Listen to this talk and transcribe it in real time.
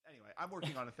I'm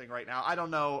working on a thing right now. I don't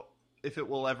know if it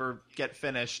will ever get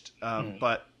finished,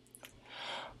 but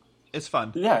it's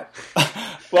fun. Yeah.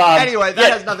 Well, anyway,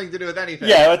 that has nothing to do with anything.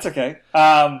 Yeah, that's okay.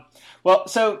 Well,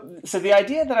 so the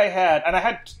idea that I had, and I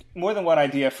had more than one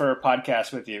idea for a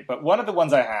podcast with you, but one of the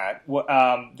ones I had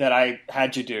that I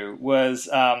had you do was,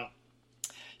 as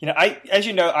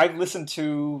you know, I've listened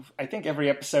to, I think, every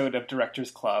episode of Directors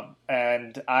Club,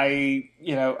 and I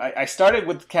started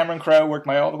with Cameron Crowe, worked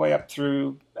my all the way up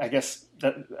through, I guess,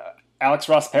 Alex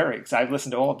Ross Perry, because I've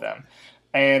listened to all of them,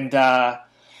 and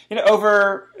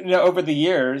over the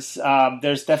years,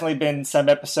 there's definitely been some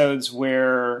episodes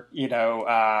where you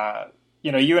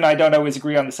and I don't always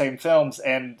agree on the same films,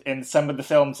 and in some of the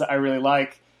films that I really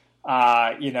like,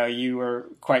 you were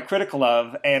quite critical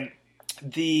of, and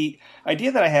the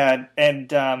idea that I had, and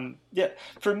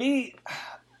for me,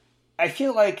 I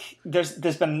feel like there's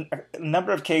been a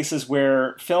number of cases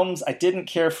where films I didn't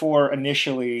care for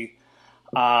initially,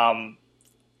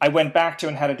 I went back to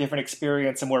and had a different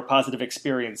experience, a more positive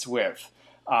experience with.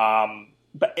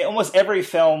 But almost every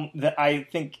film that I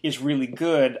think is really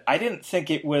good, I didn't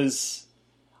think it was.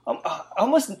 I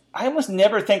almost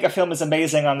never think a film is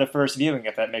amazing on the first viewing,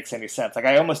 if that makes any sense. Like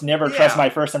I almost never trust my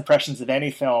first impressions of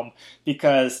any film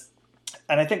because,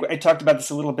 and I think I talked about this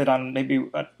a little bit on maybe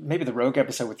the Rogue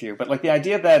episode with you, but like the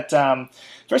idea that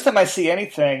first time I see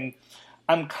anything,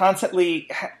 I'm constantly,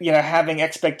 having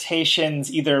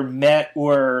expectations either met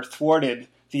or thwarted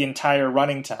the entire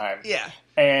running time. Yeah.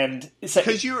 And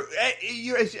because you're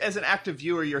as an active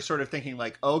viewer, you're sort of thinking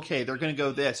like, okay, they're going to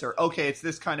go this, or okay, it's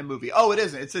this kind of movie. Oh, it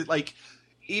isn't. It's like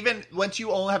even once you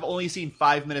only seen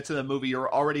 5 minutes of the movie,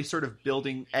 you're already sort of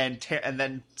building and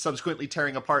then subsequently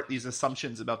tearing apart these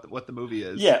assumptions about what the movie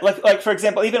is. Yeah, like for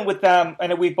example, even with I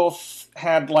know we both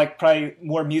had like probably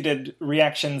more muted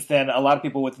reactions than a lot of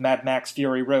people with Mad Max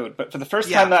Fury Road. But for the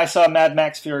first time that I saw Mad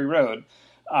Max Fury Road,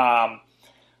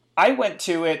 I went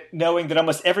to it knowing that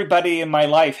almost everybody in my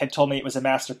life had told me it was a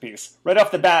masterpiece. Right off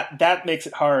the bat, that makes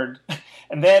it hard.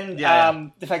 And then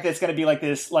the fact that it's going to be like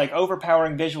this like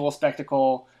overpowering visual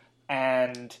spectacle,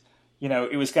 and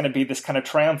it was going to be this kind of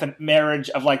triumphant marriage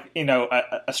of like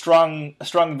a strong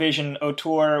vision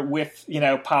auteur with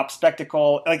pop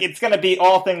spectacle. Like it's going to be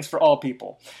all things for all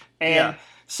people. And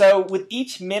so with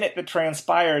each minute that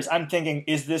transpires, I'm thinking,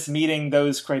 is this meeting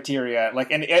those criteria?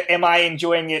 Like, and am I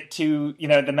enjoying it to,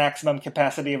 the maximum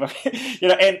capacity of,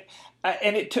 and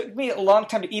it took me a long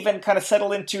time to even kind of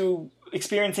settle into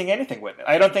experiencing anything with it.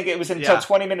 I don't think it was until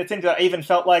 20 minutes into it I even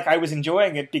felt like I was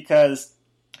enjoying it because,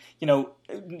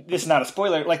 this is not a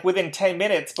spoiler, like within 10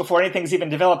 minutes before anything's even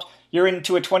developed, you're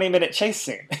into a 20-minute chase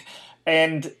scene.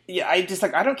 And I just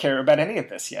I don't care about any of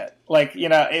this yet. Like,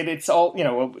 it's all,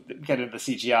 we'll get into the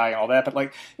CGI and all that, but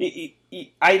like,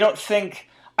 I don't think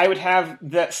I would have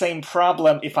that same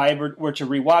problem if I were to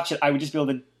rewatch it. I would just be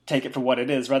able to take it for what it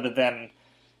is rather than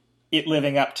it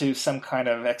living up to some kind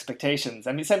of expectations.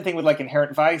 I mean, same thing with like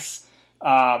Inherent Vice.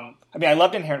 I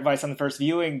loved Inherent Vice on the first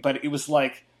viewing, but it was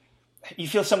like, you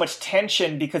feel so much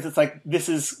tension because it's like, this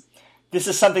is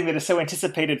something that is so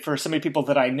anticipated for so many people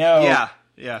that I know. Yeah.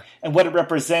 Yeah. And what it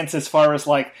represents as far as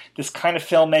like this kind of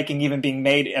filmmaking even being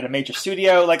made at a major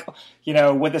studio, like,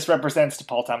 what this represents to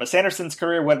Paul Thomas Anderson's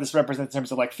career, what this represents in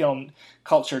terms of like film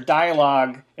culture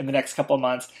dialogue in the next couple of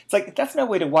months. It's like, that's no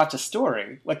way to watch a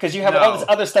story. Like, cause you have all this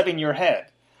other stuff in your head.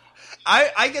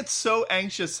 I get so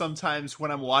anxious sometimes when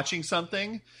I'm watching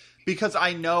something because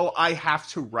I know I have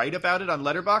to write about it on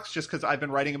Letterboxd just because I've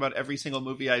been writing about every single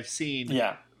movie I've seen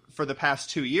for the past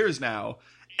 2 years now.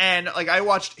 And like I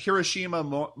watched Hiroshima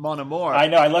Mon Amour. I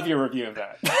know, I love your review of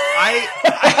that.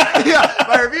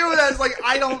 My review of that is like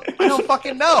I don't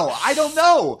fucking know. I don't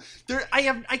know.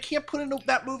 I can't put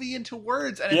that movie into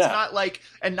words, and it's not like,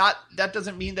 that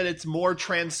doesn't mean that it's more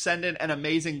transcendent and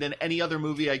amazing than any other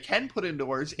movie I can put into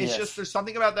words. It's just there's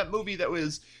something about that movie that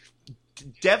was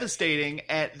devastating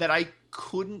and that I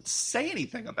couldn't say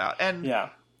anything about.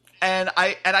 And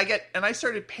I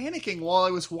started panicking while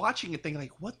I was watching it, thinking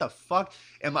like, what the fuck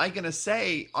am I going to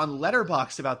say on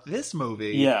Letterboxd about this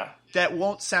movie? Yeah. That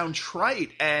won't sound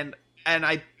trite. And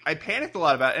I panicked a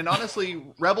lot about it. And honestly,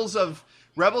 Rebels of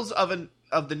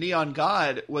the Neon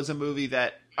God was a movie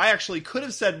that I actually could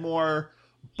have said more,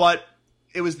 but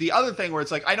it was the other thing where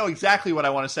it's like, I know exactly what I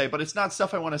want to say, but it's not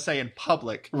stuff I want to say in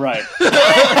public. Right.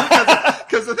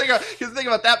 Because the thing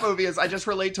about that movie is I just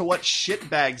relate to what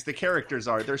shitbags the characters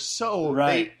are. They're so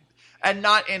and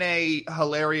not in a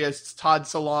hilarious Todd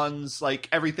Solondz like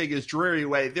everything is dreary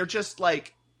way. They're just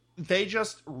like they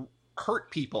just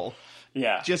hurt people.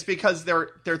 Yeah. Just because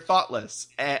they're thoughtless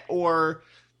or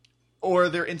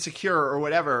they're insecure or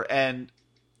whatever, and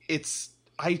it's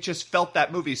I just felt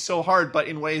that movie so hard, but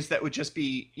in ways that would just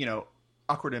be,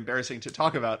 awkward and embarrassing to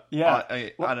talk about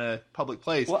on a public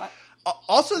place. Well,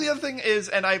 also, the other thing is,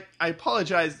 and I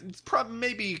apologize, it's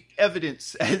maybe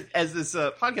evidence as this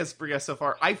podcast progressed so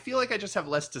far, I feel like I just have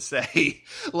less to say.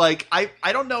 Like, I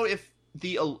don't know if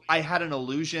I had an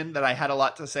illusion that I had a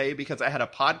lot to say because I had a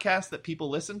podcast that people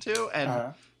listen to,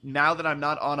 and now that I'm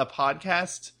not on a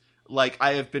podcast, like,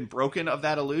 I have been broken of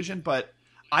that illusion, but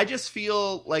I just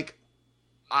feel like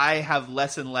I have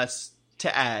less and less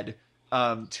to add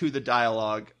to the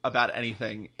dialogue about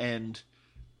anything, and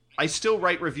I still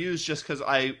write reviews just because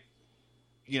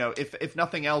if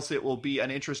nothing else, it will be an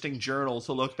interesting journal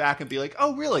to look back and be like,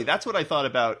 oh, really? That's what I thought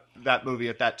about that movie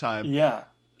at that time. Yeah.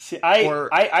 See,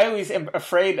 I always am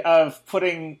afraid of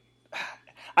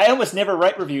I almost never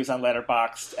write reviews on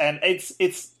Letterboxd, and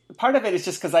it's part of it is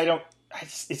just because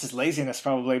it's just laziness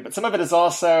probably, but some of it is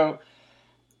also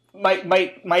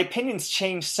my opinions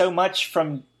change so much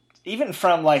from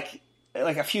like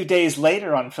a few days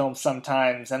later on films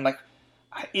sometimes, and like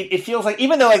it feels like,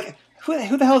 even though like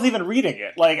who the hell is even reading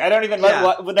it? Like, I don't even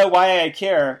know why I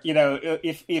care,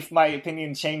 if my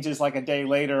opinion changes like a day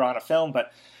later on a film,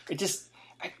 but it just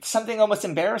something almost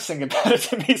embarrassing about it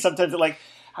to me sometimes. Like,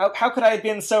 how could I have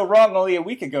been so wrong only a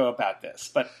week ago about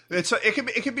this? But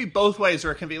it can be both ways,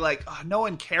 or it can be like, oh, no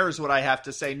one cares what I have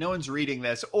to say, no one's reading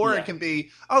this, or it can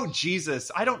be, oh, Jesus,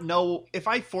 I don't know, if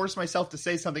I force myself to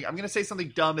say something, I'm going to say something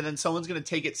dumb, and then someone's going to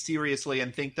take it seriously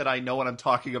and think that I know what I'm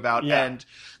talking about, and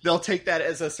they'll take that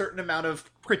as a certain amount of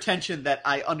pretension that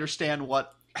I understand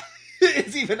what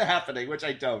is even happening, which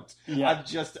I don't. I'm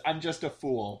just a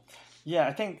fool. Yeah,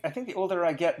 I think the older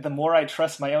I get, the more I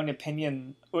trust my own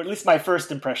opinion, or at least my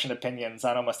first impression opinions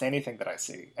on almost anything that I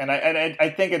see. And I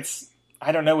think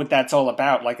I don't know what that's all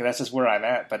about. Like, that's just where I'm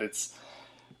at. But it's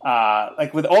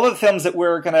like with all of the films that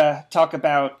we're going to talk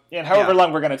about, and however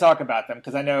long we're going to talk about them,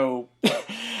 because I know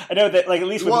that, like, at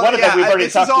least with one of them we've already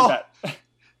talked about.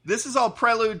 This is all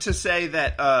prelude to say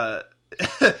that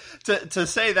to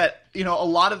say that a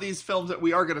lot of these films that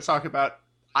we are going to talk about,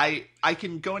 I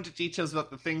can go into details about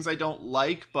the things I don't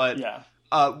like, but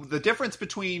the difference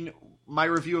between my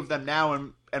review of them now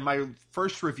and my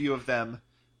first review of them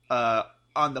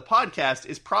on the podcast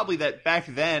is probably that back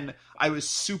then I was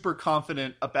super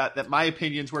confident about that my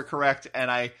opinions were correct, and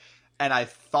I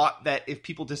thought that if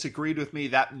people disagreed with me,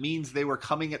 that means they were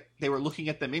looking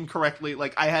at them incorrectly.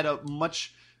 Like, I had a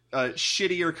much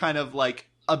shittier kind of like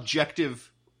objective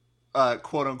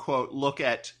quote unquote look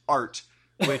at art,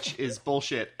 which is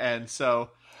bullshit. And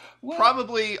so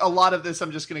probably a lot of this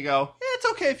I'm just going to go, it's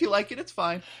okay if you like it, it's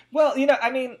fine. Well, I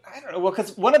mean, I don't know. Well,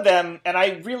 because one of them, and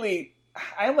I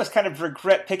almost kind of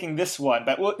regret picking this one,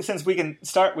 but since we can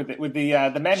start with it, with the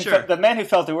Man Who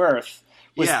Fell to Earth,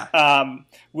 was,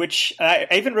 which I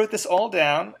even wrote this all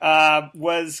down,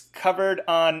 was covered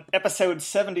on episode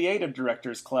 78 of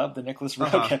Directors Club, the Nicholas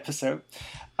Roeg episode.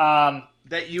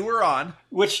 That you were on.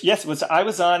 Which, yes, I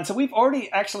was on. So we've already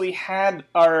actually had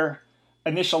our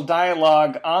initial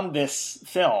dialogue on this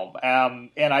film.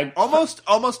 And I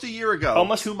almost a year ago.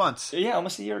 Almost 2 months. Yeah,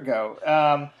 almost a year ago.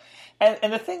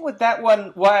 And the thing with that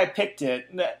one, why I picked it,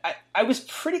 I was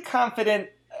pretty confident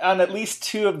on at least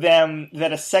two of them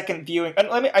that a second viewing. And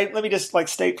let me just like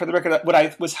state for the record what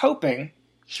I was hoping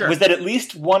was that at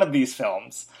least one of these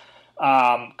films,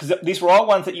 because these were all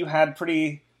ones that you had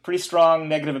pretty strong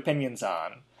negative opinions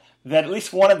on, that at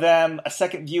least one of them, a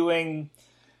second viewing,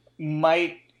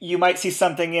 you might see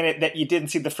something in it that you didn't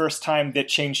see the first time that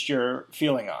changed your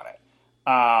feeling on it,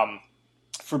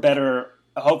 for better,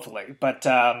 hopefully. But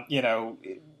but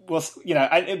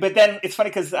then it's funny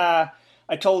because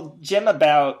I told Jim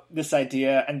about this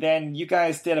idea, and then you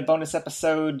guys did a bonus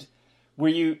episode where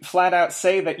you flat out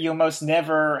say that you almost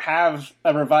never have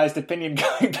a revised opinion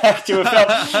going back to a film.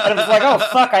 And I was like, oh,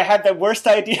 fuck, I had the worst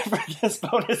idea for this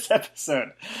bonus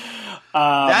episode.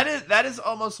 That is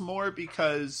almost more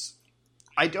because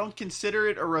I don't consider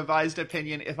it a revised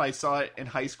opinion if I saw it in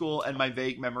high school and my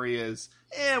vague memory is,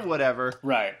 whatever.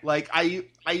 Right. Like, I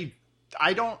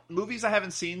don't, movies I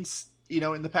haven't seen,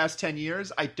 in the past 10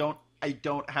 years, I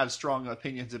don't have strong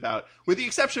opinions about, with the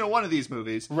exception of one of these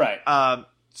movies. Right.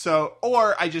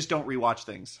 Or I just don't rewatch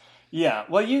things. Yeah.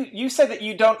 Well, you said that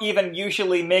you don't even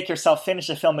usually make yourself finish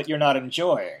a film that you're not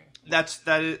enjoying. That's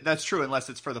true, unless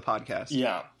it's for the podcast.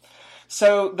 Yeah.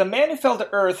 So, The Man Who Fell to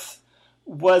Earth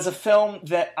was a film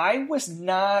that I was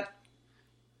not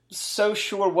so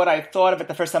sure what I thought of it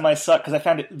the first time I saw it, because I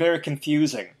found it very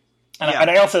confusing. And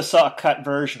I also saw a cut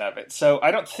version of it. So,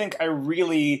 I don't think I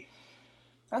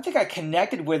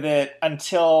connected with it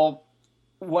until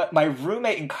what my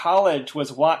roommate in college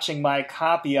was watching my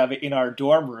copy of it in our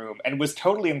dorm room and was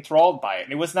totally enthralled by it.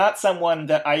 And it was not someone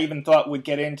that I even thought would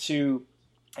get into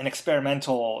an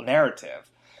experimental narrative.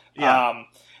 Yeah.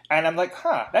 And I'm like,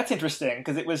 that's interesting,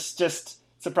 because it was just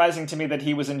surprising to me that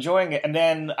he was enjoying it. And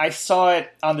then I saw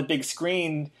it on the big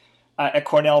screen at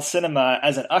Cornell Cinema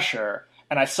as an usher,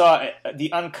 and I saw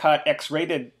the uncut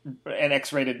X-rated, being an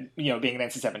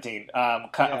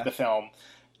NC-17 cut of the film.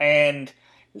 And,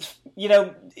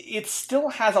 it still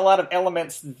has a lot of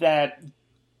elements that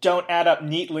don't add up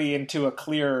neatly into a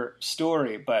clear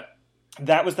story, but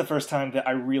that was the first time that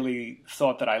I really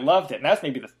thought that I loved it. And that's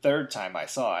maybe the third time I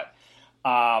saw it.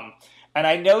 And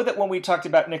I know that when we talked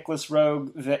about Nicholas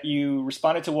Roeg, that you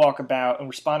responded to Walkabout and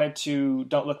responded to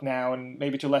Don't Look Now, and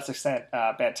maybe to a lesser extent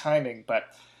Bad Timing, but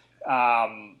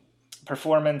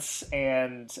Performance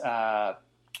and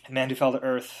Man Who Fell to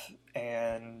Earth,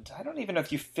 and I don't even know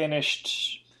if you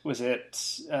finished, was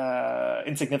it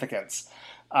Insignificance?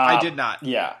 I did not.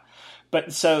 Yeah.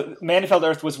 But so Man Who Fell to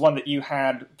Earth was one that you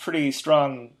had pretty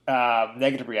strong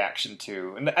negative reaction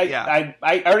to. And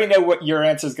I already know what your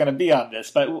answer is going to be on this.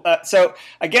 But so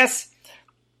I guess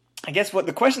what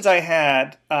the questions I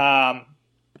had, and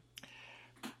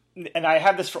I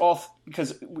have this for all,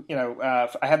 because, I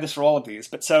have this for all of these.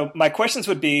 But so my questions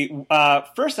would be,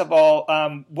 first of all,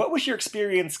 what was your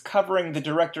experience covering the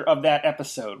director of that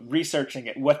episode, researching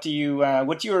it? What do you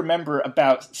remember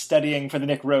about studying for the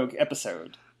Nick Roeg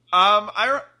episode?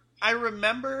 I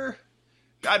remember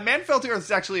Man Who Fell to Earth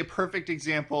is actually a perfect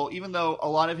example, even though a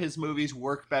lot of his movies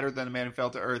work better than Man Who Fell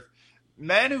to Earth.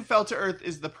 Man Who Fell to Earth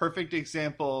is the perfect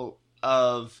example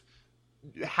of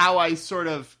how I sort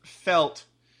of felt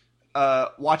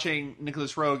watching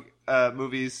Nicholas Roeg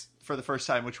movies for the first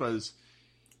time, which was,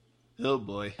 oh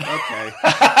boy, okay.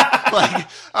 Like,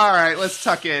 all right, let's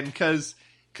tuck in, because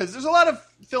there's a lot of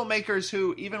filmmakers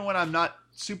who, even when I'm not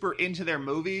super into their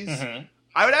movies,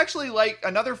 I would actually like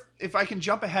another, if I can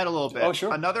jump ahead a little bit. Oh,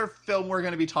 sure. Another film we're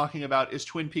going to be talking about is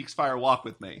Twin Peaks Fire Walk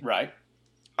With Me. Right.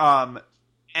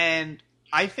 And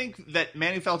I think that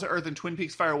Man Who Fell to Earth and Twin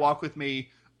Peaks Fire Walk With Me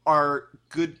are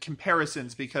good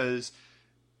comparisons, because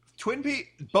Twin Peaks,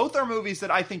 both are movies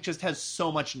that I think just has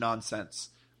so much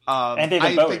nonsense. And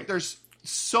David Bowie. I think there's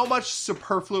so much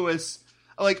superfluous,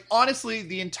 like, honestly,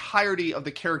 the entirety of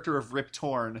the character of Rip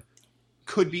Torn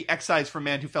could be excised from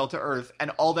Man Who Fell to Earth,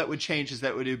 and all that would change is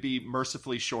that it would be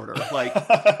mercifully shorter. Like,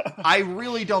 I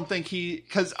really don't think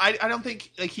because I don't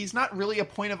think, like, he's not really a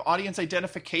point of audience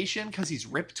identification, because he's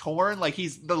Rip Torn. Like,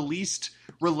 he's the least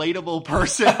relatable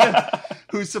person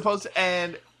who's supposed to,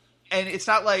 and it's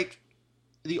not like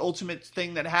the ultimate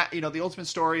thing that the ultimate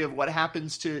story of what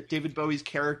happens to David Bowie's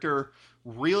character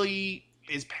really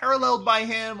is paralleled by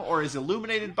him or is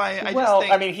illuminated by it.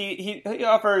 I mean, he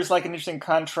offers like an interesting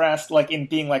contrast, like in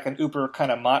being like an uber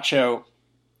kind of macho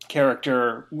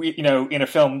character, in a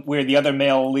film where the other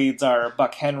male leads are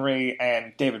Buck Henry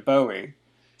and David Bowie.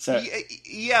 So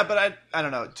yeah, but I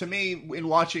don't know. To me, in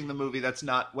watching the movie, that's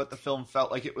not what the film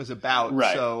felt like it was about.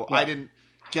 Right. So yeah. I didn't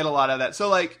get a lot of that. So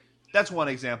like, that's one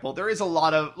example. There is a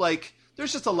lot of like,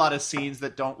 there's just a lot of scenes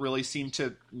that don't really seem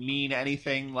to mean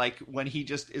anything. Like when he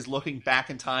just is looking back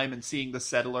in time and seeing the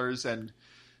settlers, and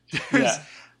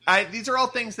these are all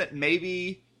things that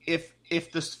maybe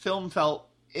if this film felt,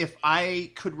 if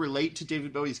I could relate to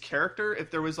David Bowie's character, if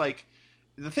there was like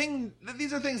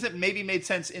these are things that maybe made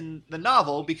sense in the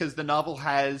novel, because the novel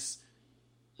has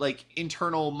like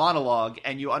internal monologue,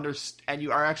 and you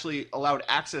are actually allowed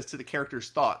access to the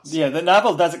character's thoughts. Yeah, the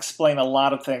novel does explain a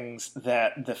lot of things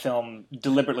that the film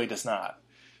deliberately does not.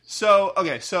 So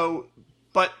there's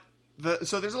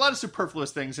a lot of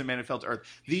superfluous things in Man Who Fell to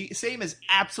Earth. The same is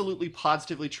absolutely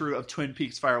positively true of Twin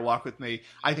Peaks Fire Walk With Me.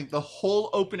 I think the whole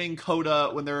opening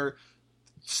coda, when they're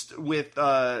with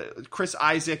Chris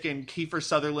Isaac and Kiefer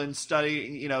Sutherland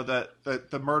studying,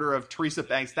 the murder of Teresa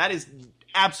Banks, that is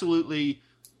absolutely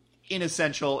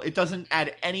inessential. It doesn't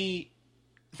add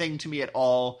anything to me at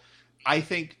all. I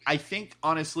think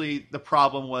honestly the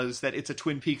problem was that it's a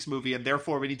Twin Peaks movie, and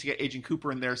therefore we need to get Agent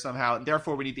Cooper in there somehow, and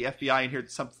therefore we need the FBI in here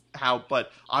somehow.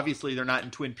 But obviously they're not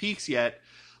in Twin Peaks yet.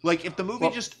 Like if the movie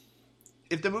just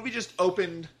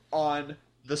opened on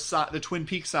the Twin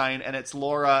Peaks sign, and it's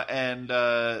Laura and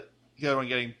the other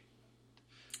one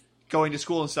going to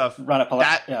school and stuff. Ronette.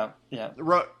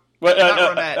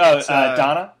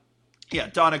 Donna. Yeah,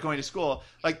 Donna going to school.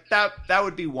 Like, that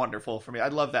would be wonderful for me.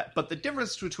 I'd love that. But the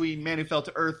difference between Man Who Fell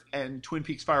to Earth and Twin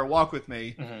Peaks Fire Walk With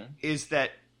Me is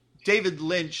that David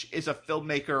Lynch is a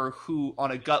filmmaker who,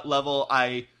 on a gut level,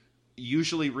 I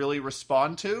usually really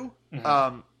respond to.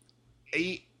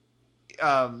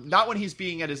 not when he's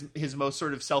being at his most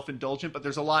sort of self-indulgent, but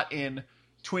there's a lot in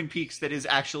Twin Peaks that is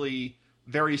actually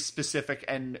very specific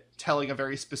and telling a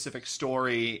very specific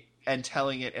story and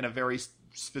telling it in a very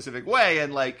specific way,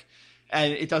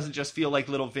 and it doesn't just feel like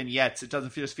little vignettes. It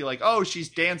doesn't just feel like, oh, she's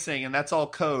dancing and that's all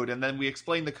code, and then we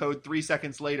explain the code 3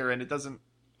 seconds later and it doesn't,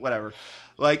 whatever.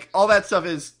 Like, all that stuff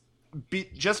is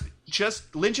just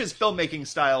Lynch's filmmaking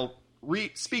style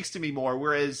speaks to me more,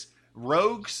 whereas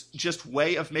Rogue's just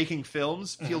way of making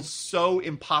films feels so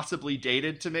impossibly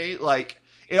dated to me. Like,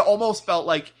 it almost felt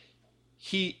like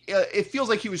it feels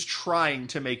like he was trying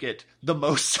to make it the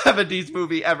most 70s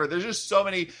movie ever. There's just so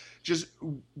many just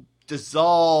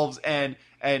dissolves and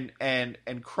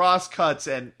cross cuts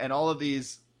and all of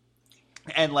these,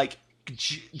 and like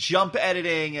jump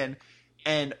editing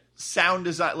and sound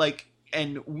design, like,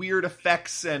 and weird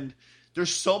effects, and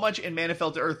there's so much in Man Who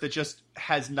Fell to Earth that just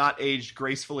has not aged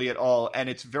gracefully at all, and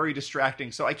it's very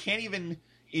distracting. So I can't even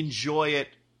enjoy it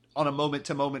on a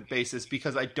moment-to-moment basis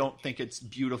because I don't think it's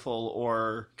beautiful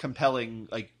or compelling,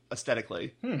 like,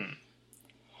 aesthetically.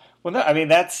 Well, no, I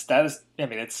mean,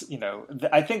 it's, you know,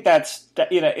 I think that's,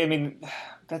 you know, I mean,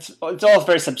 it's all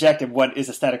very subjective what is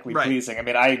aesthetically pleasing. I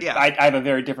mean, I have a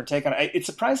very different take on it. It's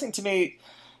surprising to me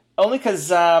only because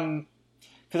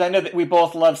I know that we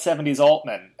both love 70s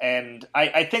Altman, and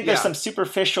I think there's some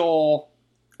superficial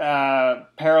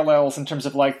parallels in terms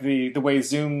of, like, the way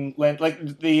zoom lens,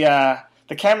 like the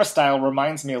camera style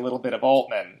reminds me a little bit of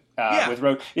Altman. With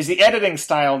Rogue, is the editing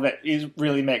style that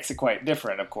really makes it quite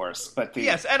different, of course. But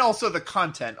yes, and also the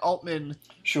content. Altman,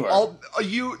 sure.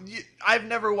 I've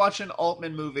never watched an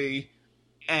Altman movie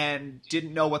and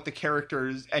didn't know what the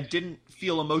characters, and didn't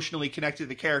feel emotionally connected to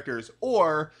the characters,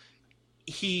 or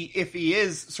if he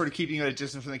is sort of keeping at a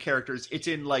distance from the characters, it's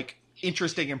in, like,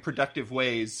 interesting and productive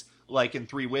ways, like in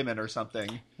Three Women or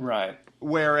something. Right.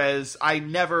 Whereas I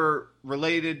never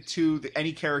related to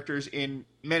any characters in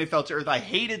Man Who Fell to Earth. I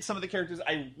hated some of the characters.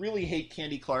 I really hate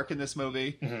Candy Clark in this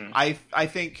movie. Mm-hmm. I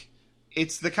think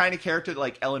it's the kind of character that,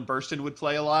 like, Ellen Burstyn would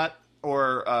play a lot,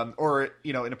 or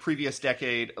you know, in a previous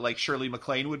decade, like Shirley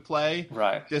MacLaine would play.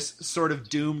 Right. This sort of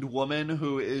doomed woman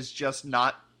who is just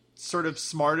not sort of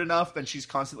smart enough, and she's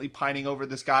constantly pining over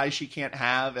this guy she can't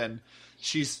have, and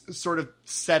she's sort of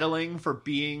settling for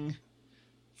being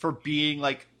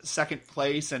like second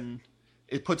place, and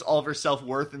it puts all of her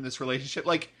self-worth in this relationship.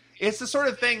 Like, it's the sort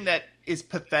of thing that is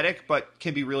pathetic but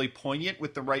can be really poignant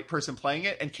with the right person playing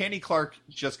it, and Candy Clark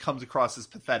just comes across as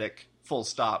pathetic, full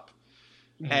stop.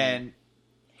 Mm-hmm. And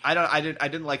I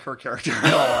didn't like her character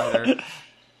at all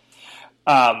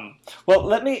either. Well,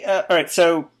 let me all right,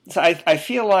 so I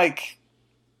feel like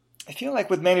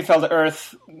with Man Who Fell to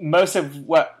Earth, most of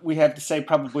what we have to say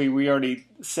probably we already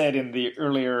said in the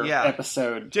earlier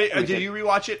episode. Did you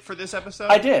rewatch it for this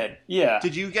episode? I did, yeah.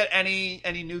 Did you get any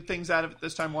new things out of it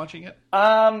this time watching it?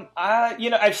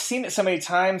 I've seen it so many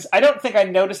times. I don't think I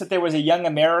noticed that there was a Young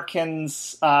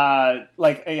Americans,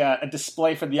 like a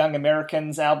display for the Young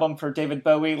Americans album for David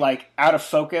Bowie, like out of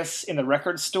focus in the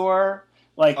record store.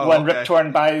 Like when Rip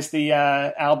Torn buys the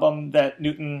album that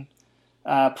Newton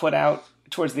put out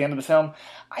towards the end of the film.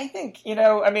 I think, you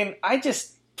know, I mean, I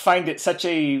just find it such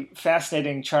a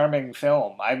fascinating, charming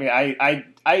film. I mean,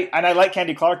 I like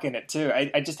Candy Clark in it too.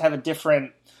 I just have a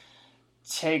different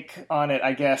take on it,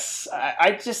 I guess.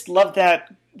 I just love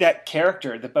that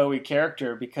character, the Bowie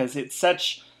character, because it's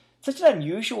such an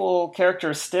unusual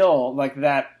character still, like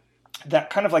that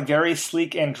kind of like very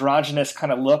sleek androgynous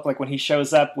kind of look, like when he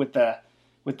shows up with the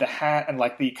hat and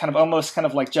like the kind of almost kind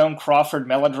of like Joan Crawford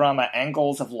melodrama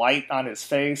angles of light on his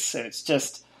face. And it's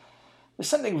just, there's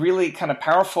something really kind of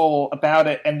powerful about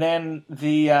it. And then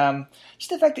just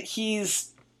the fact that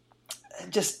he's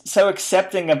just so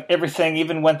accepting of everything,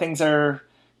 even when things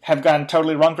have gone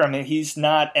totally wrong for him. He's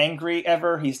not angry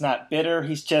ever. He's not bitter.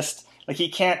 He's just like, he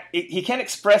can't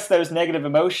express those negative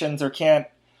emotions or can't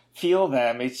feel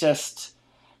them. It's just,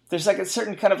 there's like a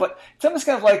certain kind of like, it's almost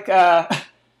kind of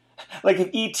like if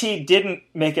E.T. didn't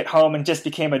make it home and just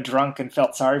became a drunk and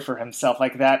felt sorry for himself,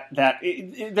 like that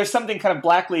there's something kind of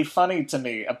blackly funny to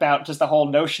me about just the whole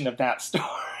notion of that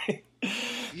story.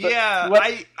 Yeah,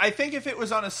 I think if it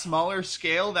was on a smaller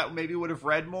scale, that maybe would have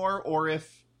read more, or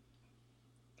if,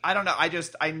 I don't know,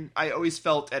 I always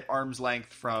felt at arm's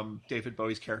length from David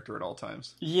Bowie's character at all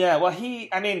times. Yeah, well,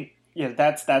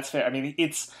 that's fair. I mean,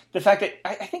 it's the fact that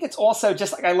I think it's also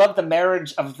just like, I love the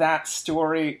marriage of that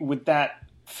story with that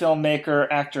filmmaker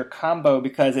actor combo,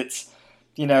 because it's,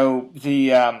 you know,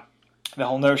 the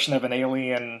whole notion of an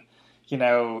alien, you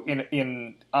know,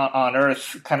 in on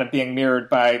Earth kind of being mirrored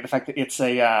by the fact that it's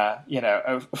a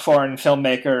foreign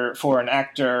filmmaker, foreign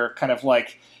actor kind of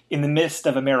like in the midst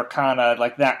of Americana,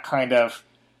 like that kind of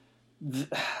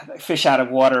fish out of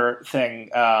water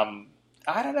thing.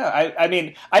 I don't know. I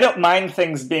mean, I don't mind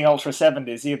things being ultra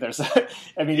 70s either. So,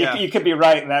 I mean, you could be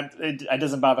right, and that it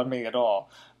doesn't bother me at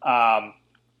all.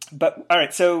 But all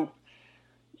right, so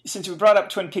since we brought up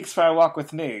Twin Peaks: Fire Walk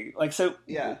with Me,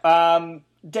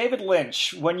 David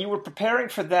Lynch, when you were preparing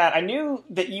for that, I knew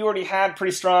that you already had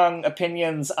pretty strong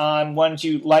opinions on ones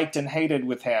you liked and hated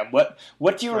with him.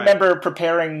 What do you remember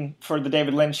preparing for the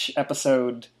David Lynch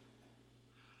episode?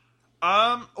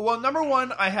 Well, number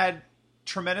one, I had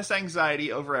tremendous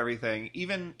anxiety over everything.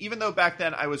 Even though back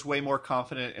then I was way more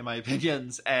confident in my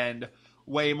opinions and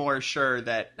way more sure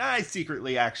that I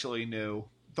secretly actually knew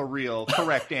the real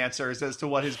correct answers as to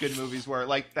what his good movies were,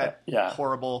 like that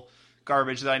horrible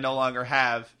garbage that I no longer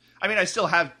have. I mean, I still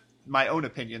have my own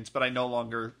opinions, but I no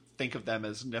longer think of them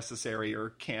as necessary or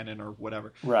canon or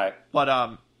whatever. Right.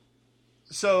 But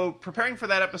so preparing for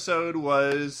that episode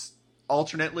was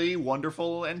alternately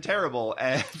wonderful and terrible,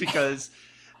 because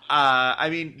I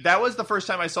mean, that was the first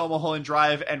time I saw Mulholland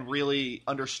Drive and really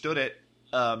understood it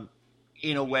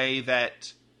in a way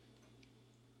that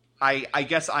I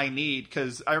guess I need,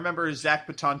 because I remember Zach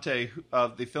Patante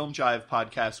of the Film Jive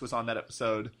podcast was on that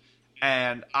episode,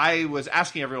 and I was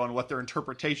asking everyone what their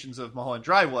interpretations of Mulholland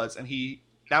Drive was, and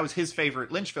that was his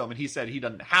favorite Lynch film, and he said he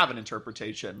doesn't have an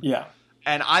interpretation. Yeah.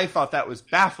 And I thought that was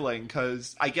baffling,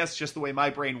 because I guess just the way my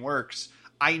brain works,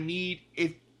 I need,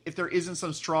 if there isn't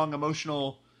some strong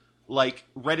emotional, like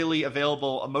readily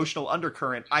available emotional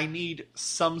undercurrent, I need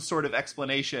some sort of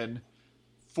explanation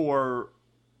for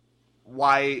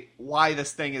why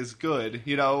this thing is good,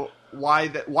 you know, why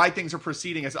things are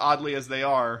proceeding as oddly as they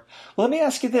are. Well, let me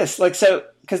ask you this, like, so,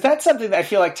 because that's something that I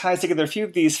feel like ties together a few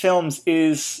of these films,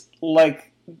 is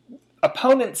like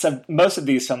opponents of most of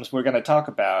these films we're going to talk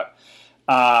about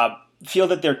feel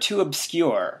that they're too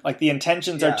obscure, like the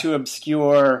intentions are too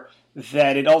obscure,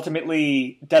 that it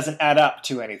ultimately doesn't add up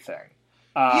to anything.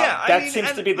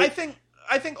 Seems to be the...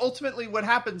 I think ultimately what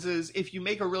happens is, if you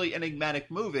make a really enigmatic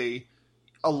movie,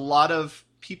 a lot of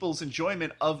people's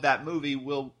enjoyment of that movie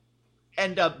will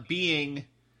end up being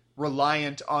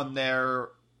reliant on their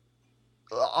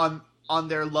love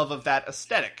of that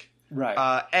aesthetic.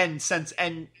 Right. And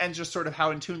just sort of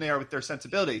how in tune they are with their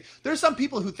sensibility. There's some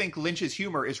people who think Lynch's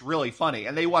humor is really funny,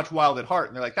 and they watch Wild at Heart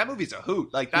and they're like, that movie's a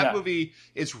hoot. Like, that movie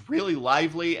is really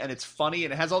lively and it's funny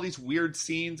and it has all these weird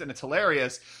scenes and it's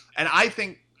hilarious. And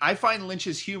I find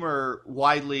Lynch's humor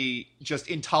widely just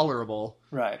intolerable.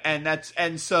 Right.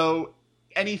 And so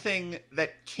anything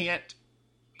that can't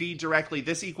be directly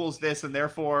this equals this, and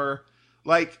therefore,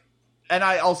 like, and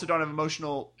I also don't have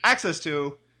emotional access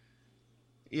to,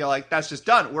 you know, like, that's just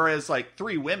done. Whereas, like,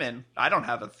 Three Women, I don't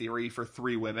have a theory for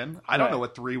Three Women. I don't know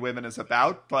what Three Women is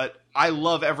about, but I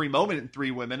love every moment in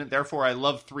Three Women, and therefore I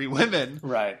love Three Women.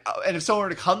 Right. And if someone were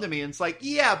to come to me and it's like,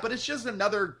 yeah, but it's just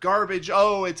another garbage.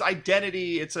 Oh, it's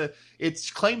identity.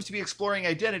 It claims to be exploring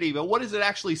identity, but what is it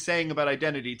actually saying about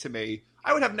identity to me?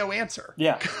 I would have no answer.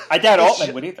 Yeah. I doubt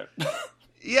Altman would either.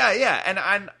 Yeah.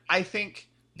 And I think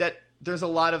that there's a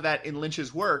lot of that in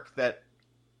Lynch's work that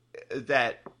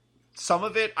some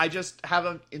of it I just have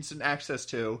an instant access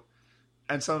to,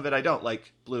 and some of it I don't.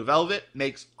 Like, Blue Velvet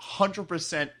makes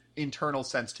 100% internal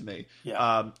sense to me.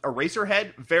 Yeah.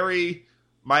 Eraserhead,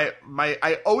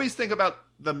 I always think about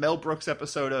the Mel Brooks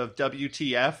episode of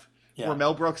WTF, where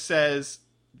Mel Brooks says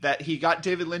that he got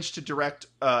David Lynch to direct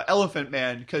Elephant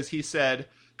Man because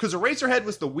Eraserhead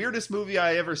was the weirdest movie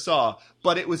I ever saw,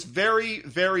 but it was very,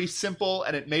 very simple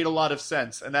and it made a lot of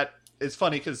sense. And that is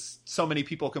funny because so many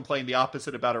people complain the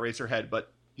opposite about Eraserhead,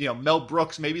 but, you know, Mel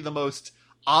Brooks, maybe the most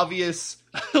obvious,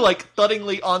 like,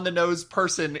 thuddingly on the nose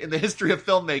person in the history of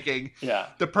filmmaking. Yeah.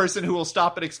 The person who will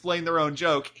stop and explain their own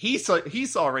joke. He saw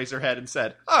Eraserhead and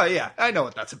said, "Oh yeah, I know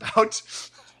what that's about."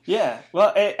 Yeah.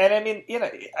 Well, and I mean, you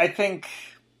know,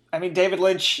 I mean, David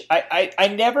Lynch,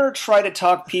 I never try to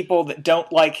talk people that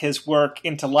don't like his work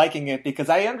into liking it, because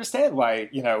I understand why,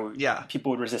 you know, people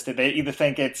would resist it. They either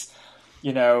think it's,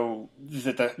 you know,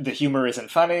 that the humor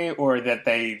isn't funny, or that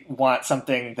they want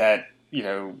something that, you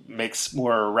know, makes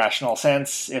more rational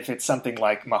sense. If it's something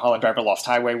like Mulholland Drive or Lost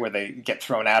Highway, where they get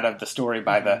thrown out of the story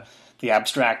by the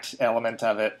abstract element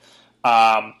of it.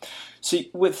 So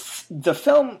with the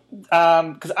film,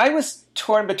 because I was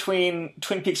torn between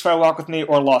Twin Peaks: Fire Walk with Me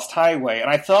or Lost Highway,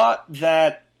 and I thought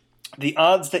that the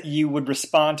odds that you would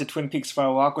respond to Twin Peaks: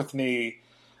 Fire Walk with Me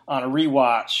on a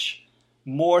rewatch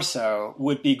more so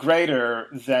would be greater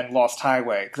than Lost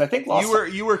Highway, because I think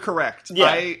you were correct.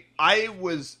 Yeah.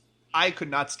 I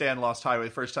could not stand Lost Highway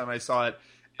the first time I saw it,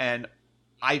 and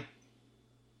I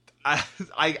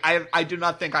I do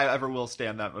not think I ever will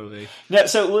stand that movie. Yeah.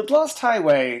 So with Lost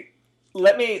Highway,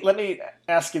 let me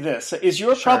ask you this: is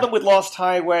your problem with Lost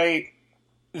Highway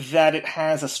that it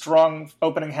has a strong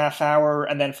opening half hour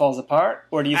and then falls apart,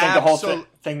 or do you think the whole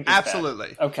thing is absolutely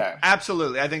bad? Okay,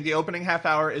 absolutely. I think the opening half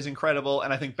hour is incredible,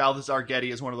 and I think Balthazar Getty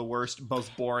is one of the worst,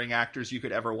 most boring actors you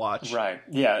could ever watch. Right.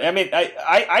 Yeah. I mean,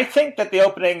 I think that the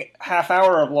opening half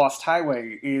hour of Lost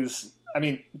Highway is, I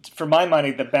mean, for my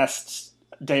money, the best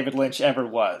David Lynch ever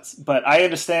was. But I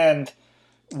understand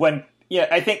when. Yeah,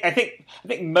 I think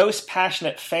most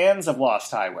passionate fans of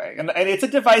Lost Highway, and it's a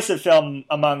divisive film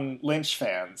among Lynch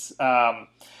fans.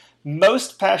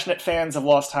 Most passionate fans of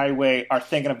Lost Highway are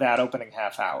thinking of that opening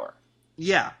half hour.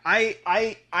 Yeah,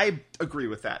 I agree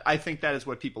with that. I think that is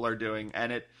what people are doing,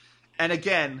 and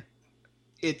again,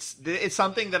 it's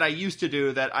something that I used to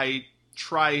do that I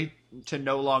try to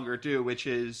no longer do, which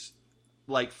is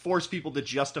like force people to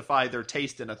justify their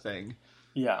taste in a thing.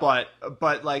 Yeah.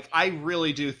 But like I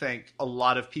really do think a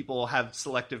lot of people have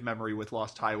selective memory with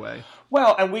Lost Highway.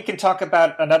 Well, and we can talk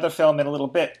about another film in a little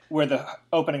bit where the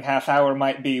opening half hour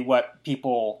might be what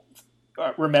people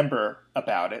remember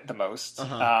about it the most.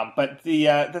 Uh-huh. But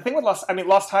the thing with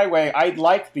Lost Highway, I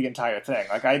like the entire thing.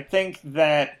 Like I think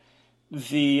that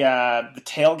the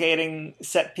tailgating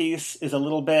set piece is a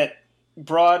little bit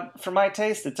broad for my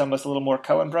taste. It's almost a little more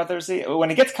Coen Brothers-y.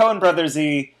 When it gets Coen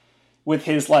Brothers-y with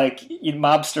his like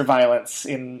mobster violence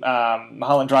in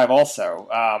Mulholland Drive, also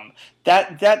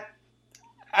that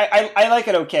I like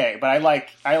it okay, but I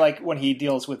like when he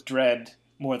deals with dread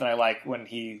more than I like when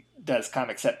he does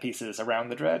comic set pieces around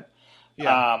the dread.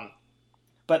 Yeah.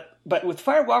 But with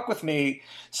Fire Walk with Me,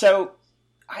 so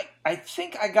I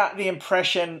think I got the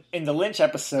impression in the Lynch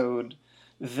episode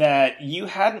that you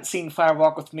hadn't seen Fire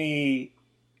Walk with Me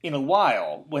in a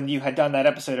while when you had done that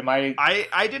episode.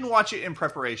 I didn't watch it in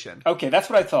preparation. Okay, that's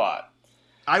what I thought.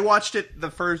 I watched it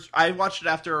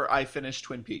after I finished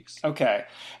Twin Peaks. Okay.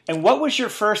 And what was your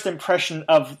first impression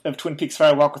of Twin Peaks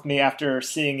Fire Walk with Me after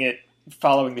seeing it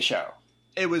following the show?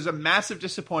 It was a massive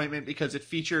disappointment because it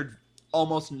featured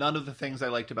almost none of the things I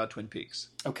liked about Twin Peaks.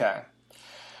 Okay.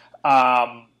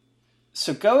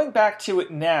 So going back to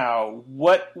it now,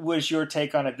 what was your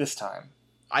take on it this time?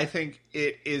 I think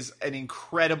it is an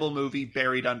incredible movie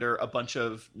buried under a bunch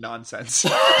of nonsense. The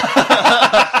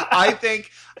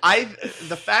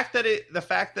fact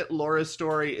that Laura's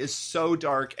story is so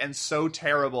dark and so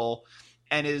terrible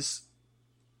and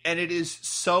it is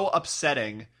so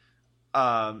upsetting,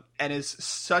 and is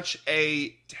such a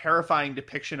terrifying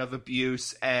depiction of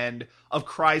abuse and of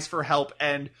cries for help,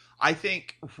 and I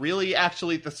think really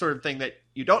actually the sort of thing that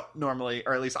you don't normally,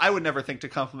 or at least I would never think to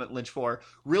compliment Lynch for,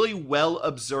 really well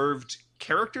observed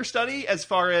character study as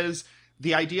far as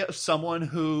the idea of someone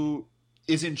who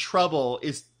is in trouble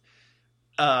is,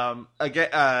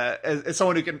 as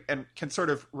someone who can sort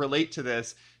of relate to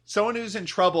this, someone who's in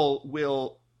trouble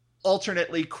will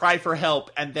alternately cry for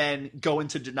help and then go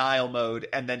into denial mode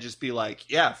and then just be like,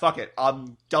 yeah, fuck it.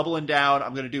 I'm doubling down.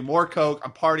 I'm going to do more coke.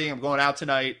 I'm partying. I'm going out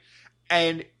tonight.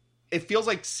 And it feels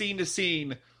like scene to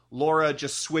scene, Laura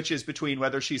just switches between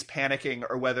whether she's panicking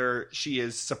or whether she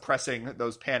is suppressing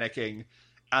those panicking.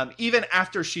 Even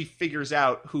after she figures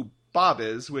out who Bob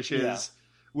is, which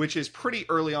is pretty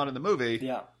early on in the movie.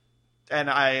 Yeah. And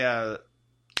I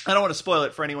don't want to spoil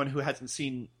it for anyone who hasn't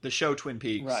seen the show Twin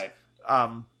Peaks. Right.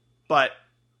 But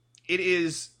it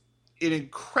is an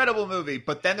incredible movie.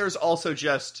 But then there's also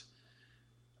just,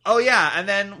 oh yeah, and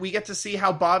then we get to see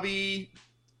how Bobby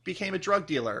became a drug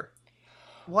dealer.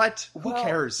 What? Who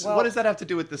cares? What does that have to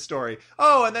do with this story?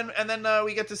 Oh, and then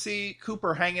we get to see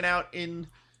Cooper hanging out in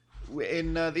the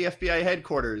FBI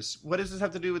headquarters. What does this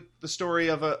have to do with the story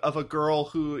of a girl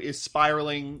who is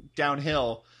spiraling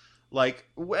downhill? Like,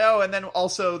 well, and then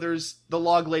also there's the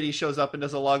log lady shows up and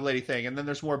does a log lady thing, and then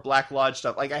there's more Black Lodge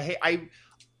stuff. Like,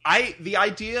 the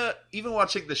idea, even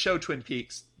watching the show Twin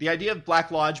Peaks, the idea of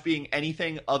Black Lodge being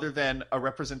anything other than a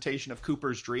representation of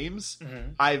Cooper's dreams,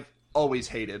 I've always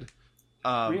hated.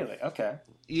 Really? Okay.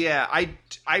 Yeah,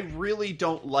 I really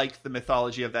don't like the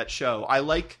mythology of that show. I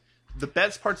like the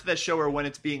best parts of that show are when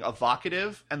it's being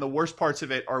evocative, and the worst parts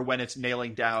of it are when it's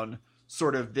nailing down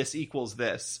sort of this equals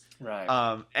this.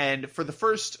 Right. And for the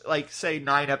first, like, say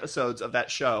 9 episodes of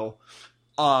that show,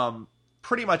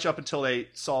 pretty much up until they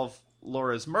solve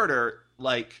Laura's murder,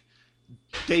 like,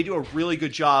 they do a really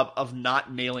good job of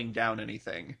not nailing down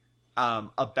anything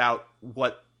about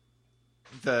what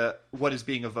is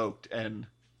being evoked, and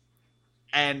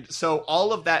so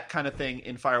all of that kind of thing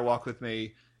in Fire Walk with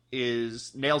Me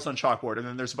is nails on chalkboard, and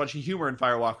then there's a bunch of humor in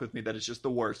Fire Walk with Me that is just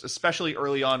the worst, especially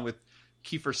early on with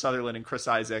Kiefer Sutherland and Chris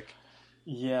Isaak.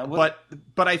 Yeah, but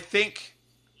I think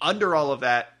under all of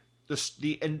that,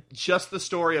 and just the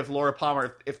story of Laura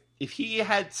Palmer, if he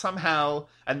had somehow,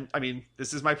 and I mean,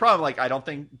 this is my problem. Like, I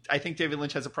think David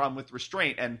Lynch has a problem with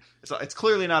restraint, and it's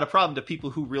clearly not a problem to people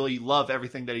who really love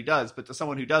everything that he does, but to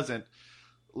someone who doesn't,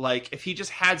 like, if he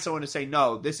just had someone to say,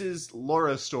 no, this is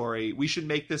Laura's story, we should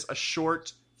make this a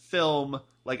short film,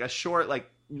 like a short, like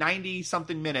 90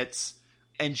 something minutes,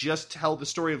 and just tell the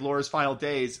story of Laura's final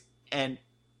days, and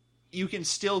you can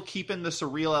still keep in the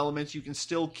surreal elements, you can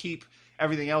still keep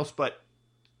everything else, but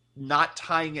not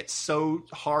tying it so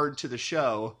hard to the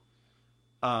show.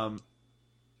 It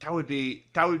would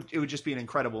just be an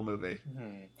incredible movie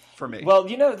for me. Well,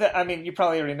 you know that, I mean, you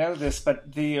probably already know this,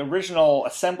 but the original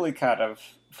assembly cut of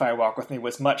Fire Walk With Me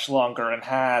was much longer and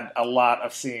had a lot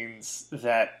of scenes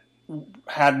that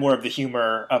had more of the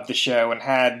humor of the show and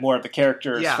had more of the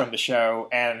characters from the show,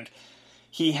 and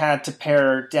he had to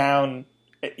pare down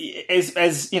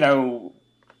as you know,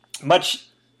 much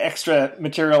extra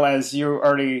material as you're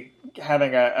already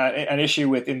having an issue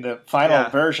with in the final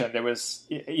version. There was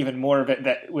even more of it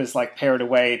that was like pared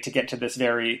away to get to this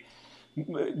very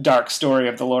dark story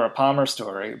of the Laura Palmer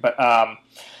story. But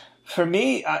for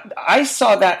me, I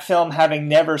saw that film having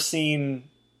never seen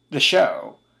the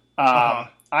show. I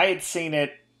had seen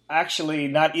it actually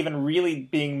not even really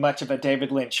being much of a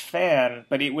David Lynch fan,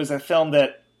 but it was a film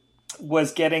that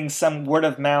was getting some word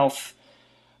of mouth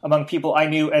among people I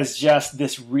knew as just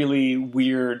this really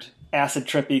weird, acid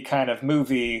trippy kind of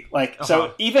movie. Like,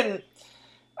 so even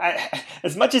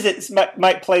as much as it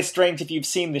might play strange if you've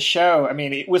seen the show, I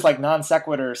mean, it was like non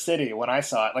sequitur city when I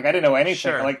saw it. Like, I didn't know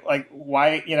anything. Sure. Like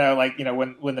why,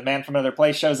 when the man from another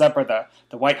place shows up or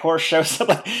the white horse shows up,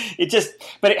 like,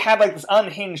 but it had like this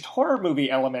unhinged horror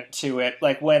movie element to it.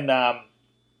 Like when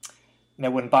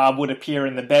Bob would appear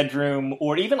in the bedroom,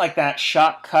 or even like that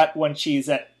shot cut when she's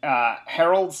at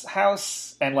Harold's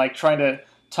house and like trying to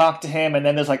talk to him, and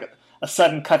then there's like a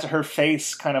sudden cut to her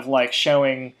face, kind of like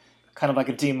showing kind of like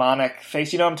a demonic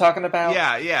face. You know what I'm talking about?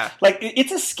 Yeah. Like,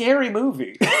 it's a scary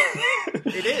movie.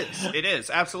 It is,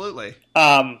 absolutely.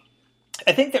 I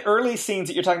think the early scenes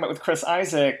that you're talking about with Chris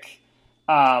Isaak,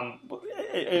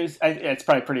 it's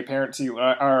probably pretty apparent to you,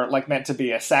 are like meant to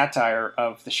be a satire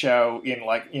of the show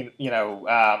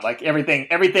like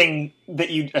everything that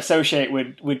you associate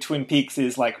with Twin Peaks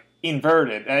is like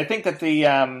inverted. And I think that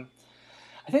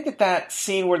that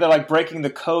scene where they're like breaking the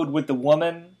code with the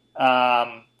woman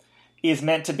is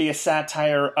meant to be a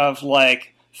satire of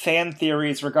like fan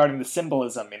theories regarding the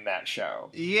symbolism in that show.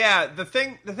 Yeah, the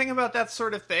thing about that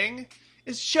sort of thing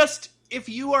is just, if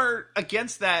you are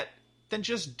against that, then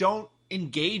just don't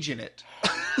engage in it.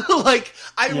 Like,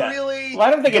 I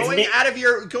don't think going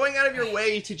out of your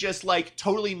way to just like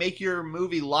totally make your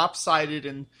movie lopsided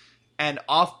and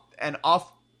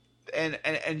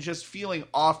just feeling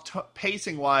off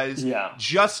pacing wise,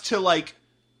 just to like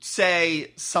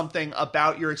say something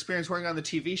about your experience working on the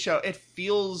TV show. It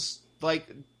feels like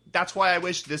that's why I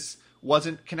wish this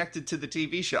wasn't connected to the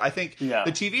TV show. I think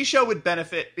the TV show would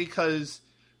benefit because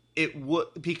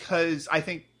I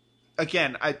think,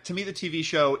 again, to me, the TV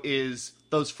show is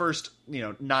those first,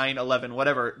 9, 11,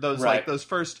 whatever, those like those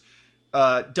first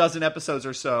dozen episodes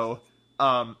or so,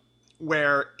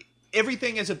 where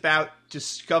everything is about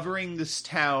discovering this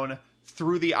town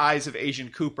through the eyes of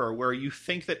Agent Cooper, where you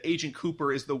think that Agent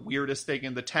Cooper is the weirdest thing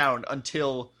in the town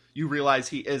until you realize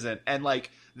he isn't. And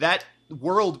like that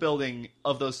world building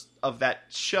of that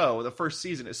show, the first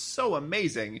season, is so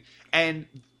amazing, and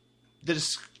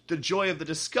the joy of the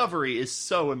discovery is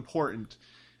so important,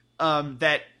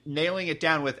 that nailing it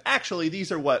down with, actually,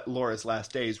 these are what Laura's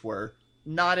last days were,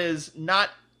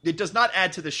 it does not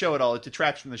add to the show at all. It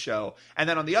detracts from the show. And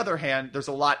then on the other hand, there's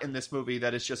a lot in this movie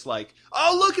that is just like,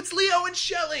 oh, look, it's Leo and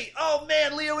Shelley. Oh,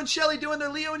 man, Leo and Shelley doing their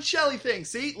Leo and Shelley thing.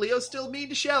 See, Leo's still mean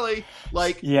to Shelley.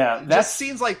 Like, just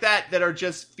scenes like that are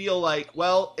just feel like,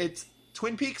 well, it's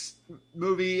Twin Peaks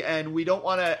movie, and we don't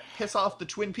want to piss off the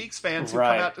Twin Peaks fans who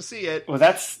come out to see it. Well,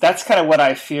 that's kind of what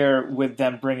I fear with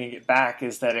them bringing it back,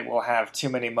 is that it will have too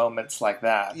many moments like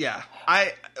that. Yeah,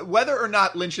 whether or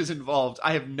not Lynch is involved,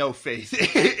 I have no faith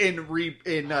in a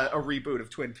reboot of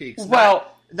Twin Peaks.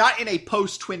 Well, not in a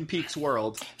post Twin Peaks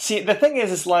world. See, the thing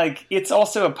is like, it's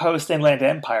also a post Inland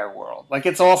Empire world. Like,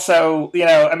 it's also,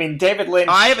 David Lynch.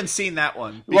 I haven't seen that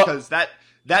one because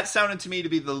that sounded to me to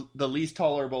be the least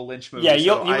tolerable Lynch movie,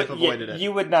 so I've avoided it.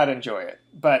 You would not enjoy it,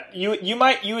 but you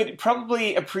would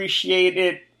probably appreciate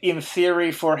it in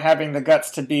theory for having the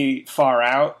guts to be far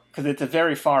out, because it's a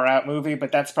very far out movie,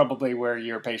 but that's probably where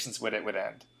your patience with it would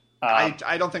end.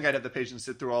 I don't think I'd have the patience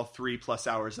to sit through all 3+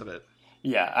 hours of it.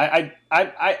 Yeah,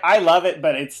 I love it,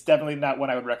 but it's definitely not one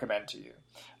I would recommend to you.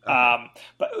 Okay.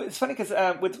 But it's funny because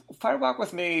with Fire Walk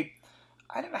with Me,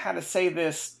 I don't know how to say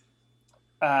this.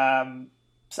 So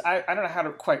I don't know how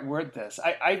to quite word this.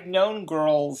 I've known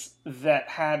girls that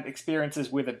had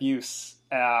experiences with abuse,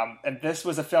 and this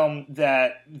was a film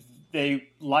that they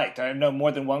liked. I know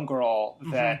more than one girl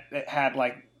that had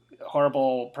like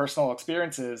horrible personal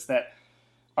experiences that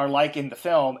are like in the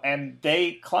film, and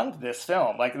they clung to this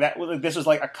film. Like that, this was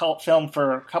like a cult film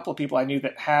for a couple of people I knew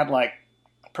that had like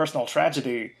personal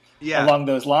tragedy along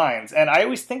those lines. And I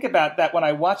always think about that when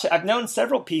I watch it. I've known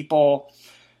several people,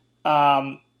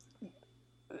 among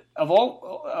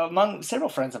several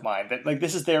friends of mine, that like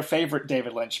this is their favorite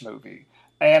David Lynch movie.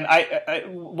 And I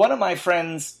one of my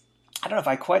friends, I don't know if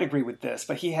I quite agree with this,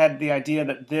 but he had the idea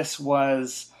that this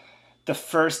was the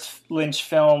first Lynch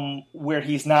film where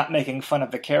he's not making fun of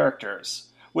the characters,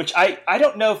 which I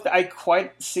don't know if I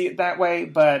quite see it that way,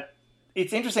 but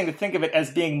it's interesting to think of it as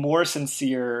being more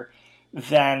sincere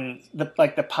than the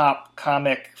pop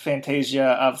comic fantasia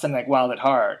of something like Wild at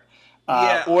Heart.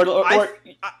 I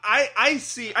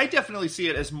definitely see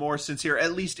it as more sincere,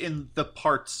 at least in the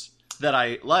parts that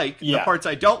I like. The parts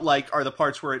I don't like are the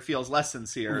parts where it feels less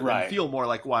sincere and feel more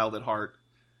like Wild at Heart.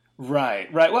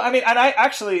 Right. Well, I mean, and I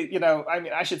actually,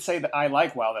 I should say that I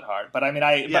like Wild at Heart, but I mean,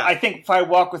 but I think Fire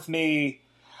Walk with Me,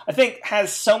 I think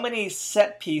has so many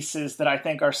set pieces that I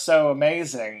think are so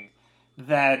amazing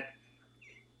that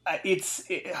it's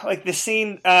like the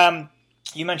scene,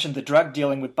 you mentioned the drug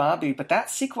dealing with Bobby, but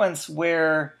that sequence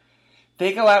where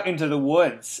they go out into the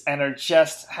woods and are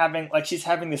just having, like, she's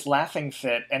having this laughing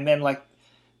fit, and then, like,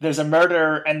 there's a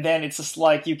murder, and then it's just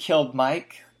like, you killed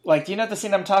Mike. Like, do you know the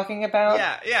scene I'm talking about?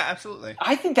 Yeah, absolutely.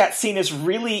 I think that scene is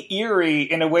really eerie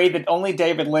in a way that only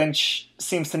David Lynch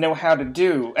seems to know how to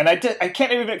do. And I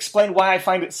can't even explain why I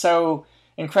find it so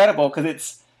incredible, because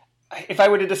it's, if I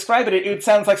were to describe it, it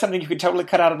sounds like something you could totally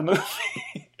cut out of the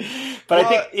movie. But I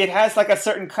think it has like a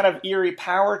certain kind of eerie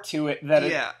power to it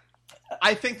that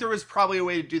I think there was probably a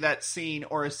way to do that scene,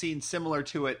 or a scene similar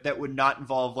to it, that would not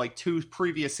involve like two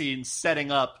previous scenes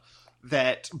setting up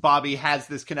that Bobby has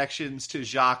this connections to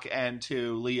Jacques and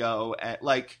to Leo, and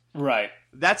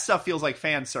that stuff feels like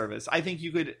fan service. I think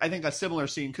a similar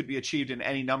scene could be achieved in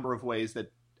any number of ways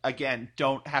that, again,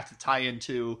 don't have to tie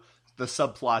into the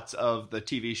subplots of the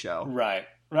TV show. Right.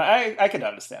 I could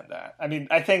understand that. I mean,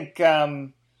 I think, I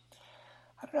don't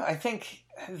know, I think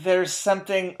there's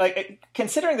something, like,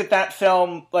 considering that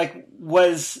film, like,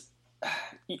 was,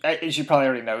 as you probably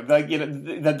already know, like,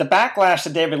 the backlash to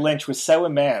David Lynch was so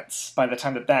immense by the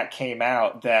time that came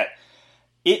out that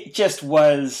it just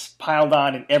was piled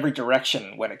on in every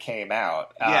direction when it came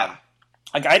out.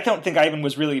 Like, I don't think I even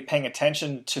was really paying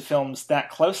attention to films that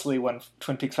closely when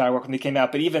Twin Peaks: Fire Walk with Me came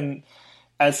out, but even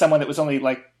as someone that was only,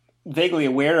 like, vaguely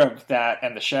aware of that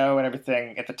and the show and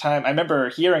everything at the time, I remember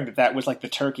hearing that was, like, the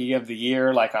turkey of the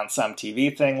year, like, on some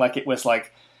TV thing. Like, it was,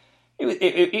 like,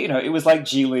 it was like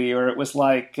Geely, or it was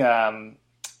like,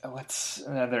 what's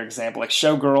another example? Like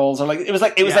Showgirls, or like, it was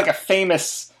like a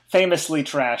famously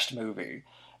trashed movie.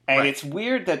 And it's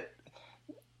weird that,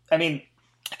 I mean,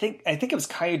 I think it was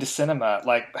Cahiers du Cinema,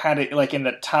 like, had it like in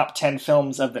the top 10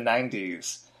 films of the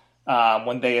 90s,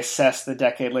 when they assessed the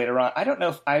decade later on. I don't know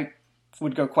if I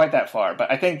would go quite that far,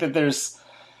 but I think that there's,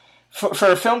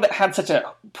 for a film that had such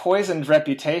a poisoned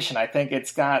reputation, I think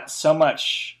it's got so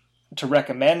much to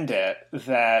recommend it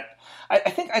that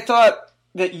I thought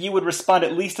that you would respond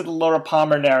at least to the Laura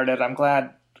Palmer narrative. I'm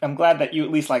glad that you at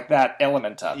least like that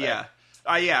element of it.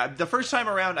 Yeah. The first time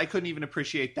around, I couldn't even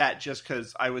appreciate that, just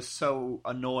because I was so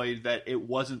annoyed that it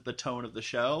wasn't the tone of the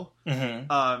show.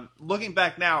 Mm-hmm. Looking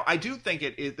back now, I do think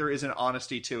there is an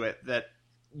honesty to it that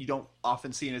you don't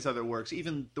often see in his other works.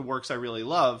 Even the works I really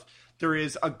love, there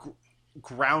is a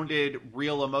grounded,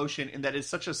 real emotion in that it's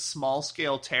such a small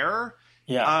scale terror.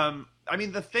 Yeah. I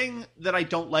mean, the thing that I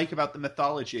don't like about the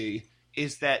mythology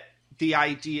is that the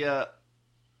idea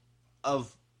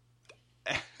of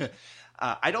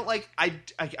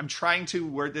I'm trying to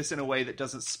word this in a way that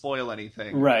doesn't spoil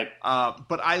anything. Right.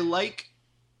 But I like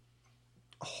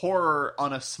horror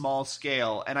on a small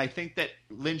scale, and I think that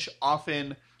Lynch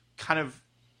often kind of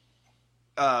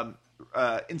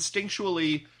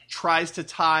instinctually tries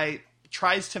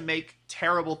to make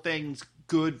terrible things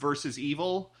good versus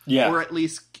evil, or at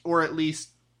least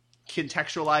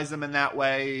contextualize them in that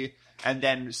way and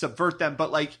then subvert them.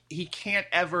 But like, he can't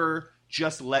ever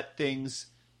just let things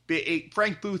be.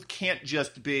 Frank Booth can't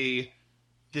just be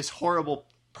this horrible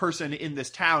person in this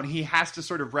town. He has to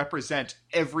sort of represent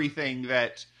everything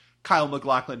that Kyle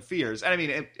MacLachlan fears. And I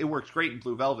mean, it works great in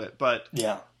Blue Velvet, but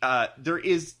there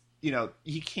is,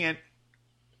 he can't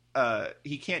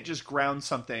he can't just ground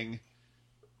something.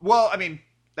 Well, I mean,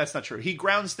 that's not true. He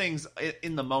grounds things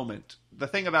in the moment. The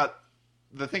thing about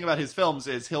his films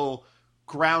is he'll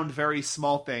ground very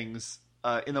small things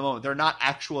in the moment. They're not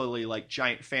actually like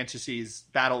giant fantasies,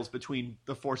 battles between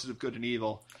the forces of good and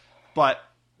evil, but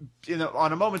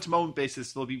on a moment-to-moment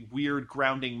basis, there'll be weird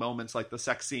grounding moments, like the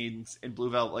sex scenes in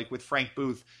Blue Velvet, like with Frank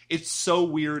Booth. It's so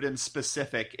weird and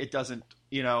specific. It doesn't,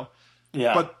 yeah.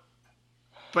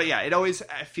 But yeah, it always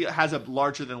has a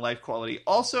larger than life quality.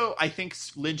 Also, I think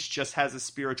Lynch just has a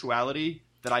spirituality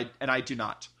that I do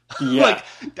not. Yeah. Like,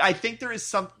 I think there is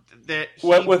something that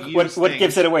what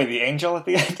gives it away? The angel at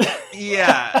the end?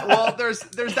 Yeah. Well, there's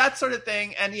that sort of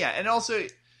thing, and also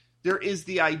there is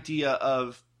the idea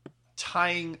of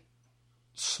tying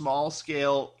small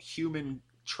scale human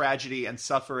tragedy and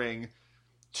suffering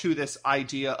to this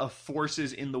idea of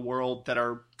forces in the world that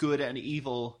are good and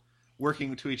evil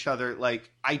working to each other. Like,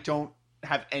 I don't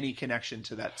have any connection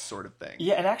to that sort of thing.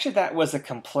 Yeah, and actually that was a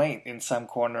complaint in some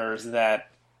corners that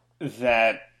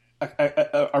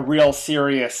a real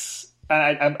serious,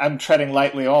 and I'm treading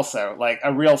lightly also, like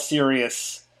a real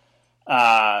serious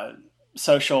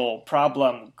social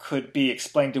problem could be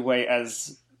explained away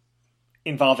as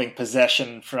involving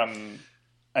possession from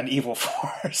an evil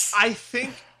force. I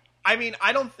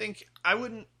don't think I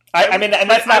wouldn't.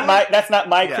 That's not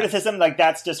my criticism. Like,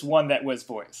 that's just one that was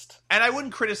voiced. And I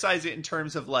wouldn't criticize it in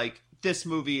terms of like, this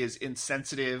movie is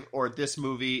insensitive or this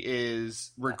movie is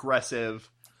regressive,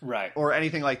 right? Or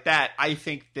anything like that. I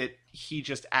think that he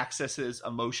just accesses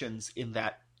emotions in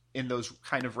those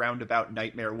kind of roundabout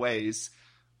nightmare ways.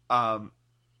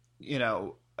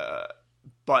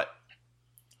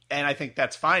 And I think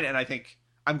that's fine. And I think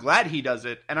I'm glad he does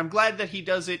it. And I'm glad that he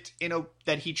does it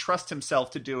that he trusts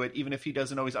himself to do it, even if he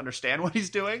doesn't always understand what he's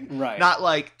doing. Right. Not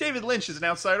like David Lynch is an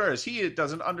outside artist. He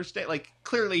doesn't understand. Like,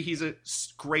 clearly he's a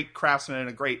great craftsman and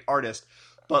a great artist.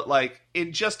 But like,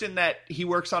 in that he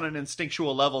works on an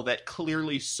instinctual level that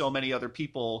clearly so many other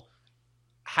people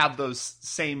have those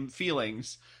same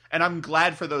feelings. And I'm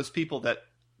glad for those people, that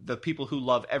the people who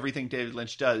love everything David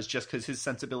Lynch does just because his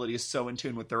sensibility is so in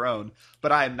tune with their own.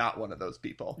 But I am not one of those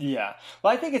people. Yeah.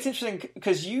 Well, I think it's interesting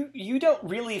because you don't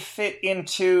really fit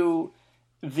into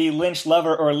the Lynch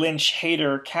lover or Lynch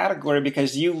hater category,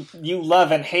 because you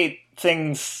love and hate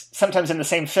things sometimes in the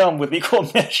same film with equal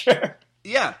measure.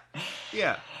 Yeah.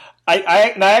 Yeah.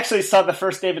 I actually saw the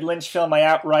first David Lynch film I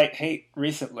outright hate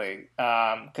recently,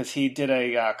 because he did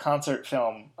a concert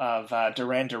film of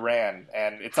Duran Duran,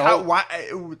 and it's why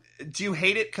do you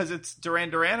hate it because it's Duran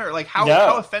Duran, or like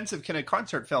how offensive can a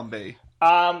concert film be?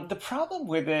 The problem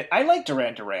with it, I like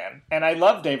Duran Duran, and I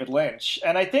love David Lynch,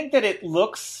 and I think that it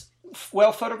looks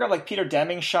well photographed, like Peter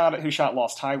Deming shot it, who shot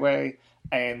Lost Highway,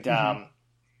 and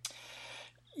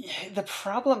the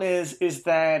problem is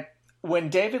that when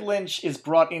David Lynch is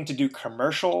brought in to do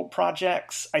commercial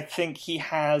projects, I think he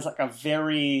has like a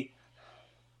very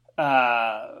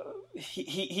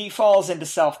he falls into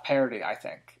self-parody, I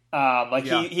think.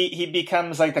 He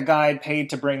becomes like the guy paid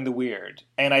to bring the weird.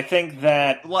 And I think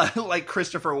that like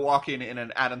Christopher Walken in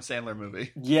an Adam Sandler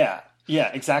movie. Yeah,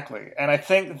 exactly. And I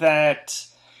think that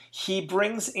he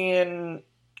brings in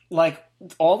like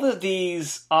all of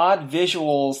these odd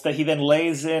visuals that he then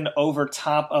lays in over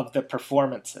top of the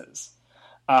performances,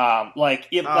 in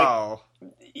a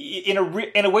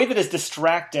way that is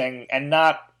distracting and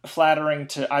not flattering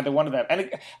to either one of them.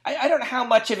 And I don't know how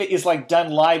much of it is like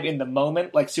done live in the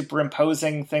moment, like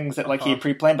superimposing things that like he had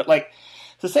pre-planned, but like,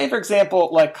 so say for example,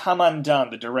 like Come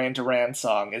Undone, the Duran Duran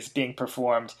song is being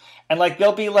performed, and like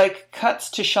there'll be like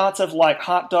cuts to shots of like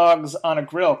hot dogs on a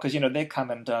grill, because they come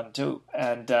undone too,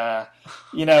 and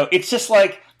it's just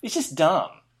like, it's just dumb.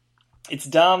 It's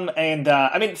dumb, and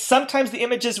I mean sometimes the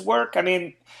images work. I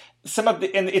mean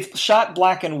and it's shot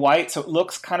black and white, so it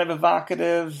looks kind of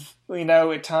evocative,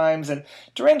 at times. And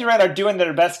Duran Duran are doing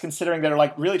their best, considering they're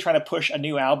like really trying to push a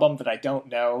new album that I don't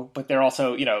know, but they're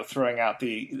also, throwing out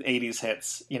the 80s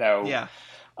hits, Yeah.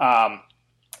 I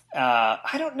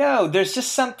don't know. There's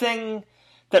just something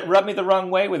that rubbed me the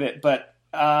wrong way with it, but,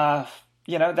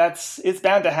 it's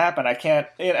bound to happen. I can't,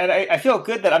 and I feel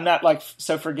good that I'm not like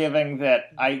so forgiving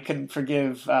that I can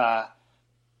forgive,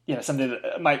 something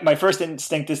that my first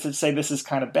instinct is to say this is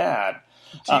kind of bad.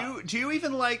 Do you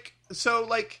even like, so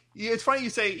like, it's funny you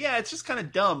say, yeah, it's just kind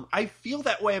of dumb. I feel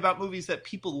that way about movies that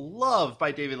people love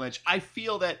by David Lynch. I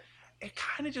feel that it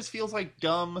kind of just feels like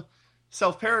dumb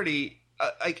self-parody.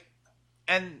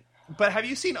 But have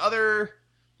you seen other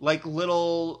like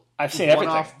little I've seen everything.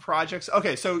 One-off projects.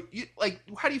 Okay, so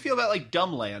how do you feel about like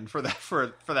Dumbland for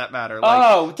that matter?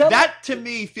 Like, that to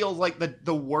me feels like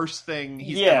the worst thing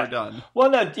he's ever done.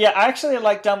 Well, no, I actually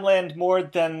like Dumbland more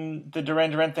than the Duran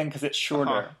Duran thing because it's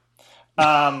shorter.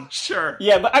 Sure.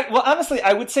 Yeah, but honestly,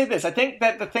 I would say this. I think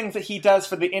that the things that he does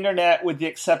for the internet, with the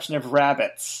exception of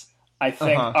Rabbits, I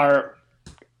think are.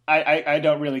 I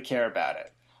don't really care about it.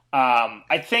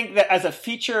 I think that as a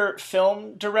feature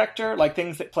film director, like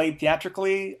things that played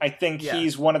theatrically, I think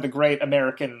he's one of the great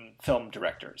American film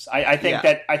directors. I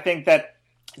think that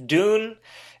Dune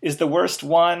is the worst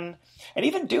one, and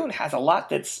even Dune has a lot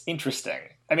that's interesting.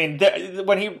 I mean,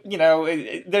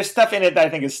 there's stuff in it that I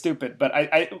think is stupid, but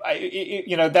I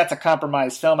that's a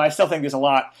compromised film. I still think there's a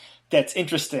lot that's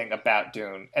interesting about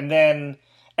Dune, and then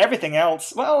everything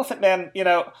else. Well, Elephant Man,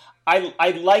 I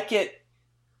like it.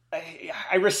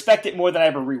 I respect it more than I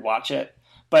ever rewatch it.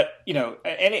 But,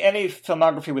 any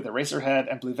filmography with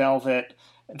Eraserhead and Blue Velvet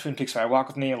and Twin Peaks Fire Walk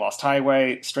with Me and Lost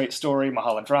Highway, Straight Story,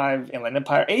 Mulholland Drive, Inland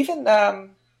Empire, even,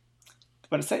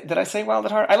 did I say Wild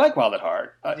at Heart? I like Wild at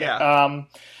Heart. I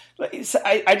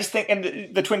just think,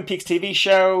 and the Twin Peaks TV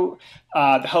show,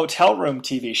 the Hotel Room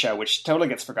TV show, which totally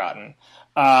gets forgotten,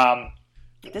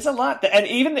 there's a lot and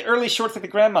even the early shorts like The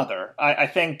Grandmother, I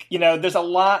think, there's a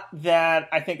lot that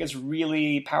I think is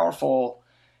really powerful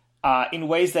in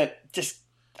ways that just,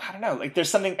 I don't know, like there's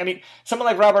something, I mean, someone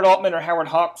like Robert Altman or Howard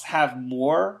Hawks have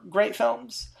more great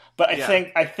films, but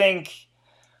I think,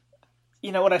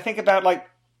 when I think about like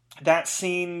that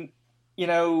scene,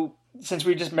 since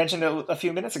we just mentioned it a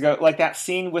few minutes ago, like that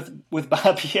scene with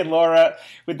Bobby and Laura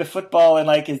with the football and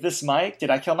like, is this Mike? Did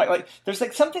I kill Mike? Like, there's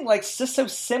like something like just so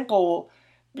simple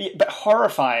but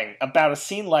horrifying about a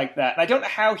scene like that. And I don't know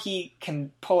how he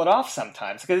can pull it off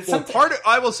sometimes. Because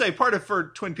I will say part of for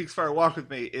Twin Peaks Fire Walk with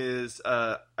Me is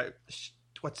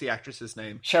what's the actress's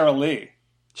name? Cheryl Lee.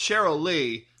 Cheryl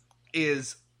Lee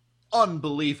is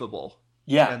unbelievable.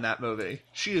 Yeah. In that movie,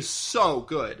 she is so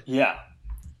good. Yeah.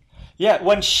 Yeah,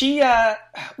 when she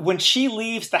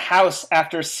leaves the house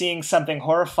after seeing something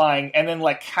horrifying and then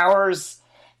like cowers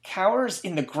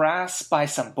in the grass by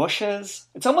some bushes,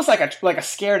 it's almost like a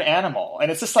scared animal,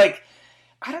 and it's just like,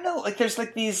 I don't know, like there's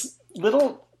like these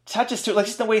little touches to it, like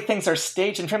just the way things are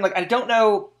staged and framed. Like I don't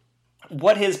know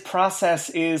what his process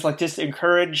is, like just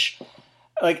encourage.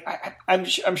 Like I'm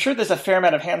sure there's a fair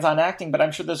amount of hands-on acting, but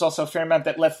I'm sure there's also a fair amount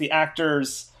that lets the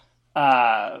actors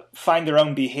find their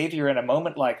own behavior in a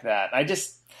moment like that. I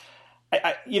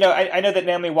know that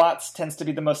Naomi Watts tends to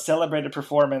be the most celebrated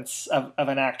performance of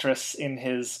an actress in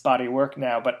his body of work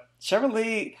now, but Cheryl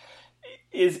Lee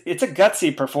it's a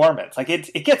gutsy performance. Like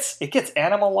it gets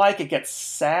animal-like, it gets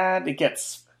sad, it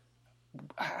gets,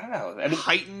 I don't know,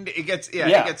 heightened. It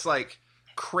gets like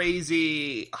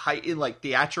crazy heightened, like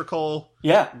theatrical,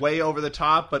 way over the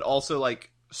top, but also like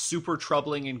super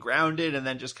troubling and grounded, and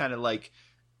then just kind of like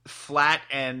flat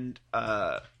and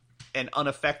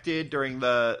unaffected during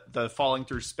the falling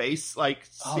through space like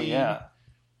scene.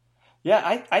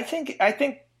 I think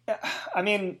I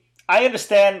mean, I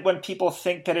understand when people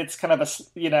think that it's kind of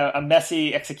a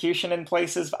messy execution in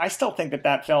places, but I still think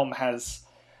that film has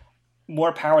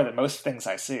more power than most things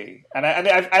I see, and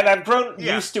I've grown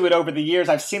used to it over the years.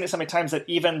 I've seen it so many times that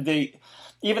even the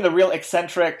real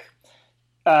eccentric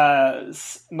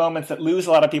moments that lose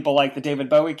a lot of people, like the David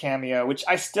Bowie cameo, which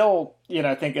I still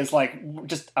think is like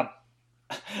just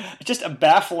a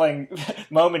baffling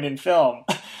moment in film.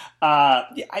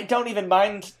 I don't even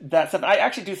mind that stuff. I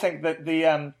actually do think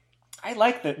that I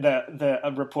like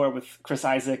the rapport with Chris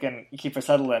Isaak and Kiefer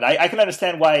Sutherland. I can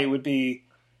understand why it would be,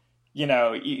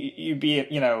 you'd be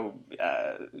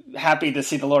happy to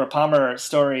see the Laura Palmer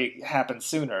story happen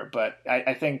sooner. But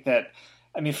I think that,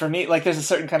 I mean, for me, like there's a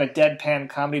certain kind of deadpan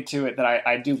comedy to it that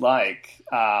I do like.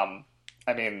 I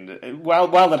mean,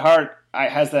 Wild at Heart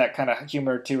has that kind of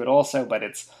humor to it also, but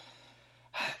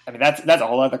that's a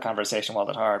whole other conversation, Wild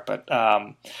at Heart. But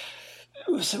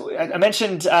so I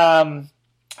mentioned I'm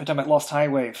talking about Lost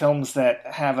Highway, films that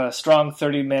have a strong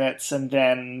 30 minutes and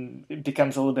then it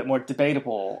becomes a little bit more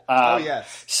debatable.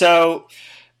 Yes. So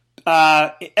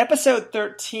episode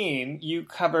 13, you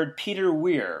covered Peter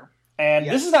Weir. And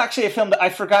this is actually a film that I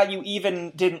forgot you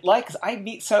even didn't like, because I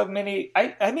meet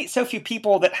so few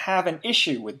people that have an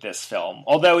issue with this film,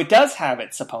 although it does have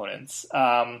its opponents.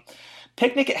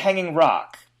 Picnic at Hanging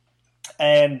Rock.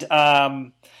 And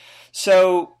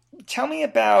so tell me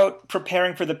about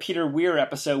preparing for the Peter Weir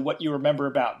episode, what you remember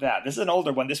about that. This is an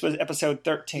older one. This was episode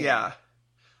 13. Yeah.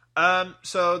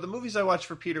 So the movies I watched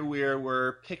for Peter Weir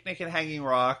were Picnic at Hanging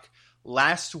Rock,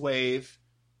 Last Wave,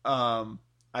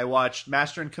 I watched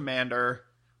Master and Commander.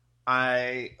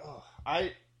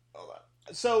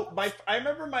 So I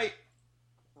remember my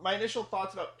initial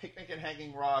thoughts about Picnic and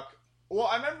Hanging Rock. Well,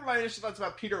 I remember my initial thoughts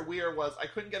about Peter Weir was I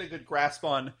couldn't get a good grasp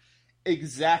on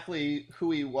exactly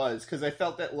who he was, because I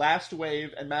felt that Last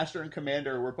Wave and Master and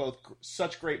Commander were both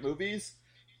such great movies,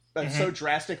 but so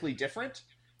drastically different.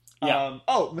 Yeah.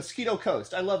 Mosquito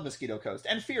Coast. I love Mosquito Coast.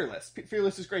 And Fearless.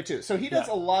 Fearless is great too. So he does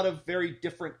a lot of very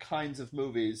different kinds of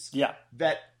movies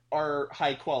that are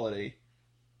high quality.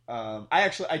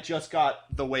 I just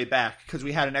got The Way Back because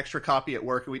we had an extra copy at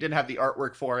work and we didn't have the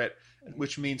artwork for it,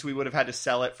 which means we would have had to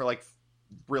sell it for like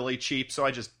really cheap. So I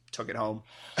just took it home.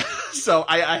 So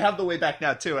I have The Way Back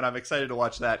now too, and I'm excited to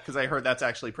watch that because I heard that's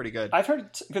actually pretty good. I've heard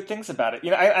good things about it.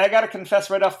 You know, I got to confess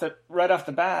right off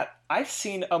the bat, I've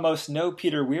seen almost no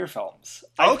Peter Weir films.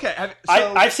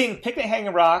 I've seen Picnic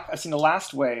Hanging Rock. I've seen The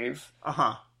Last Wave.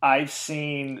 I've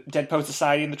seen Dead Poet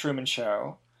Society and The Truman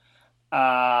Show.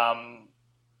 I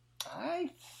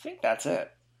think that's it.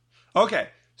 Okay,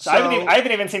 so I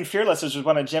haven't even seen Fearless, which was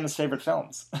one of Jim's favorite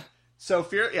films. So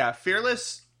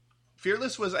Fearless.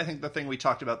 Fearless was, I think, the thing we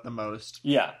talked about the most.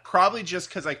 Yeah. Probably just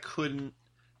because I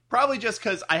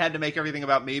had to make everything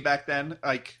about me back then.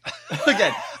 Like,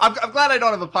 again, I'm glad I don't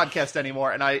have a podcast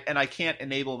anymore, and I can't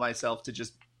enable myself to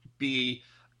just be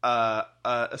a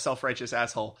self-righteous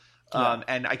asshole.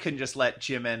 And I couldn't just let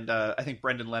Jim and I think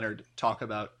Brendan Leonard talk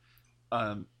about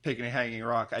Picnic and Hanging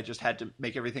Rock. I just had to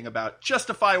make everything about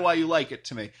justify why you like it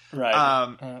to me. Right.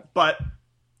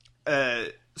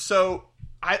 So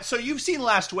you've seen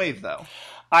Last Wave, though.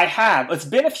 I have. It's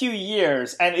been a few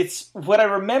years, and it's what I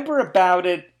remember about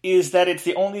it is that it's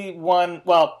the only one.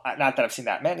 Well, not that I've seen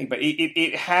that many, but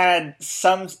it had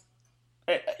some.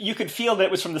 You could feel that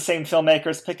it was from the same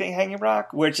filmmakers, Picnic and Hanging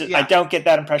Rock, which I don't get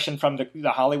that impression from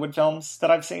the Hollywood films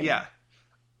that I've seen. Yeah,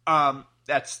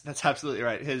 that's absolutely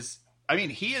right.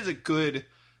 He is a good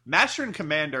Master and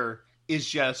Commander. Is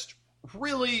just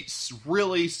really,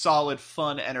 really solid,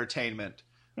 fun entertainment.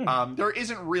 There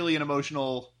isn't really an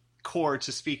emotional core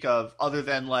to speak of other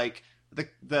than like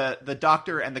the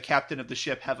doctor and the captain of the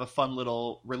ship have a fun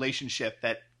little relationship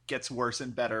that gets worse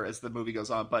and better as the movie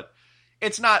goes on. But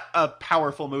it's not a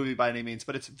powerful movie by any means,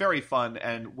 but it's very fun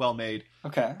and well made.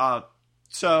 Okay.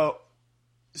 So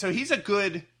he's a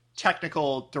good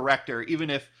technical director,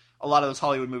 even if a lot of those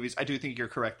Hollywood movies, I do think you're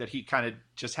correct that he kind of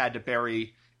just had to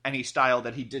bury any style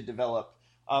that he did develop.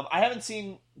 I haven't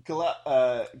seen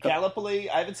Gallipoli.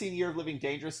 I haven't seen Year of Living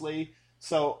Dangerously.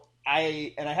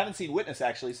 I haven't seen Witness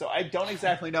actually. So I don't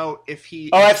exactly know if he.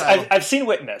 Oh, I've seen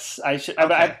Witness.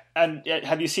 Okay. And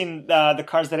have you seen The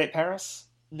Cars That Ate Paris?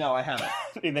 No, I haven't.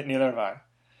 Neither have I.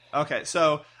 Okay,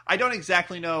 so I don't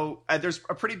exactly know. There's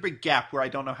a pretty big gap where I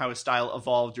don't know how his style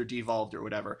evolved or devolved or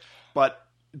whatever. But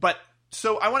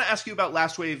so I want to ask you about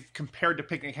Last Wave compared to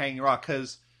Picnic Hanging Rock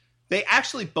because they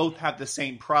actually both have the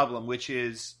same problem, which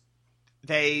is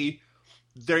they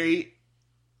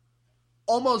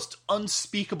almost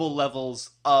unspeakable levels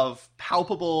of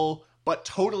palpable but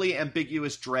totally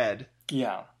ambiguous dread.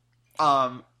 Yeah.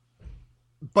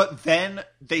 But then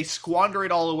they squander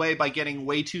it all away by getting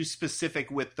way too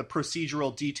specific with the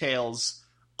procedural details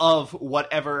of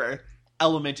whatever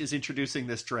element is introducing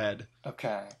this dread.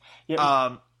 Okay.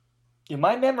 Yeah.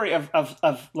 My memory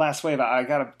of Last Wave, I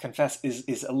gotta confess,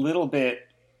 is a little bit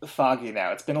foggy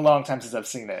now. It's been a long time since I've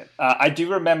seen it. I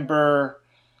do remember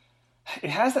it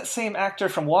has that same actor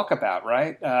from Walkabout,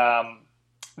 right?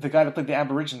 The guy that played the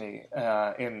Aborigine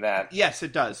in that. Yes,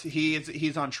 it does.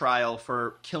 He's on trial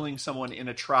for killing someone in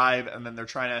a tribe, and then they're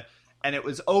trying to... And it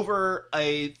was over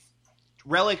a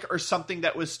relic or something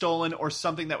that was stolen or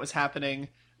something that was happening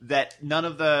that none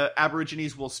of the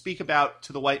Aborigines will speak about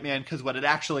to the white man, because what it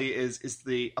actually is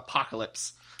the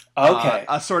apocalypse. Okay.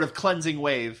 A sort of cleansing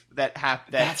wave that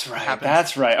happens. That's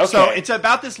right. Okay. So it's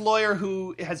about this lawyer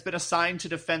who has been assigned to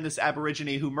defend this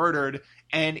Aborigine who murdered,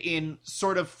 and in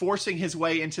sort of forcing his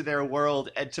way into their world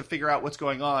and to figure out what's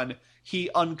going on, he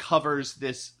uncovers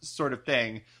this sort of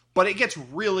thing. But it gets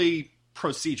really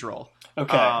procedural.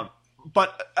 Okay.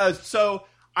 So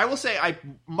I will say I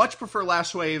much prefer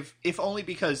Last Wave, if only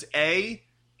because A,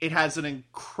 it has an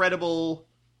incredible...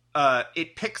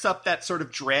 it picks up that sort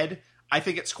of dread. I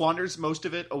think it squanders most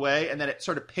of it away, and then it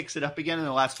sort of picks it up again in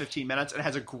the last 15 minutes, and it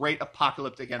has a great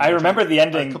apocalyptic ending. I remember the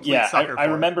ending. Yeah, I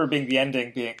remember the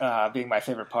ending being my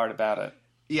favorite part about it.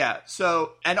 Yeah.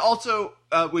 So, and also,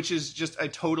 which is just a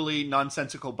totally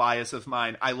nonsensical bias of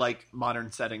mine, I like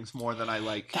modern settings more than I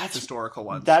like historical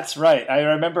ones. That's right. I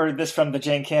remember this from the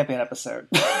Jane Campion episode.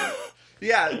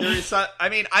 Yeah, there is.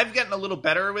 I've gotten a little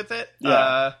better with it.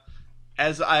 Yeah.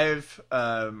 As I've,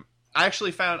 I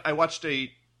actually I watched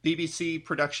a BBC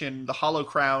production, The Hollow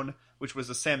Crown, which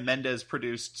was a Sam Mendes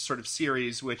produced sort of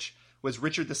series, which was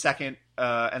Richard II,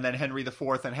 and then Henry IV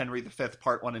and Henry V,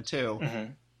 Part 1 and 2.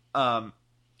 Mm-hmm.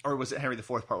 Or was it Henry IV,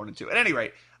 Part 1 and 2? At any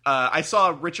rate, I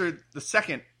saw Richard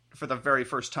II for the very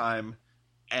first time,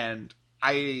 and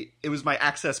it was my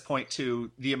access point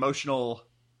to the emotional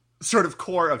sort of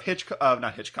core of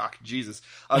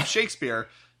of Shakespeare.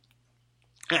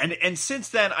 And since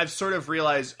then, I've sort of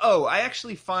realized, I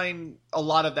actually find a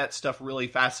lot of that stuff really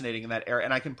fascinating in that era,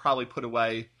 and I can probably put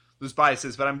away those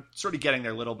biases, but I'm sort of getting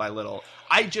there little by little.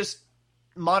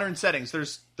 Modern settings,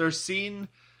 there's scene,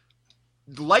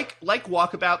 like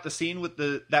Walkabout, the scene with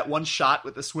that one shot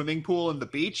with the swimming pool and the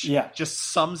beach, just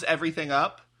sums everything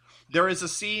up. There is a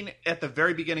scene at the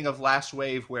very beginning of Last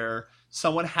Wave where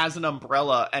someone has an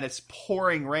umbrella and it's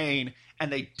pouring rain,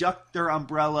 and they duck their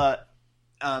umbrella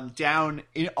down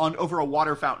over a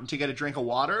water fountain to get a drink of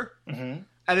water. Mm-hmm.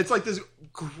 And it's like this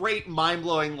great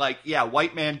mind-blowing,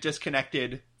 white man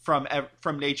disconnected from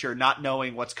nature, not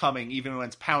knowing what's coming, even when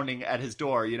it's pounding at his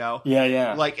door, you know?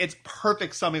 Yeah. Like, it's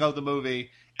perfect summing of the movie.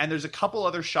 And there's a couple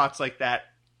other shots like that.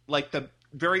 Like,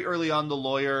 very early on, The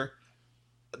Lawyer,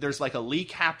 there's like a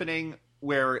leak happening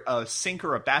where a sink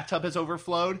or a bathtub has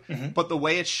overflowed, but the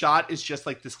way it's shot is just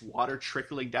like this water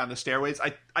trickling down the stairways.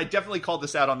 I definitely called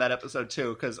this out on that episode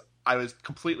too, because I was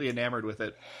completely enamored with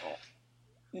it.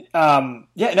 I'm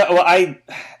gonna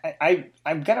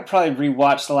probably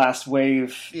rewatch The Last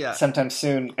Wave sometime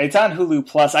soon. It's on Hulu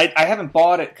Plus. I haven't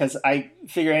bought it because I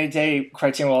figure any day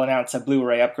Criterion will announce a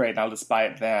Blu-ray upgrade and I'll just buy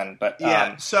it then. But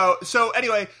so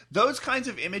anyway, those kinds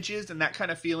of images and that kind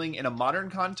of feeling in a modern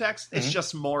context is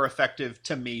just more effective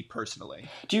to me personally.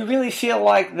 Do you really feel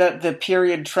like the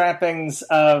period trappings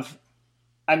of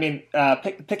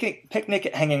Picnic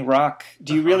at Hanging Rock,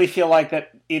 do you really feel like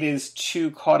that it is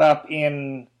too caught up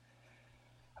in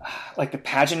like the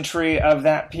pageantry of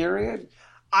that period?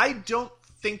 I don't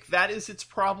think that is its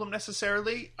problem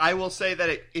necessarily. I will say that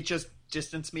it just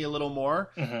distanced me a little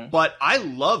more. Mm-hmm. But I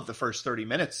love the first 30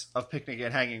 minutes of Picnic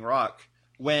at Hanging Rock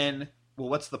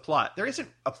what's the plot? There isn't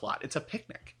a plot. It's a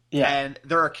picnic. Yeah. And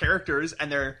there are characters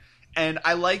and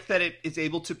I like that it is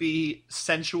able to be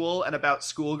sensual and about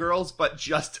schoolgirls, but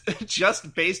just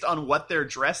based on what they're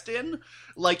dressed in.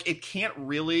 Like,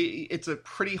 it's a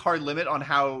pretty hard limit on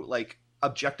how, like,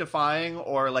 objectifying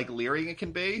or, like, leering it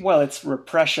can be. Well, it's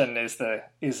repression is the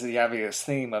obvious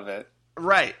theme of it.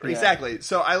 Right, yeah. Exactly.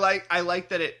 So I like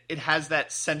that it has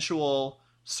that sensual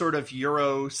sort of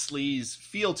Euro sleaze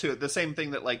feel to it. The same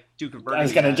thing that, like, Duke of Burgundy I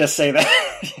was going to just say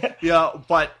that. Yeah,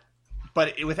 but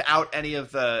without any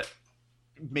of the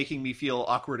making me feel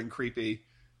awkward and creepy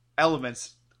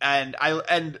elements, and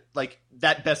like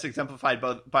that best exemplified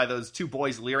by those two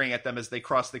boys leering at them as they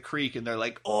cross the creek, and they're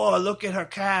like, "Oh, look at her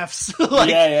calves!" Like,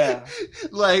 yeah.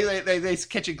 Like they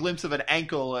catch a glimpse of an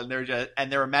ankle, and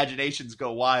their imaginations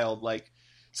go wild. Like,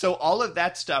 so all of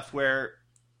that stuff where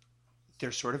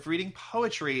they're sort of reading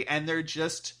poetry and they're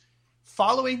just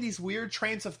following these weird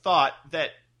trains of thought that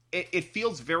it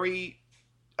feels very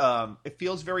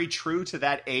true to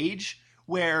that age,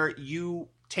 where you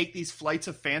take these flights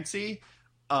of fancy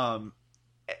that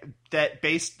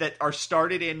are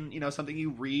started in, you know, something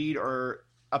you read or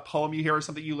a poem you hear or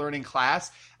something you learn in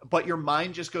class, but your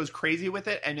mind just goes crazy with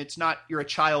it, and it's not, you're a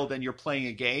child and you're playing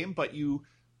a game, but you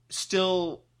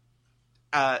still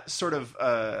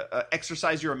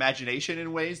exercise your imagination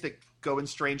in ways that go in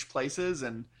strange places.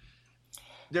 And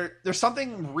there's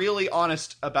something really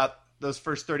honest about those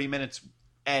first 30 minutes,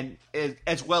 and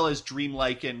as well as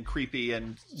dreamlike and creepy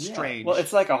and strange. Well,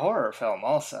 it's like a horror film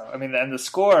also. I mean, and the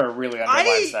score really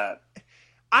underlines that.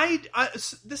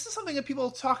 This is something that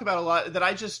people talk about a lot that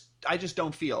I just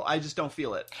don't feel. I just don't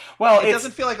feel it. Well, it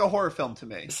doesn't feel like a horror film to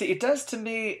me. See, it does to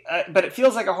me, but it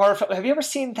feels like a horror film. Have you ever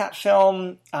seen that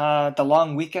film, The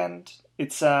Long Weekend?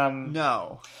 It's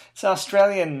no. It's an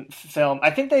Australian film.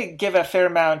 I think they give a fair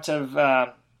amount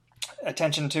of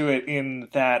attention to it in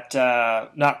that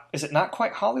is it Not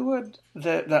Quite Hollywood,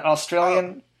 the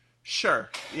Australian sure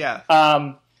yeah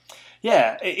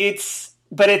it's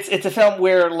a film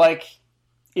where, like,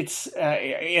 it's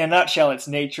in a nutshell, it's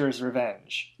nature's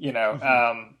revenge, you know.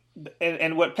 Mm-hmm.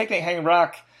 And what Picnic Hanging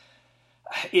Rock,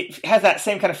 it has that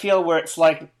same kind of feel where it's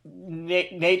like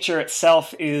nature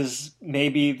itself is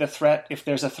maybe the threat, if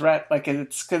there's a threat. Like,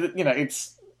 it's, 'cause, you know,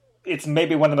 it's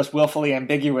maybe one of the most willfully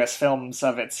ambiguous films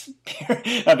of its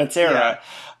era.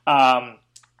 Yeah.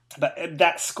 But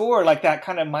that score, like that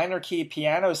kind of minor key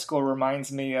piano score,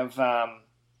 reminds me of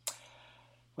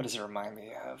what does it remind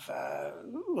me of?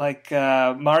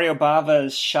 Mario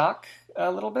Bava's Shock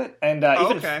a little bit, and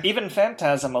even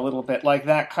Phantasm a little bit, like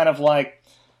that kind of, like,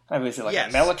 I mean, is it like a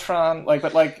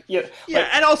Mellotron? Yeah,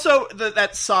 and also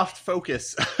that soft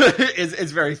focus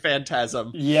is very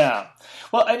Phantasm. Yeah.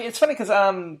 Well, I mean, it's funny because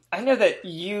I know that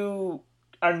you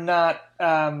are not,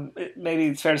 maybe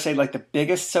it's fair to say, like the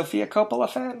biggest Sofia Coppola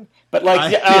fan, but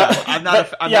I'm not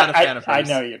a fan of hers.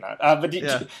 I know you're not.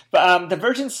 But the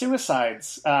Virgin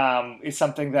Suicides is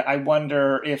something that I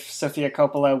wonder if Sofia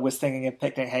Coppola was thinking of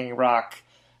Picnic at Hanging Rock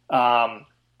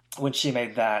when she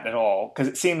made that at all, because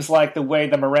it seems like the way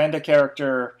the Miranda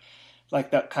character,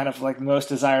 like that kind of like most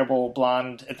desirable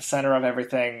blonde at the center of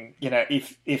everything,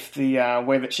 if the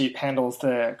way that she handles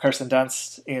the Kirsten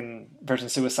Dunst in Virgin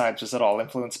Suicides was at all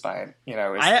influenced by it,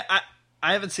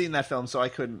 I haven't seen that film, so I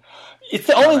couldn't. It's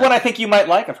the only one I think you might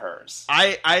like of hers.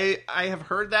 I have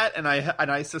heard that, and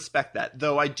I suspect that,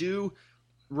 though I do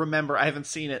remember, I haven't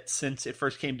seen it since it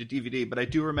first came to DVD, but I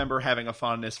do remember having a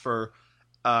fondness for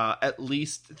at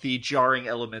least the jarring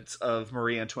elements of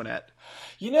Marie Antoinette.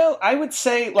 I would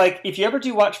say, like, if you ever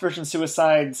do watch Virgin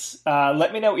Suicides,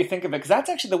 let me know what you think of it, because that's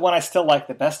actually the one I still like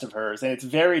the best of hers, and it's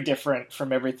very different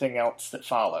from everything else that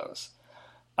follows.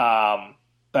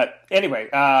 But anyway,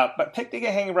 but Picnic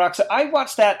at Hanging Rock, so I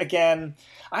watched that again.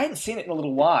 I hadn't seen it in a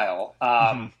little while,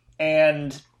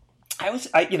 and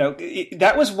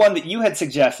that was one that you had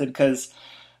suggested, because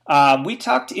we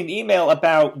talked in email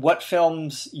about what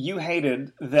films you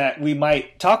hated that we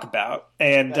might talk about.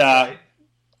 And right.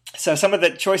 So some of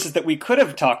the choices that we could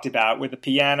have talked about were The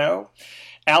Piano,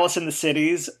 Alice in the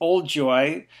Cities, Old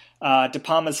Joy, De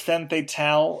Palma's Femme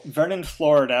Fatale, Vernon,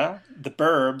 Florida, The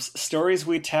Burbs, Stories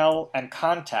We Tell, and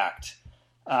Contact.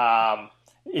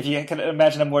 If you can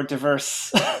imagine a more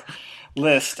diverse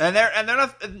list. And they're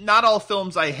not all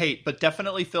films I hate, but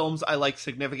definitely films I like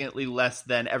significantly less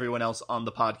than everyone else on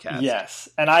the podcast. Yes,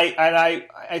 and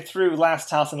I threw Last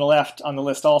House on the Left on the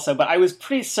list also, but I was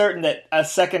pretty certain that a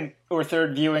second or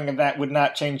third viewing of that would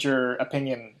not change your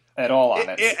opinion at all on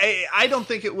it. I don't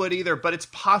think it would either, but it's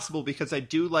possible because I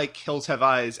do like Hills Have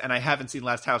Eyes, and I haven't seen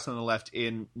Last House on the Left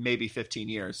in maybe 15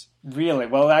 years. Really?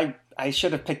 Well, I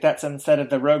should have picked that instead of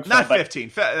the Rogue film. Not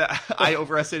 15. I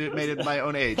overestimated my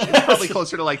own age. It's probably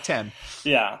closer to like 10.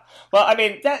 Yeah. Well, I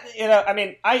mean,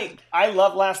 I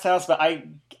love Last House, but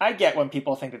I get when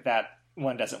people think that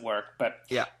one doesn't work. But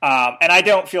yeah. And I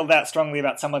don't feel that strongly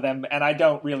about some of them, and I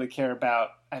don't really care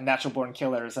about Natural Born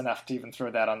Killers enough to even throw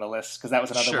that on the list, because that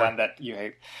was another one that you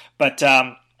hate. But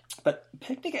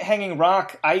Picnic at Hanging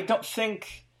Rock, I don't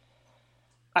think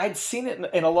I'd seen it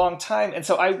in a long time, and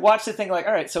so I watched the thing like,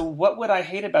 all right, so what would I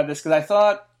hate about this? Because I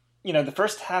thought, the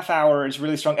first half hour is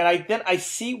really strong, and I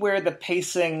see where the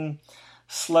pacing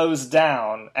slows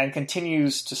down and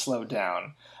continues to slow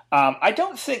down. I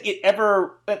don't think it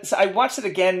ever. So I watched it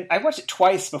again. I watched it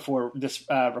twice before this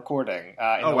recording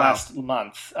in the last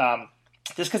month,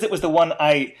 just because it was the one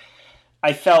I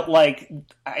felt like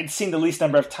I'd seen the least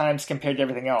number of times compared to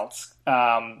everything else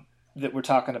that we're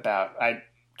talking about. I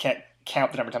can't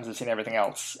count the number of times I've seen everything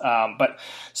else. But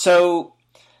so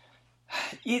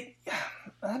I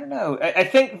don't know. I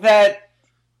think that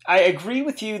I agree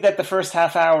with you that the first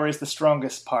half hour is the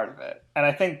strongest part of it. And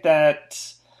I think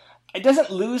that it doesn't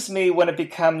lose me when it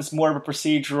becomes more of a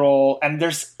procedural, and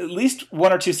there's at least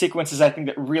one or two sequences I think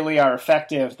that really are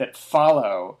effective that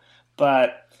follow.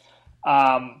 But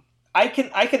I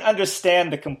can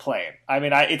understand the complaint. I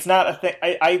mean, it's not a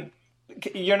thing.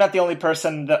 You're not the only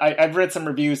person that I've read some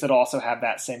reviews that also have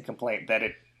that same complaint, that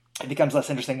it becomes less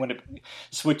interesting when it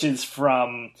switches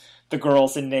from the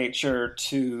girls in nature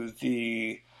to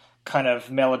the kind of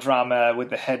melodrama with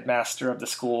the headmaster of the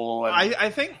school. And I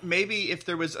think maybe if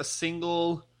there was a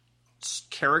single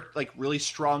character, like really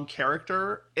strong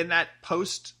character in that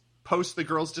post the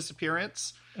girl's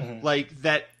disappearance, like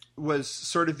that was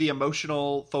sort of the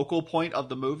emotional focal point of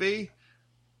the movie.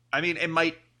 I mean,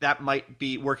 that might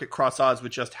be work at cross odds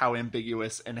with just how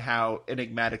ambiguous and how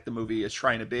enigmatic the movie is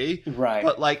trying to be. Right.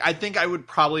 But like, I think I would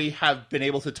probably have been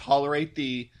able to tolerate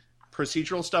the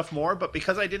procedural stuff more, but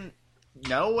because I didn't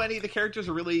know any of the characters,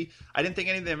 I didn't think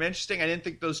any of them interesting. I didn't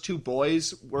think those two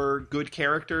boys were good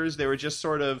characters. They were just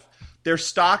sort of their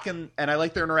stock, and I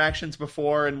like their interactions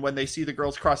before and when they see the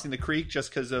girls crossing the creek,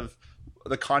 just because of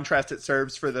the contrast it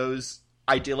serves for those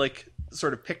idyllic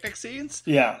sort of picnic scenes.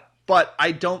 Yeah. But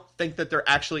I don't think that they're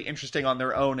actually interesting on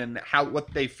their own, and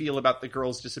what they feel about the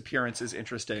girl's disappearance is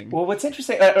interesting. Well, what's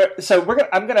interesting, so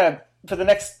I'm gonna for the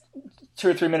next 2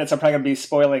 or 3 minutes, I'm probably gonna be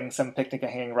spoiling some Picnic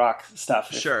at Hanging Rock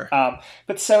stuff. Sure.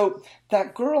 But so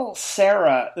that girl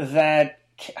Sarah, that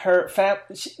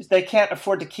they can't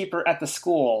afford to keep her at the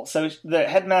school, so the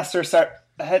headmistress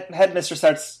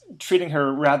starts treating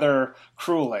her rather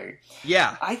cruelly.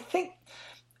 Yeah, I think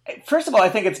First of all, I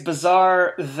think it's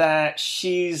bizarre that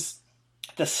she's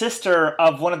the sister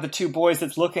of one of the two boys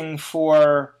that's looking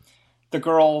for the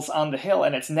girls on the hill,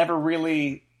 and it's never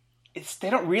really. They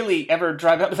don't really ever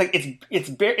drive up. It's like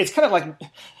it's kind of like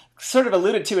sort of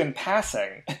alluded to in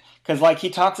passing, because like he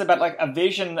talks about like a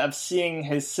vision of seeing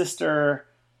his sister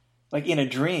like in a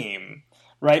dream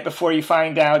right before you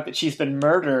find out that she's been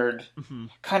murdered,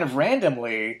 kind of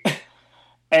randomly,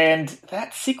 and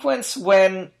that sequence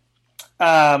when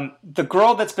the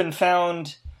girl that's been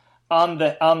found on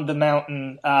the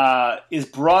mountain is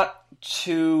brought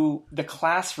to the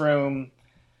classroom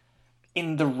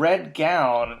in the red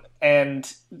gown,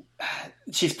 and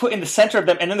she's put in the center of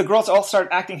them, and then the girls all start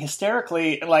acting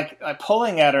hysterically, like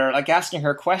pulling at her, like asking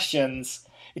her questions.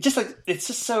 It's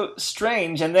just so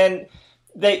strange. And then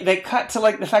they cut to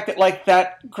like the fact that like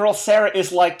that girl Sarah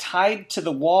is like tied to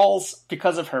the walls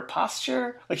because of her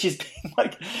posture, like she's being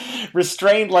like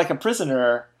restrained like a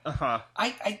prisoner.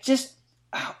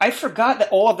 I forgot that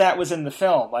all of that was in the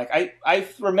film. Like I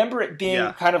remember it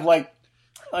being kind of like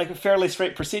a fairly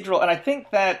straight procedural, and I think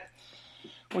that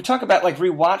when we talk about like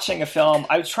rewatching a film,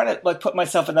 I was trying to like put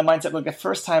myself in the mindset like the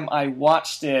first time I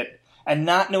watched it and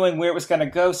not knowing where it was going to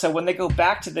go. So when they go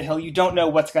back to the hill, you don't know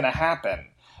what's going to happen.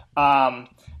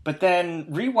 But then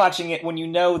rewatching it when you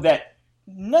know that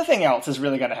nothing else is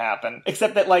really going to happen,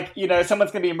 except that like, you know,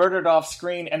 someone's going to be murdered off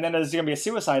screen and then there's going to be a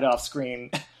suicide off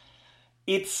screen.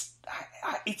 It's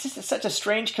just such a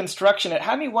strange construction. It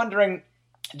had me wondering,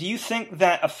 do you think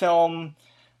that a film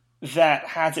that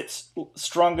has its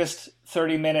strongest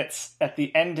 30 minutes at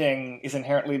the ending is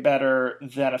inherently better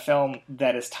than a film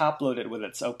that is top-loaded with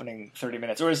its opening 30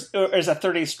 minutes? Or is a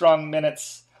 30 strong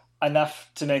minutes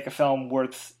enough to make a film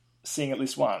worth seeing at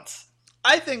least once?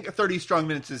 I think 30 strong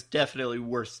minutes is definitely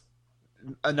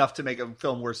enough to make a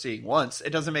film worth seeing once.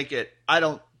 It doesn't make it... I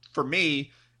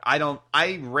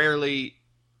rarely...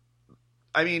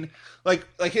 I mean, like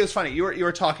it was funny. You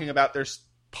were talking about there's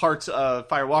parts of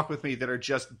Fire Walk with Me that are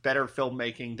just better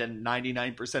filmmaking than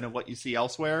 99% of what you see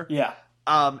elsewhere. Yeah.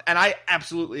 And I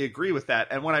absolutely agree with that.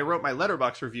 And when I wrote my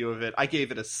Letterboxd review of it, I gave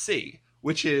it a C,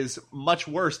 which is much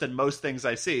worse than most things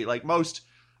I see. Like most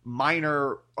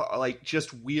minor, like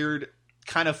just weird,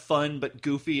 kind of fun but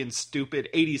goofy and stupid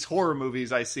 80s horror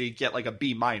movies I see get like a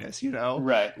B-, you know?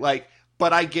 Right. Like,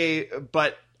 but I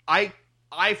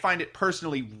find it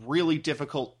personally really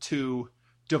difficult to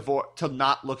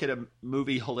not look at a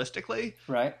movie holistically.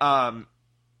 Right.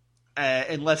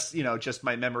 Unless, you know, just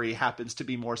my memory happens to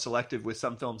be more selective with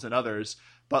some films than others.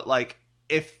 But like,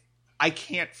 if I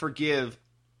can't forgive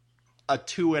a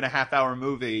 2.5 hour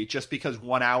movie just because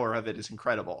 1 hour of it is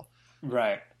incredible.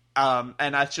 Right. And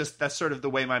that's sort of the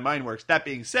way my mind works. That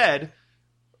being said,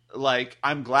 like,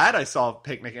 I'm glad I saw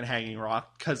Picnic and Hanging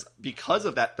Rock because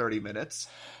of that 30 minutes.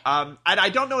 And I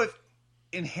don't know if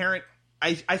inherent...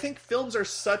 I think films are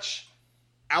such...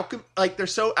 they're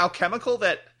so alchemical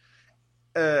that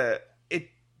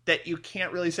that you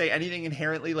can't really say anything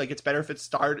inherently. Like, it's better if it's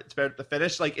better at the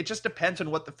finish. Like, it just depends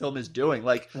on what the film is doing.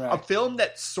 Like, right. A film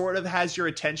that sort of has your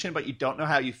attention, but you don't know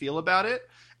how you feel about it,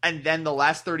 and then the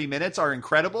last 30 minutes are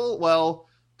incredible, well,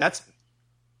 that's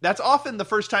often the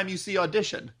first time you see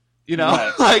Audition. You know,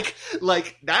 right.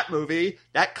 like that movie,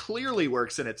 that clearly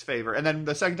works in its favor. And then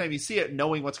the second time you see it,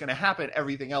 knowing what's going to happen,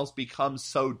 everything else becomes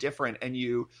so different, and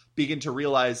you begin to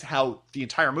realize how the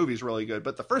entire movie is really good.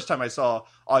 But the first time I saw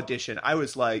Audition, I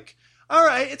was like, all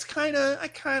right, I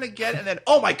kind of get it. And then,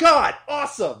 oh my God,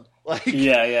 awesome. Like,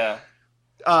 yeah.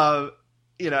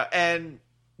 You know,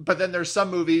 but then there's some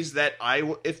movies that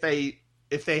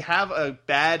if they have a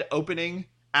bad opening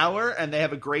hour and they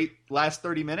have a great last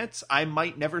 30 minutes, I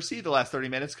might never see the last 30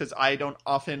 minutes because I don't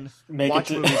often watch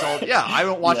movies I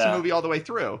don't watch the movie all the way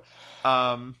through.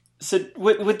 So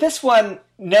with this one,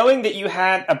 knowing that you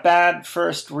had a bad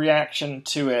first reaction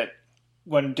to it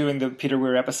when doing the Peter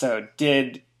Weir episode,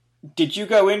 did you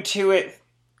go into it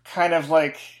kind of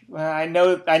like, well, I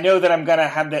know that I'm gonna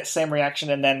have that same reaction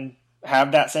and then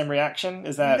have that same reaction?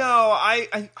 Is that... No,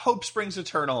 I hope springs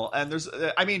eternal. And there's,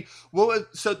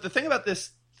 so the thing about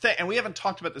this thing, and we haven't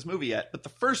talked about this movie yet, but the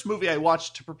first movie I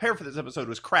watched to prepare for this episode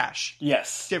was Crash.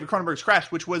 Yes. David Cronenberg's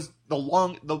Crash, which was the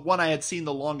one I had seen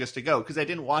the longest ago, because I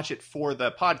didn't watch it for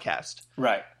the podcast.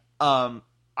 Right. I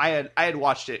had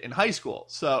watched it in high school,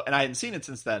 and I hadn't seen it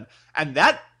since then. And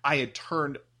that I had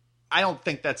turned... I don't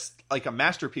think that's like a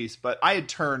masterpiece, but I had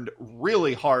turned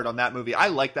really hard on that movie. I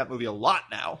like that movie a lot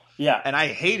now. Yeah. And I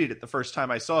hated it the first time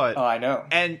I saw it. Oh, I know.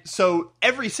 And so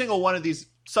every single one of these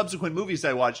subsequent movies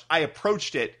I watched, I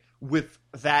approached it with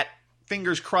that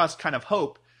fingers crossed kind of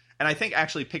hope. And I think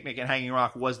actually Picnic and Hanging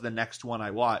Rock was the next one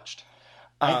I watched.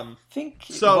 I think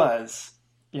it was.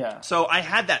 Yeah. So I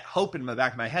had that hope in the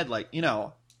back of my head, like,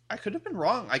 I could have been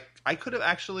wrong. I could have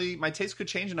actually, my taste could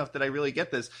change enough that I really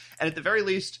get this. And at the very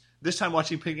least, this time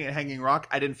watching Picnic at Hanging Rock,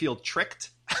 I didn't feel tricked.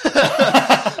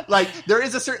 Like, there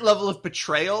is a certain level of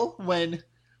betrayal when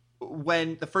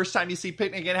the first time you see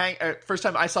first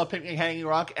time I saw Picnic at Hanging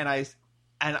Rock, and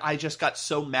I just got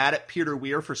so mad at Peter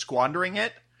Weir for squandering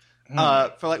it.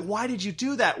 For like, why did you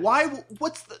do that? Why?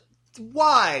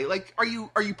 Why? Like, are you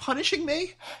punishing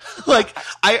me?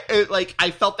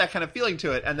 I felt that kind of feeling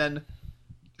to it, and then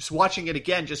just watching it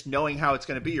again, just knowing how it's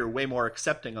going to be, you're way more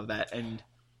accepting of that, and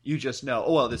you just know,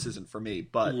 oh well, this isn't for me.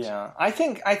 But yeah, I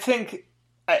think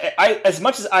I as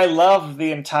much as I love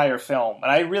the entire film,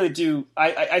 and I really do,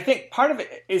 I think part of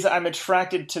it is I'm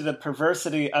attracted to the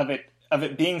perversity of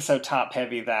it being so top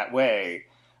heavy that way.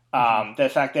 The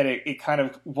fact that it kind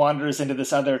of wanders into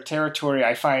this other territory,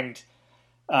 I find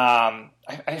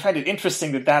it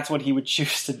interesting that that's what he would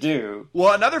choose to do.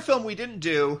 Well, another film we didn't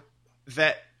do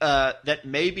that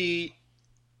maybe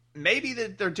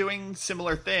that they're doing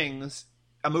similar things.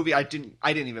 A movie I didn't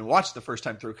even watch the first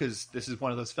time through, because this is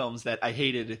one of those films that I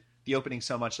hated the opening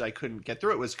so much that I couldn't get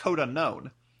through it, was Code Unknown.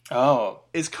 Oh.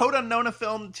 Is Code Unknown a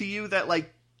film to you that,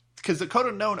 like, because the Code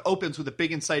Unknown opens with a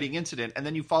big inciting incident, and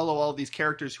then you follow all these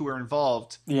characters who are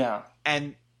involved. Yeah.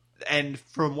 And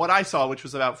from what I saw, which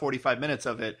was about 45 minutes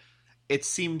of it, it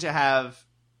seemed to have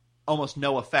almost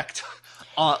no effect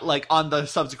on the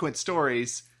subsequent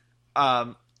stories,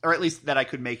 or at least that I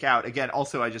could make out. Again,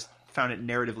 also I just found it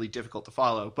narratively difficult to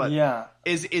follow. But yeah,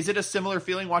 is it a similar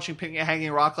feeling watching Picnic at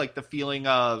Hanging Rock? Like the feeling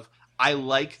of, I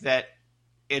like that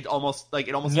it almost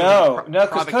no,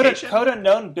 because Code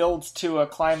Unknown builds to a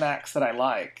climax that I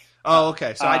like. Oh,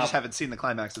 okay. So I just haven't seen the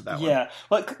climax of that one. Yeah.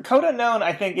 Well, Code Unknown,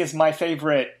 I think, is my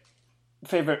favorite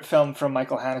film from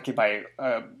Michael Haneke by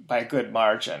a good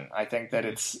margin. I think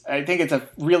it's a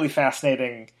really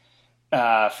fascinating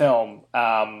film.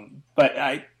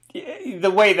 But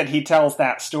the way that he tells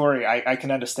that story, I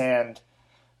can understand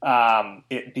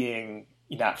it being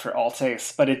not for all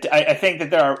tastes. But I think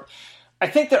that there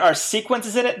are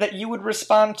sequences in it that you would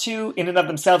respond to in and of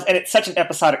themselves, and it's such an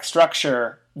episodic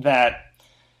structure that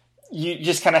you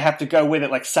just kind of have to go with it.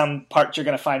 Like, some parts you're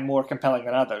going to find more compelling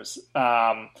than others.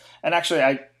 And actually,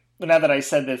 now that I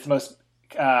said this,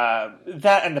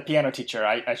 that and The Piano Teacher,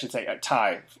 I should say,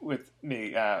 tie with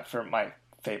me for my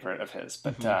favorite of his.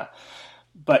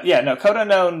 But yeah, no, Code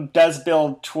Unknown does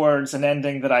build towards an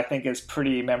ending that I think is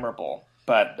pretty memorable.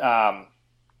 But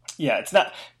yeah, it's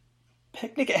not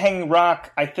Picnic at Hanging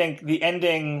Rock. I think the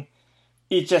ending,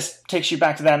 it just takes you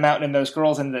back to that mountain and those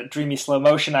girls in the dreamy slow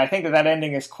motion. I think that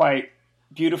ending is quite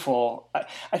beautiful.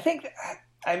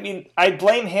 I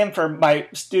blame him for my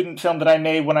student film that I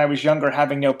made when I was younger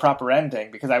having no proper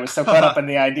ending, because I was so caught up in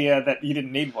the idea that you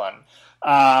didn't need one.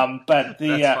 But that's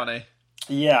funny.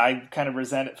 Yeah, I kind of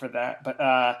resent it for that. But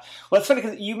well, it's funny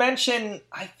because you mentioned,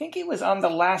 I think it was on the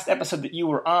last episode that you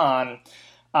were on,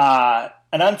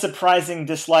 an unsurprising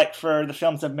dislike for the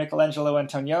films of Michelangelo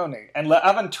Antonioni. And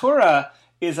L'Avventura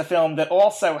is a film that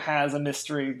also has a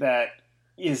mystery that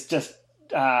is just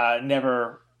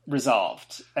never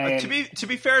resolved. And to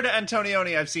be fair to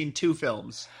Antonioni, I've seen 2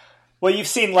 films. Well, you've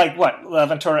seen, like, what,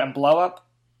 L'Avventura and Blow Up?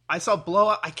 I saw Blow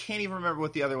Up. I can't even remember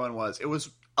what the other one was. It was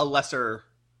a lesser,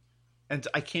 and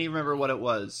I can't even remember what it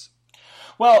was.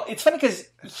 Well, it's funny because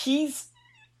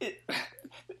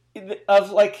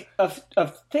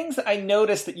of things that I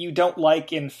noticed that you don't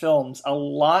like in films, a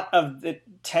lot of the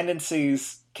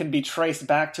tendencies can be traced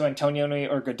back to Antonioni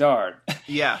or Godard.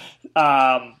 Yeah.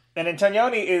 And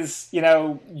Antonioni is,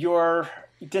 your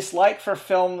dislike for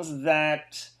films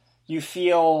that you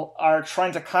feel are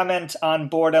trying to comment on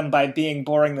boredom by being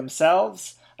boring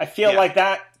themselves. I feel like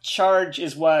that charge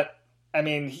is what,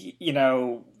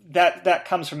 that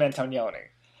comes from Antonioni.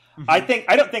 Mm-hmm.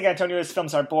 I don't think Antonioni's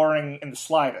films are boring in the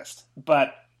slightest,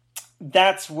 but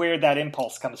that's where that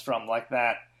impulse comes from, like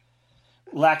that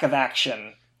lack of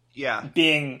action. Yeah.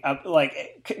 Being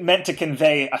meant to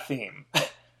convey a theme.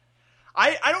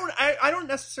 I don't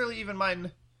necessarily even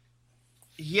mind.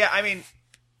 Yeah,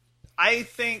 I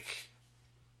think.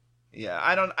 Yeah,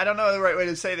 I don't know the right way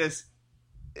to say this.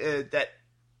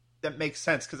 That makes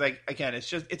sense,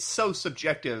 because it's so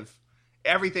subjective.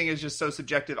 Everything is just so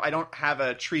subjective. I don't have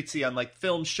a treatise on like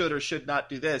film should or should not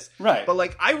do this. Right. But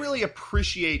like, I really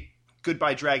appreciate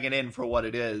Goodbye Dragon Inn for what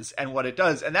it is and what it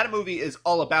does. And that movie is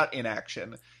all about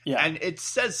inaction. Yeah. And it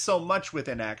says so much with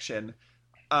inaction.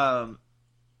 But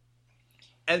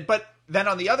then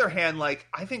on the other hand, like,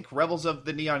 I think Rebels of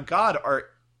the Neon God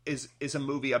is a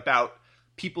movie about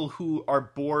people who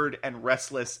are bored and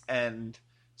restless and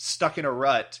stuck in a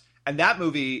rut, And that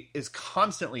movie is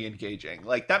constantly engaging.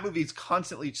 Like, that movie's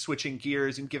constantly switching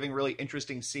gears and giving really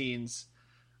interesting scenes.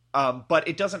 But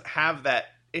it doesn't have that.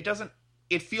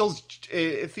 It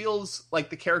feels like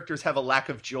the characters have a lack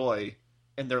of joy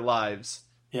in their lives.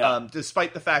 Yeah.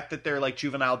 Despite the fact that they're like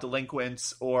juvenile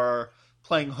delinquents or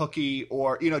playing hooky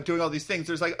or, doing all these things,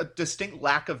 there's like a distinct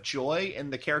lack of joy in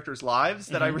the characters' lives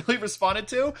that I really responded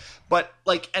to. But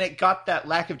and it got that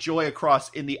lack of joy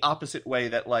across in the opposite way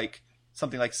that like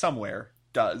something like Somewhere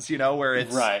does, where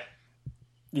it's right.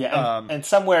 Yeah. And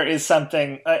Somewhere is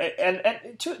something,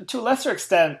 and to a lesser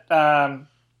extent, what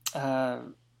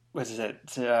is it?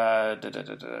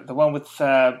 The one with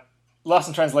Lost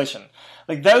in Translation.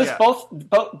 Like those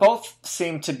both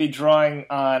seem to be drawing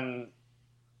on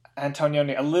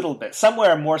Antonioni a little bit.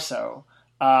 Somewhere more so.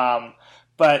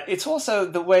 But it's also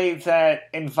the way that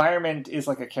environment is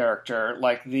like a character.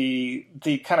 Like the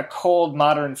kind of cold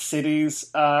modern cities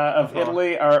of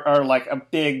Italy are like a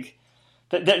big.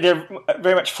 They're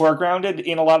very much foregrounded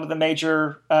in a lot of the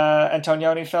major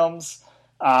Antonioni films.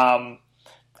 I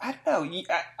don't know.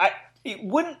 It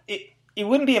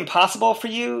wouldn't be impossible for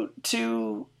you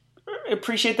to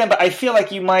appreciate them, but I feel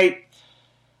like you might.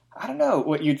 I don't know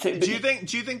what you'd think. Do you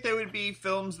think there would be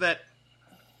films that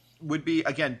would be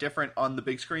again different on the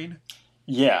big screen?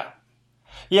 Yeah,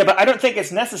 but I don't think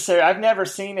it's necessary. I've never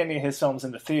seen any of his films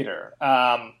in the theater,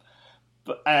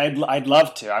 but I'd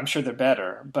love to. I'm sure they're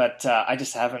better, but I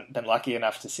just haven't been lucky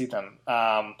enough to see them.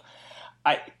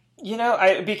 I'd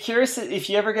be curious if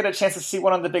you ever get a chance to see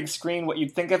one on the big screen, what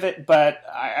you'd think of it. But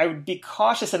I would be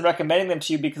cautious in recommending them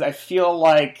to you because I feel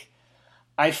like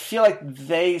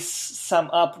they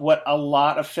sum up what a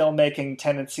lot of filmmaking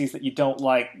tendencies that you don't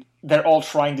like. They're all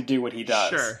trying to do what he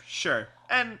does. Sure.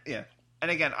 And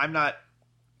again, I'm not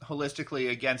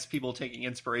holistically against people taking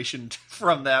inspiration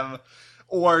from them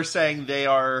or saying they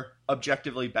are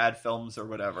objectively bad films or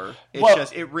whatever.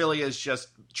 It really is just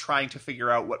trying to figure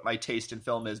out what my taste in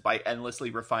film is by endlessly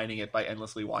refining it, by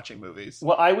endlessly watching movies.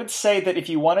 Well, I would say that if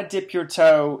you want to dip your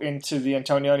toe into the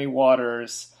Antonioni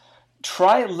waters,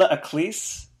 try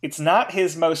L'Eclisse. It's not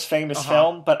his most famous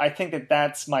film, but I think that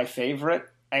that's my favorite.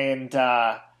 And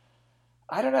I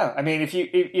don't know. I mean,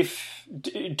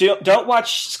 don't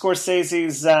watch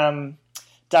Scorsese's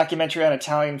documentary on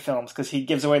Italian films because he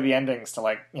gives away the endings to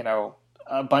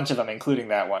a bunch of them, including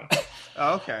that one.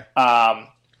 Oh, okay.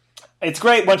 It's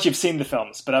great once you've seen the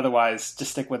films, but otherwise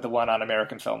just stick with the one on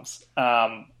American films.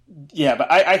 But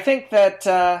I think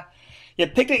that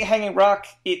Picnic at Hanging Rock,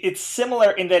 it's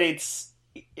similar in that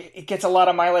it gets a lot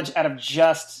of mileage out of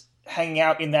just hanging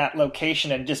out in that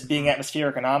location and just being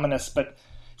atmospheric and ominous. But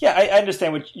yeah, I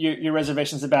understand what your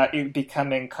reservations about it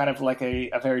becoming kind of like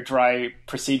a very dry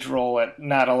procedural and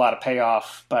not a lot of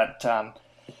payoff. But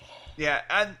yeah,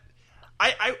 and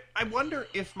I wonder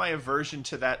if my aversion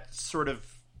to that sort of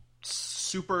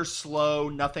super slow,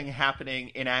 nothing happening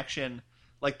in action,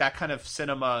 like that kind of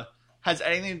cinema, has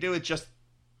anything to do with just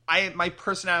my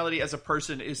personality as a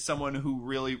person is someone who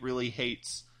really, really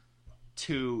hates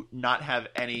to not have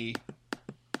any.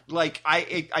 Like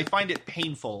I find it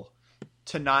painful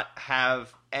to not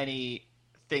have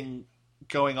anything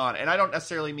going on, and I don't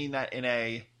necessarily mean that in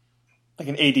a like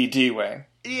an ADD way.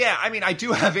 Yeah, I mean I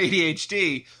do have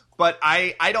ADHD. But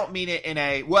I don't mean it in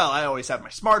a, well, I always have my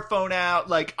smartphone out.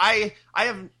 Like I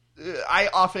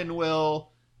often will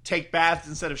take baths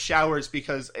instead of showers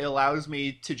because it allows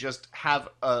me to just have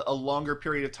a longer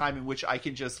period of time in which I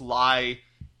can just lie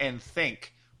and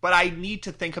think. But I need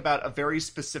to think about a very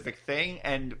specific thing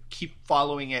and keep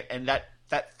following it. And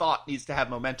that thought needs to have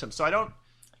momentum. So I don't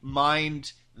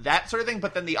mind that sort of thing.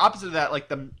 But then the opposite of that, like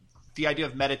the idea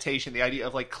of meditation, the idea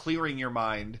of like clearing your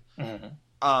mind,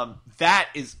 that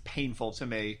is painful to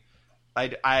me.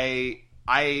 I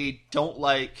don't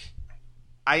like.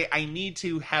 I need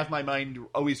to have my mind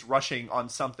always rushing on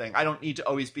something. I don't need to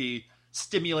always be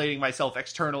stimulating myself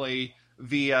externally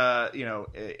via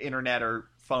internet or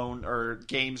phone or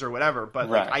games or whatever. But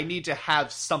right. I need to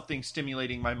have something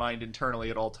stimulating my mind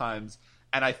internally at all times.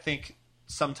 And I think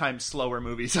sometimes slower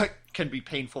movies can be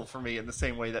painful for me in the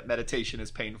same way that meditation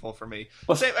is painful for me.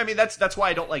 Well, I mean that's why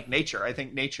I don't like nature. I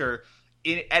think nature,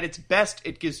 at its best,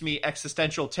 it gives me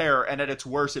existential terror, and at its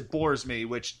worst, it bores me,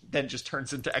 which then just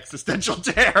turns into existential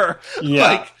terror.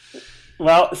 Yeah.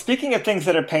 Well, speaking of things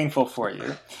that are painful for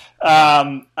you,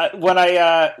 when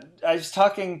I was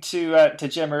talking to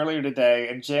Jim earlier today,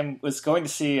 and Jim was going to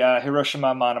see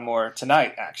Hiroshima Mon Amour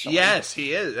tonight. Actually, yes,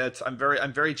 he is. I'm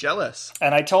very jealous.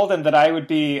 And I told him that I would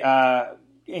be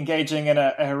engaging in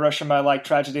a Hiroshima-like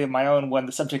tragedy of my own when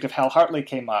the subject of Hal Hartley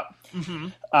came up,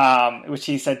 which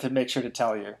he said to make sure to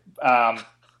tell you.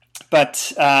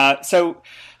 So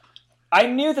I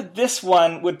knew that this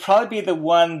one would probably be the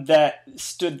one that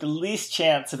stood the least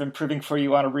chance of improving for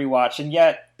you on a rewatch, and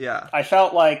yet I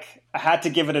felt like I had to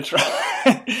give it a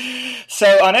try.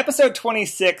 So on episode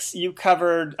 26, you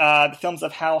covered the films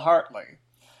of Hal Hartley.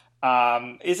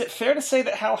 Is it fair to say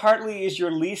that Hal Hartley is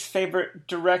your least favorite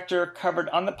director covered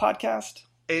on the podcast?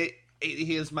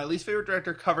 He is my least favorite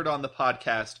director covered on the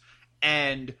podcast,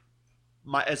 and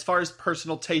as far as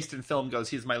personal taste in film goes,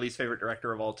 he's my least favorite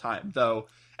director of all time. Though,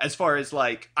 as far as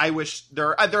like, I wish there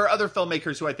are other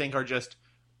filmmakers who I think are just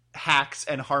hacks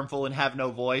and harmful and have no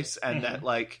voice, and that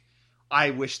like I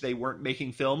wish they weren't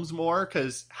making films more,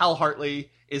 because Hal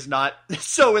Hartley is not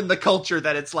so in the culture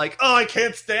that it's like, oh, I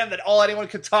can't stand that all anyone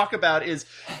could talk about is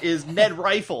Ned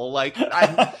Rifle. Like,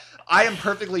 I am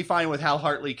perfectly fine with Hal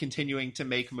Hartley continuing to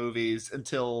make movies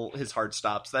until his heart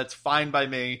stops. That's fine by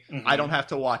me. I don't have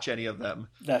to watch any of them.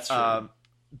 That's true.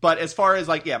 But as far as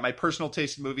like, my personal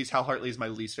taste in movies, Hal Hartley is my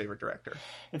least favorite director.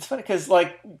 It's funny because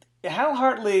like Hal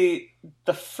Hartley,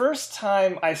 the first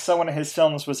time I saw one of his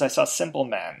films was I saw Simple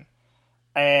Man,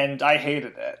 and I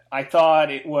hated it. I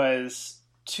thought it was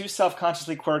too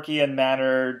self-consciously quirky and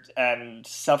mannered and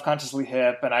self-consciously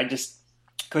hip, and I just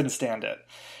couldn't stand it.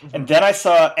 And then I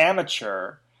saw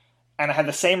Amateur, and I had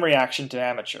the same reaction to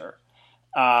Amateur.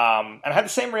 And I had the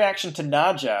same reaction to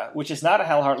Nadja, which is not a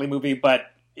Hal Hartley movie, but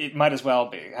it might as well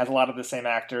be. It has a lot of the same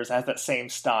actors, has that same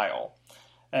style.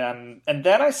 And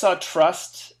then I saw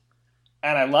Trust,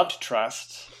 and I loved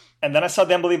Trust. And then I saw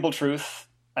The Unbelievable Truth,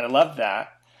 and I loved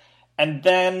that. And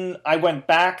then I went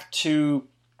back to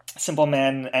Simple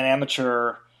Men and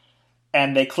Amateur,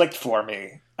 and they clicked for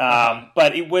me.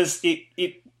 But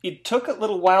it took a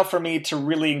little while for me to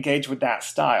really engage with that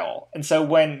style. And so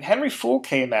when Henry Fool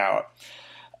came out,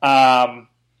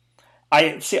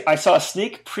 I saw a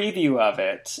sneak preview of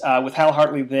it with Hal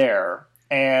Hartley there.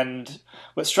 And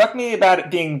what struck me about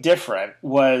it being different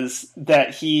was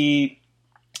that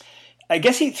I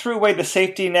guess he threw away the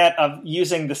safety net of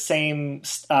using the same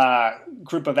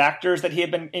group of actors that he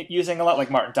had been using a lot, like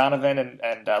Martin Donovan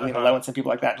and Lena Lewis and people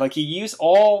like that. Like, he used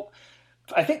all,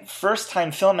 I think,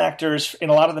 first-time film actors in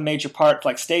a lot of the major parts,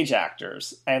 like stage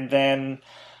actors. And then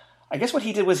I guess what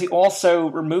he did was he also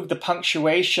removed the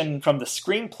punctuation from the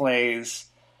screenplays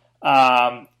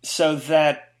so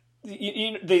that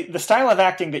the style of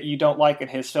acting that you don't like in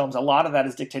his films, a lot of that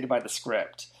is dictated by the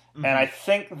script. And I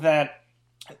think that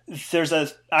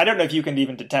I don't know if you can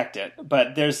even detect it,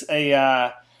 but there's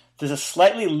a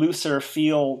slightly looser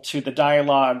feel to the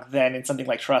dialogue than in something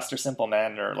like Trust or Simple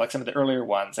Men or like some of the earlier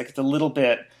ones. Like, it's a little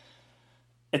bit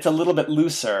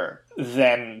looser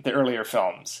than the earlier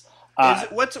films.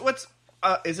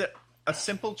 Is it a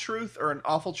Simple Truth or an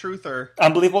Awful Truth or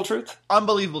Unbelievable Truth?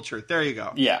 Unbelievable Truth. There you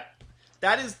go. Yeah,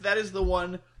 that is the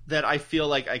one that I feel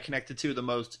like I connected to the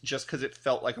most, just because it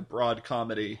felt like a broad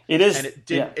comedy. It is, and it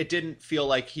didn't feel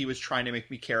like he was trying to make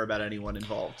me care about anyone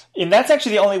involved. And that's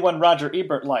actually the only one Roger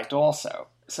Ebert liked, also.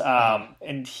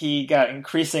 And he got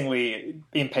increasingly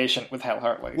impatient with Hal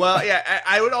Hartley. Well, yeah,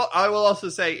 I will also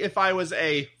say, if I was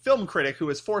a film critic who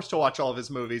was forced to watch all of his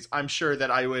movies, I'm sure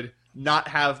that I would not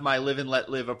have my live and let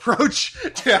live approach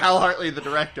to Hal Hartley, the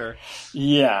director.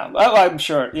 Yeah, well, I'm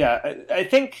sure. Yeah, I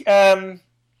think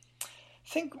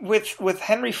with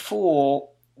Henry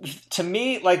Fool, to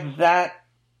me, like that,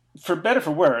 for better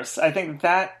for worse, I think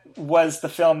that was the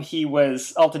film he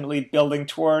was ultimately building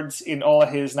towards in all of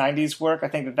his 90s work. I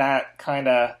think that kind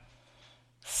of,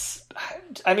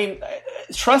 I mean,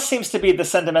 Trust seems to be the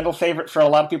sentimental favorite for a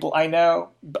lot of people I know,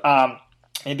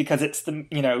 and because it's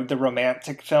the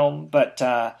romantic film, but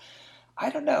I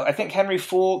don't know. I think Henry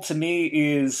Fool, to me,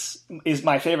 is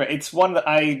my favorite. It's one that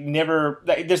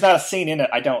there's not a scene in it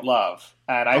I don't love.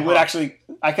 And I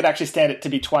could actually stand it to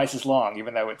be twice as long,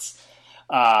 even though it's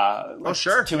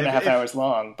 2.5 hours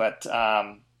long. But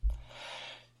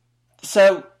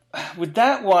so with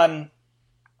that one,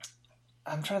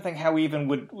 I'm trying to think how we even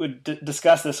would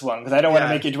discuss this one, because I don't want to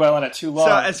make you dwell on it too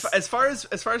long. So as far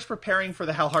as preparing for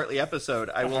the Hal Hartley episode,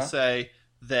 I will say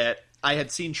that I had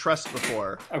seen Trust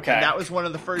before. Okay, and that was one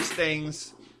of the first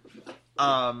things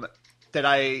that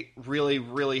I really,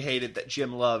 really hated that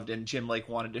Jim loved and Jim like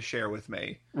wanted to share with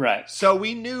me. Right. So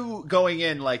we knew going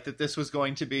in like that this was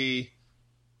going to be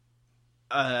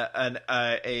a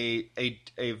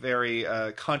very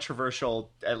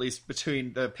controversial, at least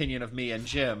between the opinion of me and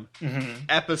Jim,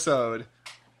 episode.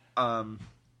 And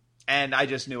I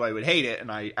just knew I would hate it, and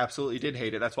I absolutely did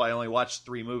hate it. That's why I only watched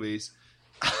 3 movies.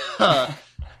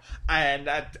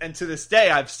 And to this day,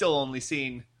 I've still only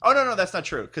seen. Oh no, that's not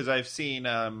true, because I've seen.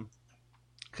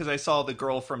 Because I saw The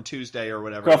Girl from Tuesday or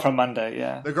whatever. Girl from Monday,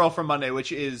 yeah. The Girl from Monday,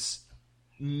 which is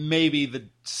maybe the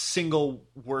single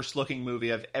worst looking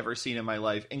movie I've ever seen in my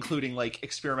life, including like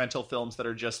experimental films that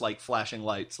are just like flashing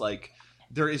lights. Like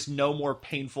there is no more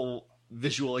painful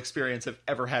visual experience I've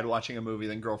ever had watching a movie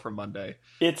than Girl from Monday.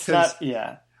 It's not,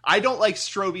 yeah. I don't like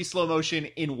strobe slow motion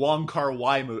in Wong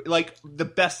Kar-wai movie. Like the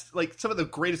best, like some of the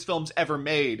greatest films ever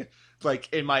made,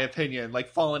 like in my opinion, like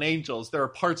Fallen Angels, there are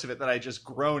parts of it that I just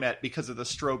groan at because of the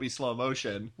strobe slow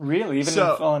motion. Really? Even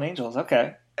in Fallen Angels?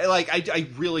 Okay. Like I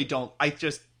really don't. I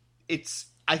think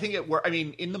it works. I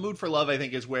mean, In the Mood for Love, I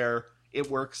think is where it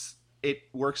works. It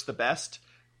works the best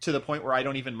to the point where I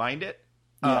don't even mind it.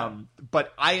 Yeah.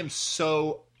 But I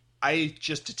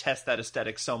just detest that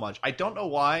aesthetic so much. I don't know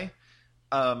why.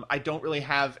 I don't really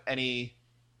have any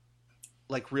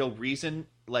like real reason,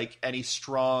 like any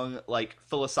strong like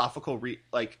philosophical you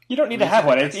don't need to have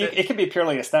one. It can be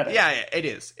purely aesthetic. Yeah, it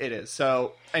is.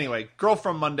 So anyway, Girl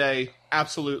from Monday,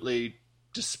 absolutely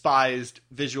despised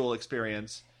visual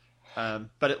experience.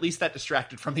 But at least that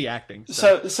distracted from the acting.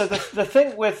 So the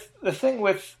thing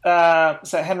with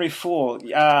Henry Fool,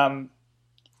 I'm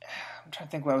trying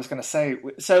to think what I was going to say.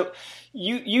 So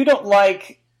you don't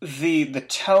like the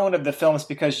tone of the films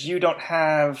because you don't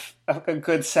have a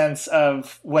good sense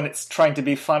of when it's trying to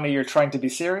be funny or trying to be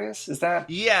serious? Is that?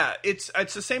 Yeah, it's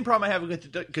the same problem I have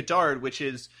with Godard, which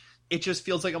is it just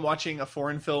feels like I'm watching a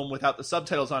foreign film without the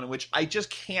subtitles on, in which I just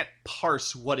can't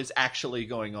parse what is actually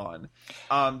going on.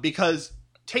 Because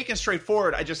taken straight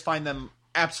forward, I just find them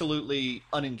absolutely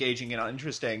unengaging and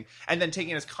uninteresting. And then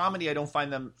taken as comedy, I don't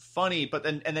find them funny. But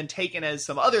then taken as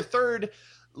some other third,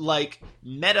 like,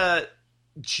 meta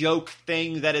joke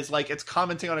thing that is like, it's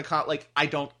commenting on like, I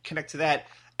don't connect to that.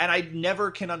 And I never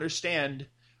can understand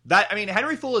that. I mean,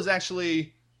 Henry Fool is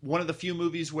actually one of the few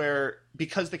movies where,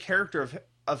 because the character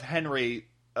of Henry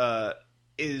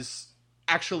is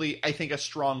actually, I think, a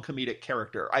strong comedic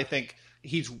character. I think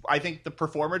the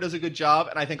performer does a good job,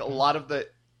 and I think a lot of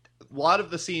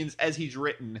the scenes as he's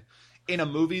written in a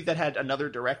movie that had another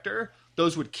director,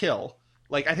 those would kill.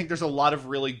 Like, I think there's a lot of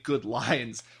really good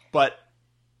lines, but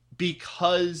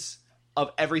because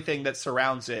of everything that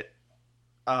surrounds it,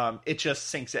 it just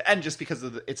sinks it, and just because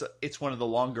of it's one of the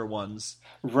longer ones,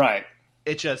 right?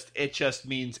 It just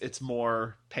means it's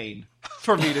more pain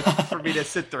for me to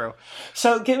sit through.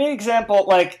 So give me an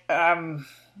example,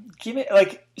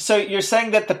 so you're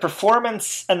saying that the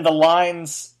performance and the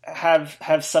lines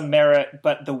have some merit,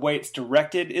 but the way it's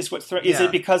directed is what's is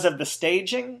it because of the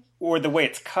staging or the way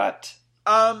it's cut?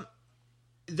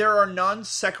 There are non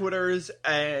sequiturs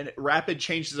and rapid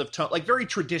changes of tone, like very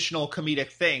traditional comedic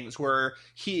things where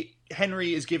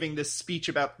Henry is giving this speech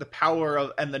about the power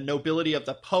of and the nobility of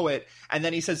the poet, and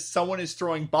then he says, someone is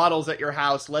throwing bottles at your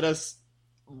house, let's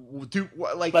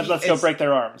go break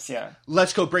their arms. Yeah,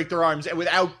 let's go break their arms. And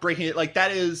without breaking it, like,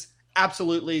 that is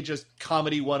absolutely just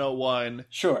comedy 101.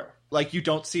 Sure. Like, you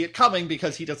don't see it coming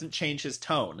because he doesn't change his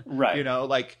tone. Right. You know,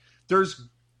 like, there's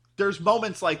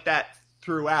moments like that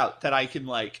throughout that I can,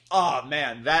 like, oh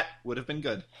man, that would have been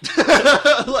good.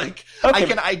 Like, okay. I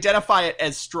can identify it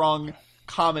as strong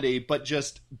comedy, but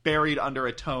just buried under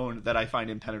a tone that I find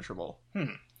impenetrable.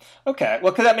 Okay.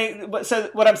 Well, because I mean,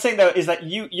 so what I'm saying though is that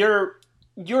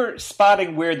you're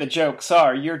spotting where the jokes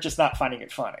are. You're just not finding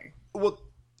it funny. Well,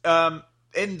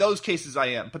 in those cases I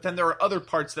am, but then there are other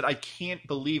parts that I can't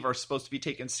believe are supposed to be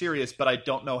taken serious, but I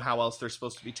don't know how else they're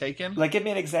supposed to be taken. Like, give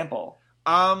me an example.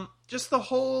 Just the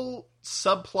whole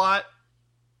subplot,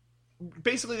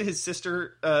 basically his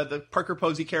sister, the Parker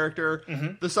Posey character,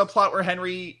 the subplot where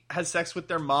Henry has sex with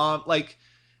their mom, like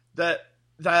the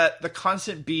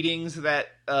constant beatings that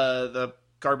the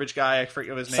garbage guy, I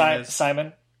forget what his name is,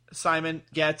 Simon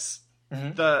gets.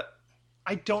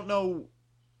 I don't know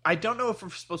if we're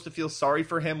supposed to feel sorry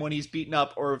for him when he's beaten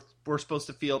up, or if we're supposed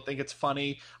to think it's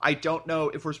funny. I don't know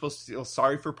if we're supposed to feel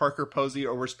sorry for Parker Posey,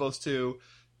 or we're supposed to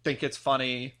think it's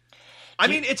funny. I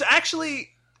mean, it's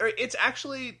actually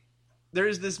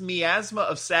there's this miasma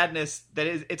of sadness that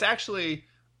is, it's actually,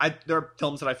 there are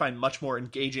films that I find much more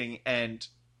engaging and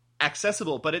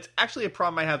accessible, but it's actually a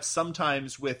problem I have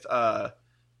sometimes with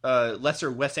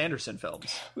lesser Wes Anderson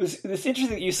films. It's interesting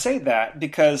that you say that,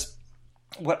 because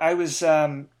what I was,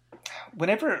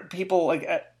 whenever people, like,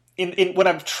 when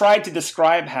I've tried to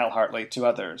describe Hal Hartley to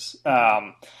others,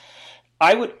 I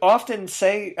would often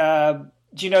say,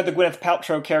 do you know the Gwyneth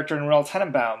Paltrow character in Royal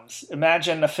Tenenbaums?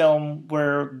 Imagine a film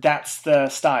where that's the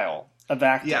style of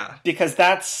acting. Yeah. Because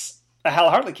that's a Hal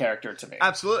Hartley character to me.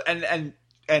 Absolutely.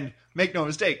 And make no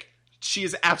mistake, she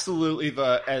is absolutely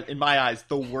in my eyes,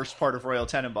 the worst part of Royal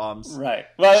Tenenbaums. Right.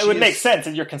 Well, it would make sense,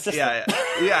 and you're consistent.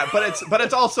 Yeah. But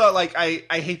it's also like, I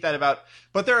hate that about,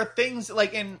 but there are things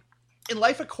like in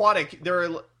Life Aquatic, there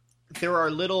are there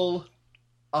are little,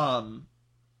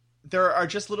 there are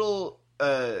just little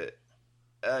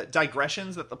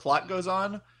digressions that the plot goes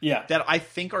on. Yeah. That I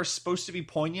think are supposed to be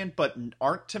poignant, but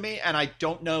aren't to me, and I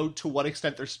don't know to what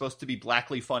extent they're supposed to be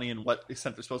blackly funny and what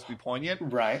extent they're supposed to be poignant.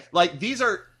 Right. Like, these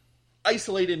are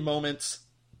isolated moments,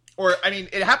 or, I mean,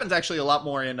 it happens actually a lot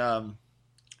more in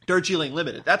Darjeeling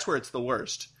Limited. That's where it's the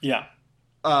worst. Yeah.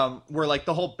 Where, like,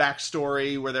 the whole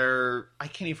backstory where I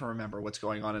can't even remember what's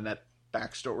going on in that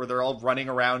backstory, where they're all running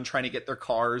around trying to get their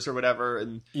cars or whatever.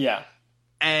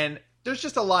 And there's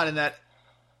just a lot in that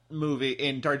movie,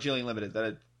 in Darjeeling Limited,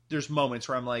 that there's moments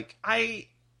where I'm like, I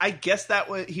guess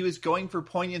he was going for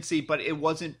poignancy, but it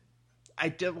wasn't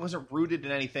rooted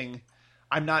in anything.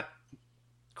 I'm not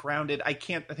grounded. I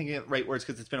can't think of the right words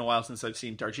because it's been a while since I've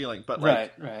seen Darjeeling, but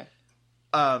like, right.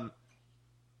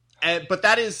 But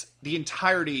that is the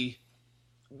entirety,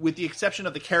 with the exception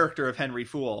of the character of Henry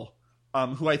Fool,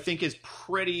 who I think is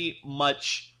pretty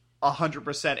much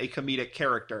 100% a comedic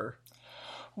character.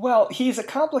 Well, he's a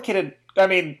complicated. I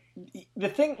mean, the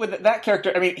thing with that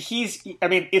character, I mean,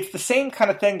 it's the same kind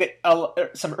of thing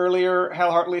that some earlier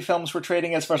Hal Hartley films were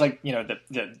trading, as far as, like, you know,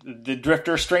 the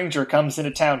drifter stranger comes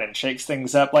into town and shakes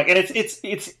things up, like, and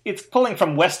it's pulling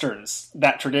from westerns,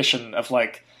 that tradition of,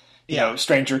 like, you know,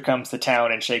 stranger comes to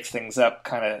town and shakes things up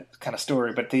kind of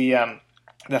story. But the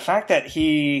fact that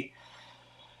he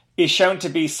is shown to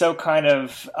be so kind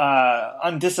of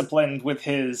undisciplined with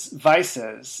his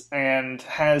vices and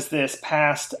has this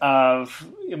past of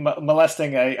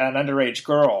molesting an underage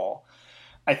girl,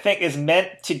 I think is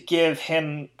meant to give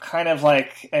him kind of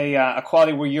like a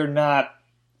quality where you're not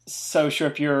so sure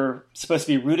if you're supposed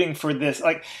to be rooting for this.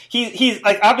 Like, he's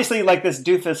like, obviously, like, this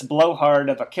doofus blowhard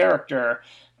of a character,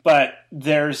 but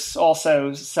there's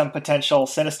also some potential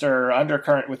sinister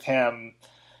undercurrent with him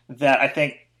that I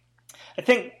think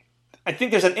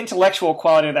there's an intellectual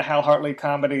quality to the Hal Hartley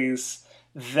comedies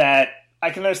that I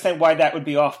can understand why that would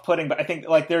be off-putting, but I think,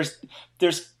 like, there's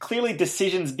clearly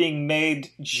decisions being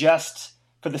made just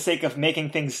for the sake of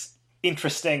making things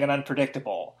interesting and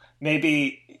unpredictable.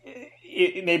 Maybe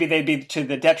they'd be to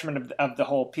the detriment of the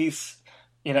whole piece,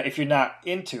 you know, if you're not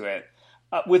into it.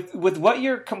 With what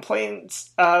your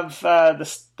complaints of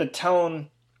the tone,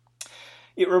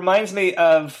 it reminds me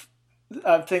of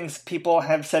things people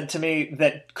have said to me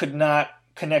that could not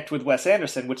connect with Wes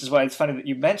Anderson, which is why it's funny that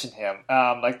you mentioned him.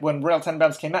 Like, when Royal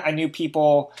Tenenbaums came out, I knew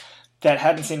people that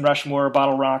hadn't seen Rushmore or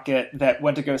Bottle Rocket that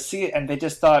went to go see it, and they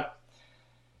just thought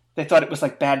it was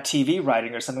like bad TV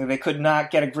writing or something. They could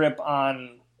not get a grip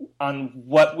on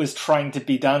what was trying to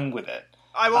be done with it.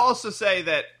 I will also say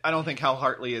that I don't think Hal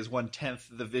Hartley is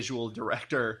 1/10 the visual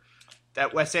director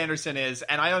that Wes Anderson is,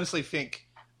 and I honestly think,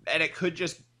 and it could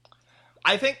just,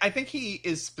 I think he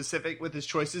is specific with his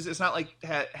choices. It's not like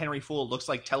Henry Fool looks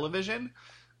like television,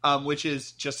 which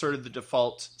is just sort of the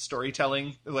default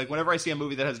storytelling. Like, whenever I see a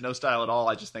movie that has no style at all,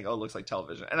 I just think, oh, it looks like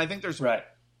television. And I think there's,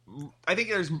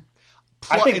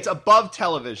 it's above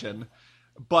television,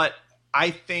 but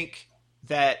I think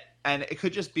that, and it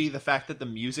could just be the fact that the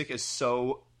music is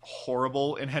so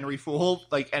horrible in Henry Fool,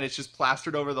 like, and it's just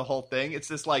plastered over the whole thing. It's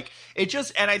just like,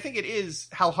 and I think it is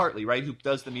Hal Hartley, right, who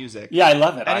does the music. Yeah, I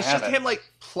love it. And it's just him, like,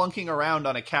 plunking around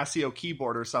on a Casio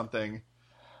keyboard or something.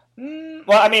 Well,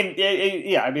 I mean,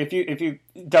 yeah. I mean, if you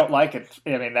don't like it,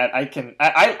 I mean, that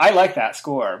I like that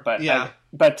score, but yeah.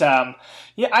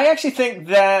 I actually think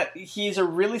that he's a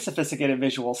really sophisticated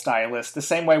visual stylist, the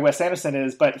same way Wes Anderson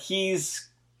is, but he's,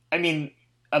 I mean,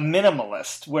 a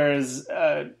minimalist, whereas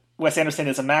Wes Anderson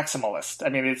is a maximalist. I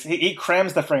mean, he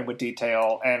crams the frame with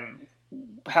detail, and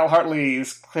Hal Hartley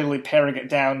is clearly paring it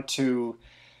down to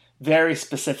very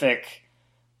specific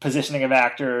positioning of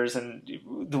actors and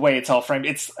the way it's all framed.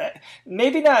 It's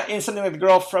maybe not in something like The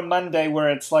Girl from Monday, where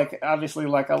it's like obviously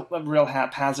like a real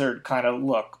haphazard kind of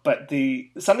look, but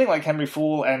something like Henry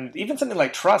Fool and even something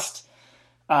like Trust.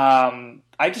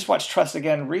 I just watched Trust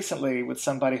again recently with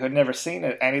somebody who had never seen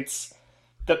it, and it's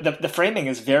the framing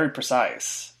is very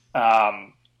precise.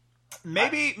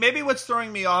 Maybe what's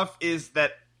throwing me off is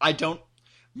that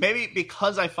maybe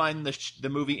because I find the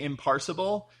movie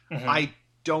imparsible, mm-hmm. I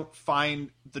don't find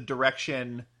the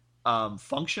direction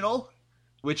functional,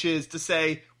 which is to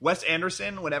say, Wes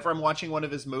Anderson, whenever I'm watching one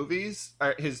of his movies,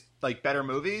 or his, like, better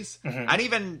movies, mm-hmm.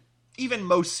 and even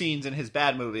most scenes in his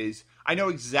bad movies, I know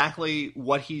exactly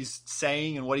what he's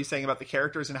saying and what he's saying about the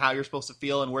characters and how you're supposed to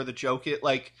feel and where the joke is.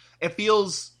 Like, it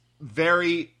feels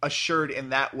very assured in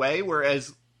that way,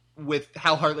 whereas with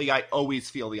Hal Hartley, I always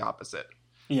feel the opposite.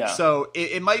 Yeah. So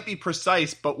it might be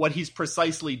precise, but what he's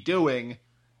precisely doing,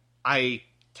 I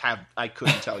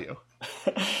couldn't tell you.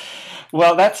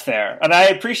 Well, that's fair. And I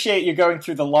appreciate you going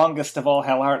through the longest of all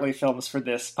Hal Hartley films for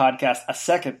this podcast a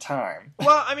second time.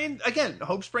 Well, I mean, again,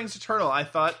 Hope Springs Eternal, I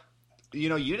thought, you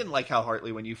didn't like Hal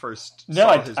Hartley when you first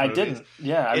saw his movies. No, I didn't.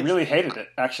 Yeah, I really hated it,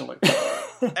 actually.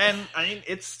 And, I mean,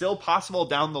 it's still possible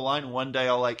down the line one day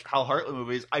I'll like Hal Hartley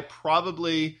movies. I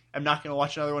probably am not going to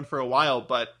watch another one for a while,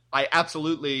 but I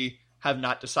absolutely have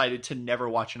not decided to never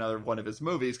watch another one of his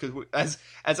movies because,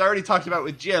 as I already talked about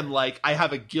with Jim, like, I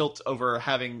have a guilt over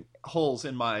having holes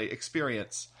in my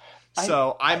experience.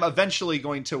 So I'm eventually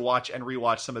going to watch and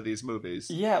rewatch some of these movies.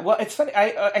 Yeah, well, it's funny.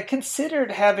 I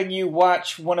considered having you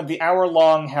watch one of the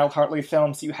hour-long Hal Hartley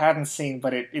films you hadn't seen,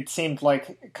 but it seemed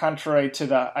like contrary to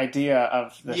the idea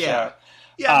of the show.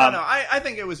 Yeah, no. I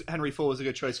think Henry Fool was a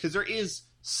good choice because there is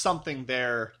something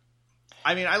there.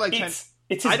 I mean, I like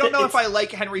I don't know if I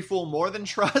like Henry Fool more than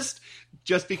Trust,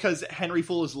 just because Henry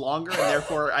Fool is longer and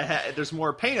therefore there's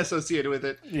more pain associated with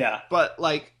it. Yeah, but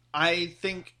like I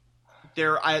think.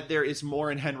 There is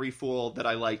more in Henry Fool that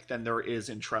I like than there is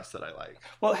in Trust that I like.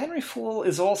 Well, Henry Fool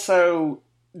is also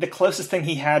the closest thing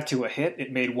he had to a hit. It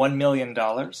made $1 million. It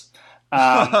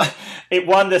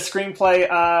won the Screenplay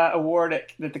Award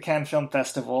at the Cannes Film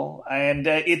Festival. And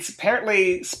it's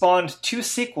apparently spawned 2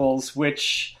 sequels,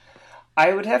 which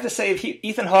I would have to say, if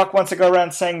Ethan Hawke wants to go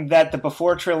around saying that the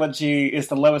Before trilogy is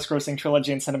the lowest grossing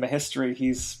trilogy in cinema history,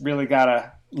 he's really got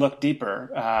to look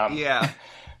deeper. Yeah.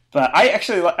 But I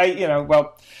don't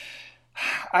know.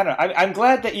 I'm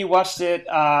glad that you watched it.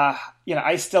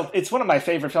 It's one of my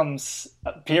favorite films,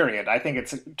 period. I think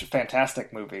it's a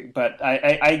fantastic movie. But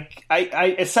I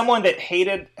as someone that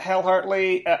hated Hal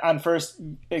Hartley on first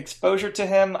exposure to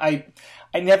him, I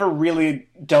never really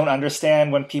don't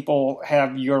understand when people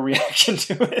have your reaction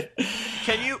to it.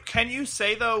 Can you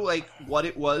say though, like, what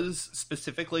it was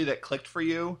specifically that clicked for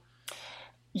you?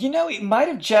 It might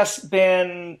have just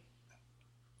been.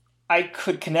 I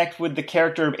could connect with the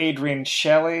character of Adrian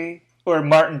Shelley or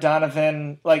Martin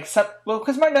Donovan, because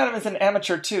Martin Donovan's an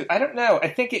amateur too. I don't know. I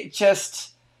think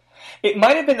it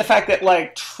might have been the fact that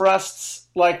like Trusts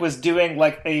was doing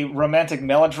like a romantic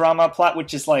melodrama plot,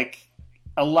 which is like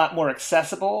a lot more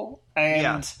accessible,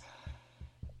 and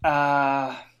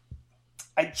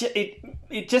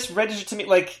it just registered to me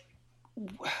like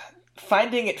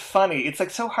finding it funny. It's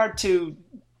like so hard to.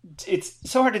 It's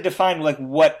so hard to define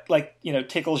what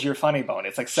tickles your funny bone.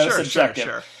 It's like so subjective.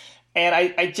 Sure. And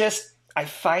I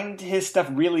find his stuff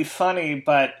really funny,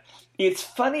 but it's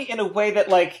funny in a way that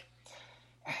like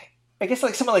I guess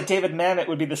like someone like David Mamet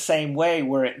would be the same way,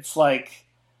 where it's like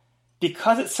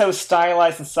because it's so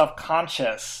stylized and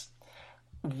self-conscious,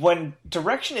 when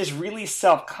direction is really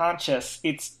self-conscious,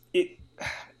 it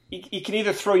can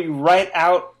either throw you right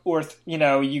out or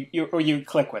you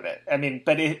click with it. I mean,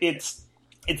 but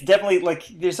it's definitely like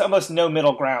there's almost no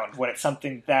middle ground when it's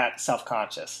something that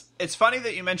self-conscious. It's funny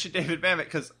that you mentioned David Mamet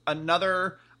because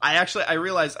I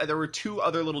realized there were 2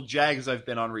 other little jags I've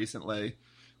been on recently.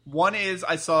 One is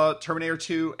I saw Terminator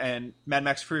 2 and Mad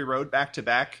Max Fury Road back to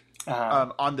back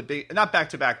on the big, not back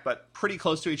to back, but pretty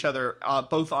close to each other,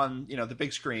 both on the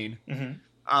big screen.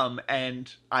 Mm-hmm.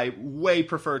 And I way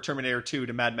prefer Terminator 2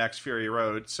 to Mad Max Fury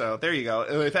Road. So there you go.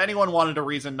 If anyone wanted a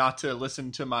reason not to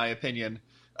listen to my opinion.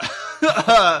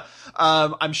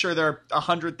 I'm sure there are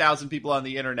 100,000 people on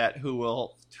the internet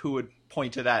who would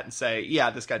point to that and say,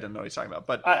 "Yeah, this guy doesn't know what he's talking about."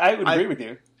 But I would agree with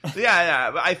you. Yeah.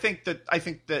 But I think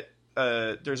that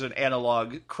there's an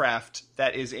analog craft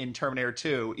that is in Terminator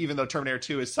 2, even though Terminator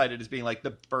 2 is cited as being like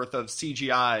the birth of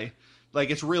CGI.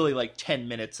 Like it's really like 10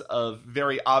 minutes of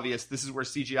very obvious. This is where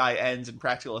CGI ends and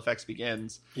practical effects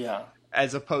begins. Yeah.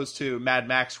 As opposed to Mad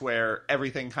Max, where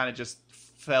everything kind of just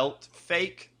felt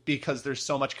fake. Because there's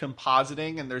so much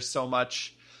compositing and there's so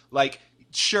much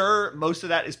sure, most of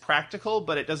that is practical,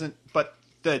 but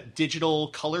the digital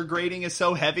color grading is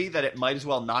so heavy that it might as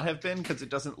well not have been because it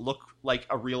doesn't look like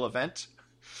a real event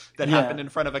that happened in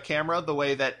front of a camera the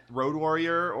way that Road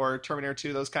Warrior or Terminator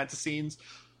 2, those kinds of scenes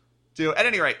do. At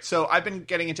any rate, so I've been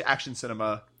getting into action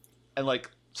cinema and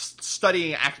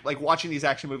studying, watching these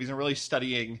action movies and really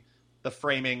studying the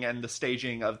framing and the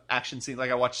staging of action scenes.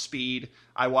 Like I watched Speed.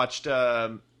 I watched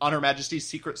On Her Majesty's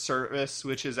Secret Service,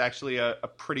 which is actually a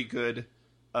pretty good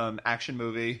action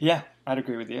movie. Yeah, I'd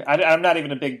agree with you. I'm not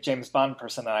even a big James Bond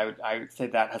person. I would say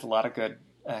that has a lot of good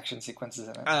action sequences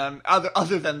in it.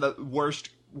 Other than the worst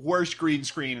green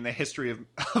screen in the history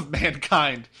of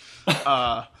mankind.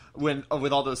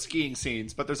 With all those skiing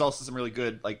scenes, but there's also some really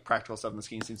good practical stuff in the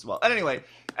skiing scenes as well. And anyway,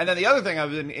 and then the other thing I've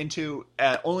been into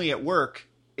only at work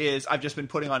is I've just been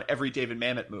putting on every David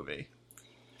Mamet movie.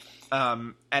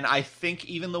 And I think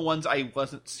even the ones I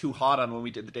wasn't too hot on when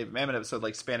we did the David Mamet episode,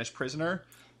 like Spanish Prisoner,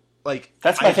 Like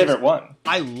that's my favorite one.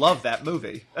 I love that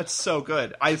movie. That's so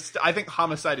good. I think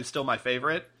Homicide is still my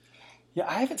favorite. Yeah,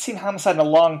 I haven't seen Homicide in a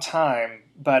long time,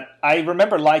 but I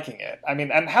remember liking it. I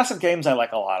mean, and House of Games I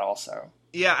like a lot also.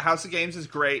 Yeah, House of Games is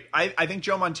great. I think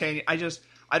Joe Mantegna.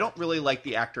 I don't really like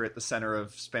the actor at the center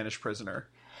of Spanish Prisoner.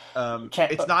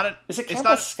 It's not. Is it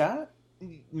Campbell Scott?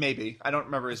 Maybe I don't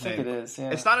remember his name. I think it is. Yeah.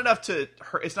 It's not enough to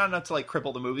like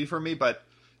cripple the movie for me, but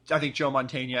I think Joe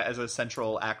Mantegna as a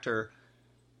central actor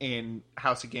in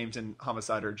House of Games and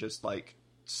Homicide are just like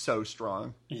so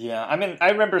strong. Yeah, I mean,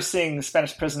 I remember seeing The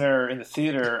Spanish Prisoner in the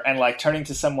theater and like turning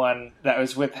to someone that I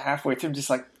was with halfway through, just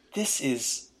like, this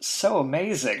is so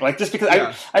amazing. Like, just because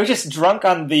I was just drunk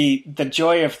on the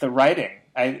joy of the writing.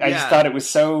 I just thought it was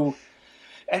so.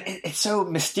 And it's so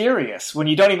mysterious when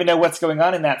you don't even know what's going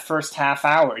on in that first half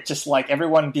hour. It's just like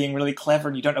everyone being really clever,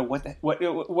 and you don't know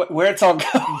where it's all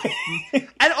going.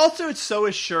 And also, it's so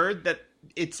assured that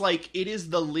it's like it is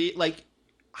the lead. Like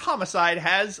Homicide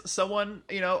has someone,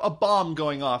 a bomb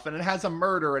going off, and it has a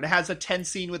murder, and it has a tense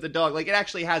scene with a dog. Like it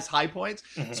actually has high points.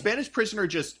 Mm-hmm. Spanish Prisoner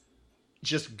just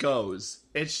goes.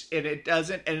 It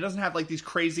doesn't have like these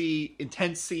crazy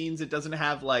intense scenes. It doesn't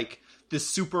have like this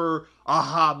super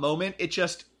aha moment. It's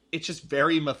just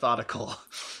very methodical.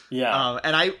 Yeah.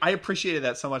 And I appreciated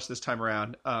that so much this time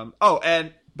around.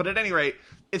 But at any rate,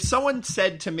 if someone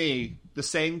said to me the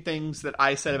same things that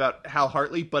I said about Hal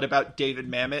Hartley, but about David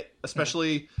Mamet,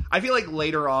 especially, I feel like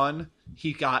later on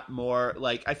he got more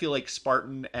like, I feel like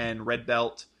Spartan and Red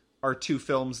Belt are two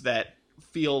films that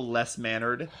feel less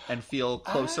mannered and feel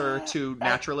closer to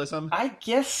naturalism. I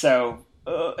guess so.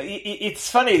 It's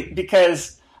funny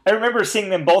because I remember seeing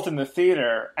them both in the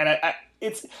theater, and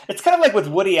it's kind of like with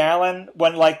Woody Allen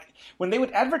when they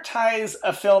would advertise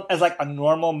a film as like a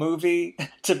normal movie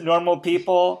to normal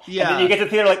people. Yeah. And then you get to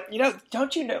the theater like,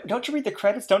 don't you read the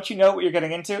credits? Don't you know what you're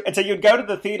getting into? And so you'd go to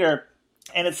the theater,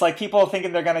 and it's like people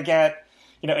thinking they're going to get,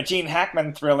 a Gene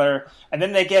Hackman thriller, and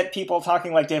then they get people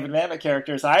talking like David Mamet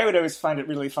characters. I would always find it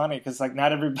really funny because like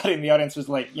not everybody in the audience was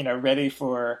like, ready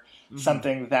for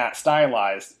something that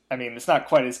stylized. I mean, it's not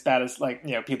quite as bad as like,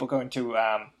 people going to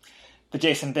the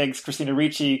Jason Biggs, Christina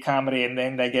Ricci comedy, and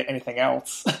then they get anything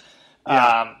else.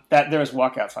 Yeah. That there was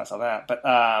walkouts when I saw that,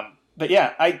 but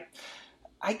yeah,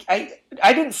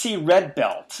 I didn't see Red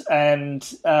Belt, and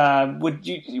would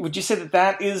you say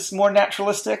that is more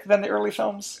naturalistic than the early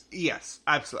films? Yes,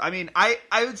 absolutely. I mean,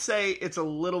 I would say it's a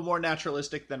little more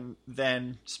naturalistic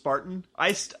than Spartan.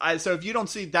 So if you don't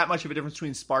see that much of a difference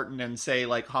between Spartan and say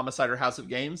like Homicide or House of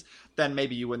Games, then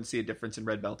maybe you wouldn't see a difference in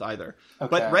Red Belt either. Okay.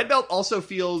 But Red Belt also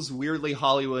feels weirdly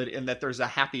Hollywood in that there's a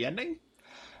happy ending,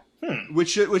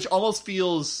 which almost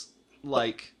feels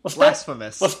like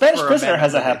blasphemous. Well, Spanish Prisoner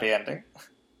has a happy ending.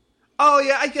 Oh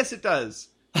yeah, I guess it does.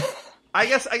 I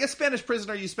guess Spanish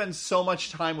Prisoner, you spend so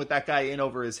much time with that guy in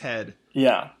over his head.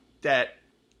 Yeah.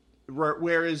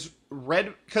 Whereas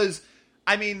because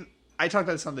I mean, I talked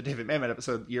about this on the David Mamet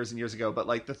episode years and years ago, but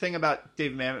like the thing about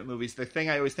David Mamet movies, the thing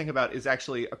I always think about is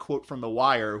actually a quote from The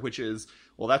Wire, which is,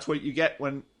 well, that's what you get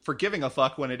for giving a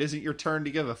fuck when it isn't your turn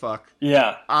to give a fuck.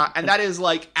 Yeah. And that is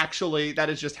like, actually, that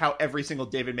is just how every single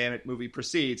David Mamet movie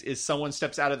proceeds, is someone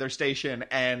steps out of their station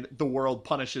and the world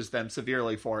punishes them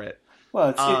severely for it.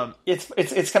 Well,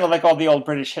 it's kind of like all the old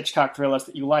British Hitchcock thrillers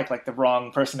that you like the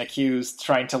wrong person accused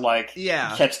trying to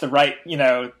catch the right,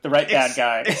 the right bad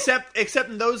guy. Except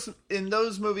in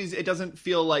those movies, it doesn't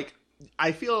feel like,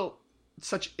 I feel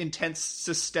such intense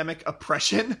systemic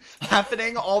oppression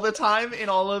happening all the time in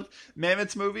all of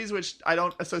Mamet's movies, which I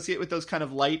don't associate with those kind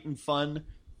of light and fun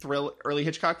early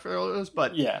Hitchcock thrillers.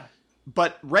 But yeah.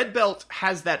 But Red Belt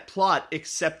has that plot,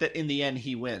 except that in the end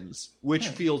he wins, which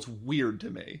feels weird to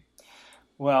me.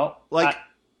 Well,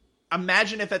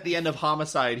 imagine if at the end of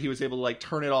Homicide he was able to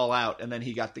turn it all out and then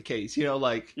he got the case.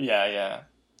 Yeah.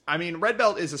 I mean, Red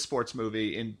Belt is a sports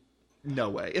movie in no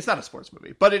way. It's not a sports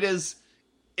movie, but it is.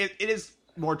 It is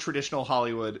more traditional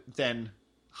Hollywood than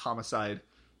Homicide.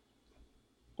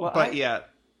 Well, but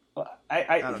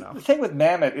I don't know. The thing with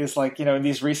Mamet is in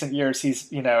these recent years he's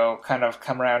kind of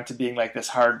come around to being like this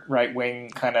hard right wing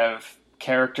kind of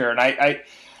character, and I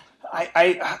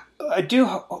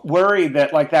do worry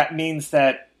that that means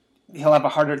that he'll have a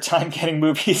harder time getting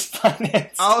movies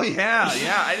financed. Oh yeah,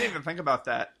 I didn't even think about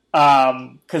that.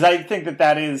 Because I think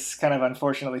that is kind of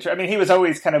unfortunately true. I mean, he was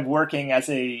always kind of working as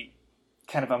a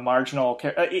kind of a marginal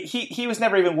character. He was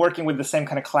never even working with the same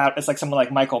kind of clout as someone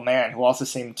like Michael Mann, who also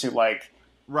seemed to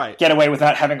get away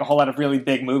without having a whole lot of really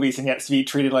big movies and yet be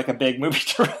treated like a big movie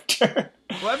director.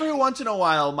 Well, every once in a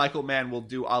while, Michael Mann will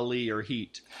do Ali or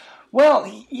Heat. Well,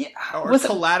 or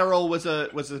Collateral was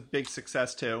a big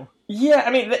success too. Yeah,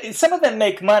 I mean, some of them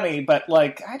make money, but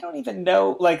like I don't even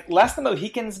know. Like Last of the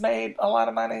Mohicans made a lot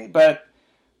of money, but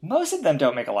most of them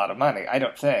don't make a lot of money. I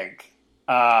don't think.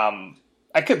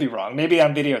 I could be wrong. Maybe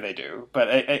on video they do, but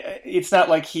it's not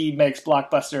like he makes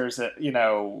blockbusters,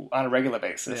 on a regular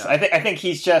basis. Yeah. I think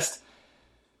he's just.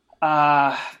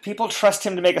 People trust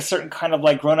him to make a certain kind of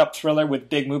like grown-up thriller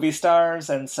with big movie stars,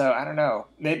 and so I don't know.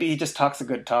 Maybe he just talks a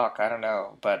good talk. I don't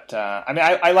know, but I mean,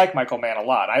 I like Michael Mann a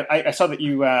lot. I saw that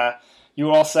you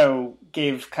also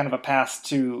gave kind of a pass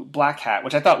to Black Hat,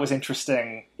 which I thought was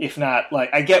interesting. If not, like,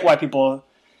 I get why people,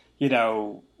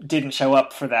 didn't show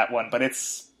up for that one, but I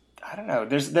don't know.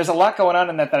 There's a lot going on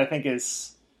in that I think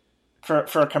is for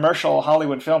a commercial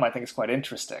Hollywood film. I think is quite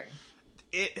interesting.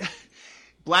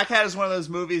 Black Hat is one of those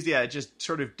movies, it just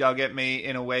sort of dug at me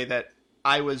in a way that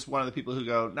I was one of the people who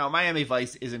go, no, Miami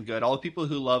Vice isn't good. All the people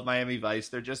who love Miami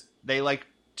Vice, they like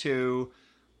to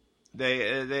be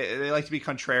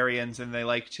contrarians, and they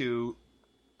like to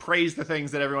praise the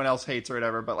things that everyone else hates or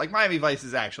whatever. But like Miami Vice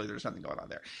is actually, there's nothing going on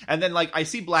there. And then like I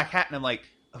see Black Hat and I'm like,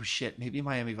 oh shit, maybe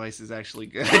Miami Vice is actually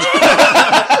good.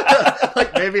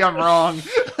 Like maybe I'm wrong.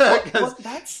 Well,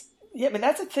 that's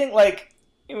a thing. Like,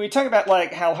 we talk about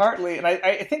like Hal Hartley, and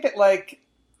I think that like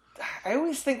I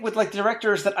always think with like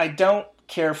directors that I don't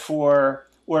care for,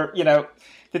 or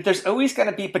that there's always going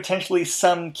to be potentially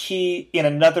some key in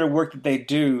another work that they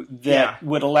do that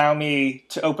would allow me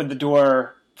to open the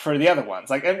door for the other ones.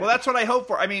 Like, well, that's what I hope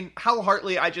for. I mean, Hal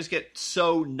Hartley, I just get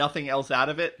so nothing else out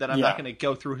of it that I'm not going to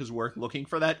go through his work looking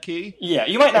for that key. Yeah,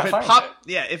 you might not find it.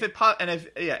 Yeah, if it pop, and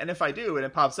if I do and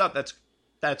it pops up, that's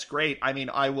great. I mean,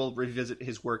 I will revisit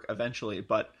his work eventually,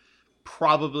 but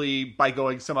probably by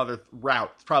going some other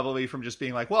route. Probably from just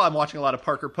being like, well, I'm watching a lot of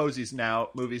Parker Posey's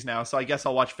movies now, so I guess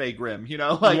I'll watch Faye Grimm,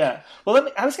 Like, yeah. Well,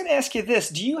 I was going to ask you this.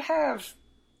 Do you have,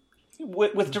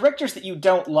 with directors that you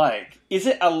don't like, is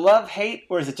it a love-hate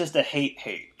or is it just a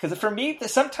hate-hate? Because for me,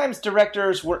 sometimes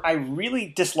directors where I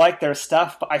really dislike their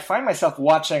stuff, but I find myself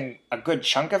watching a good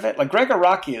chunk of it. Like Gregg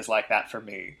Araki is like that for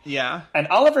me. Yeah. And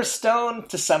Oliver Stone,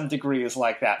 to some degree, is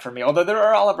like that for me. Although there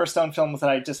are Oliver Stone films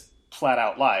that I just flat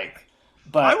out like.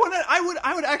 But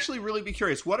I would actually really be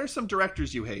curious. What are some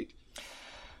directors you hate?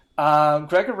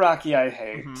 Gregg Araki I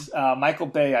hate. Mm-hmm. Michael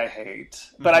Bay I hate.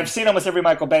 But I've seen almost every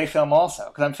Michael Bay film also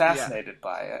because I'm fascinated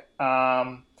by it.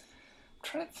 I'm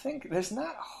trying to think. There's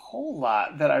not a whole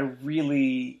lot that I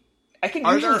really...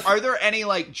 Are there any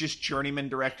like just journeyman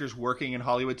directors working in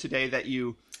Hollywood today that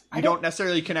you don't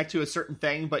necessarily connect to a certain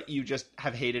thing, but you just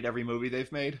have hated every movie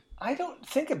they've made? I don't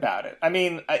think about it. I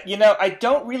mean, I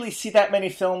don't really see that many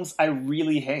films I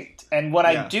really hate. And when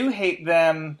I do hate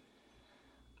them,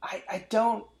 I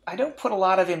don't put a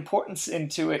lot of importance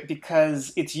into it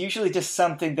because it's usually just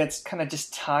something that's kind of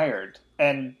just tired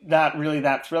and not really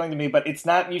that thrilling to me, but it's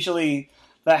not usually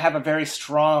that I have a very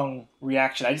strong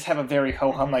reaction. I just have a very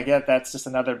ho-hum, like, that's just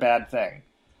another bad thing.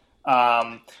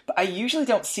 But I usually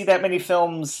don't see that many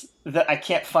films that I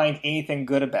can't find anything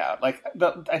good about. Like,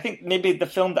 I think maybe the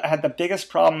film that I had the biggest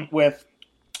problem with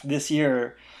this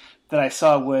year that I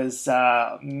saw was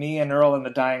Me and Earl and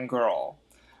the Dying Girl.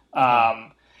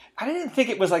 I didn't think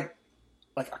it was like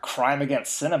a crime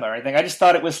against cinema or anything. I just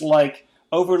thought it was like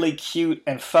overly cute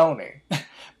and phony.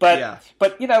 But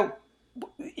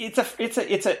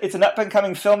it's an up and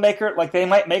coming filmmaker. Like, they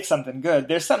might make something good.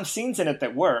 There's some scenes in it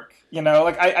that work.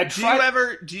 Like I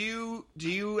try. Do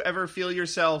you ever feel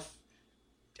yourself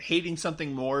hating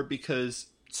something more because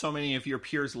so many of your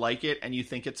peers like it and you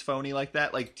think it's phony like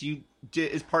that? Like,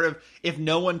 is part of, if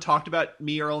no one talked about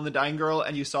Me, Earl, and the Dying Girl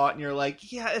and you saw it and you're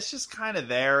like, yeah, it's just kind of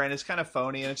there and it's kind of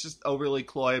phony and it's just overly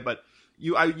cloy, but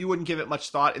you wouldn't give it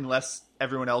much thought unless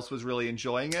everyone else was really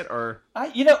enjoying it, or I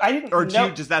didn't. Or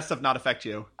does that stuff not affect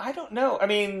you? I don't know. I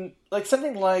mean, like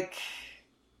something like,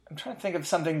 I'm trying to think of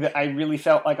something that I really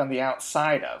felt like on the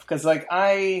outside of, because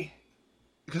I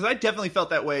definitely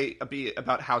felt that way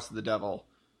about House of the Devil.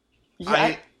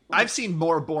 Yeah, I've seen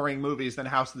more boring movies than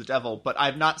House of the Devil, but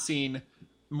I've not seen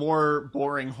more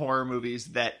boring horror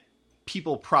movies that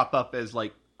people prop up as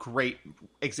like great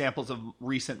examples of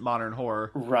recent modern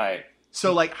horror. Right.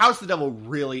 So, like, House of the Devil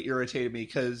really irritated me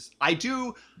because I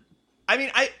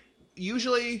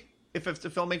usually, if it's a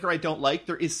filmmaker I don't like,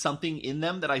 there is something in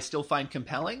them that I still find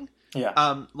compelling.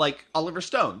 Yeah. Like Oliver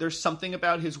Stone. There's something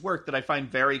about his work that I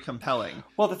find very compelling.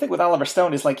 Well, the thing with Oliver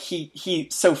Stone is, like, he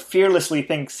so fearlessly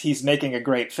thinks he's making a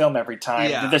great film every time.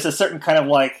 Yeah. There's a certain kind of,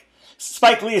 like,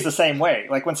 Spike Lee is the same way.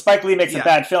 Like, when Spike Lee makes a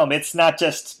bad film, it's not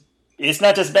just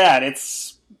bad.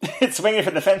 It's swinging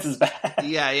for the fences bad.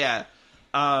 Yeah.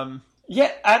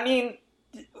 Yeah, I mean,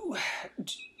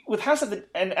 with House of the,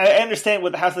 and I understand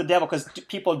with the House of the Devil because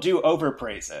people do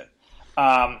overpraise it,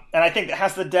 and I think that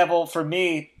House of the Devil for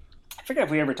me, I forget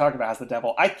if we ever talked about House of the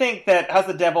Devil. I think that House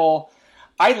of the Devil,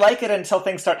 I like it until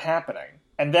things start happening,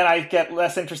 and then I get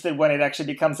less interested when it actually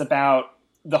becomes about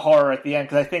the horror at the end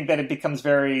because I think that it becomes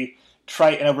very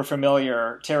trite and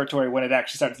overfamiliar territory when it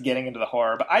actually starts getting into the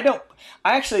horror. But I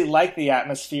actually like the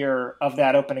atmosphere of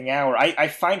that opening hour. I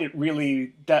find it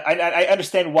really, I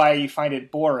understand why you find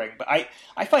it boring, but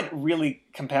I find it really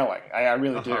compelling. I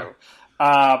really do.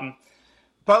 But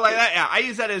like that, yeah, I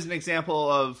use that as an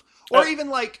example of, or even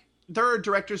like, there are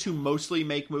directors who mostly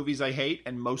make movies I hate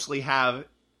and mostly have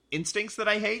instincts that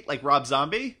I hate, like Rob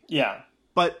Zombie. Yeah.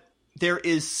 But there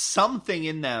is something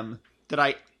in them that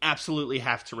I absolutely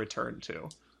have to return to.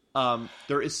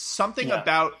 There is something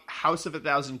about House of a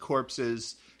Thousand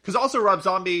Corpses, because also Rob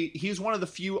Zombie, he's one of the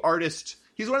few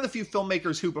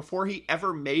filmmakers who, before he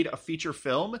ever made a feature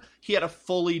film, he had a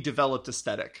fully developed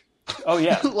aesthetic. Oh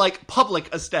yeah. Like public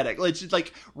aesthetic.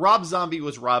 Like Rob Zombie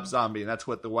was Rob Zombie, and that's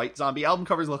what the White Zombie album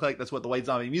covers look like. That's what the White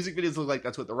Zombie music videos look like.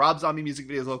 That's what the Rob Zombie music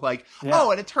videos look like. Yeah. Oh,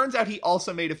 and it turns out he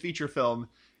also made a feature film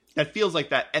that feels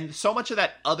like that. And so much of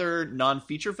that other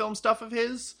non-feature film stuff of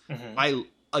his, I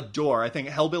adore. I think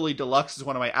Hellbilly Deluxe is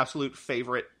one of my absolute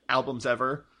favorite albums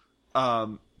ever.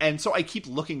 And so I keep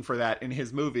looking for that in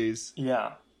his movies.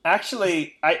 Yeah.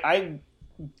 Actually, I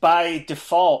by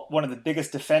default, one of the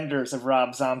biggest defenders of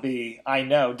Rob Zombie I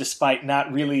know, despite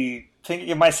not really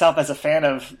thinking of myself as a fan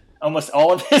of almost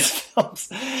all of his films.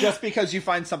 Just because you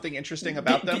find something interesting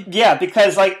about them? Yeah,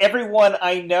 because like everyone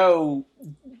I know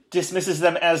dismisses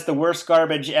them as the worst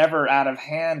garbage ever out of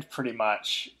hand, pretty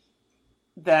much.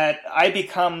 That I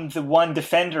become the one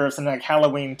defender of something like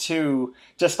Halloween 2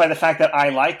 just by the fact that I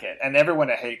like it, and everyone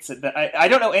that hates it. I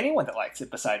don't know anyone that likes it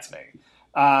besides me.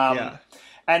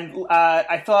 And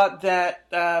I thought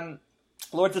that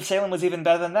Lords of Salem was even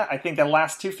better than that. I think the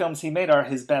last two films he made are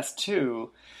his best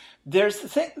too. There's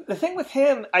the thing with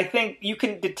him. I think you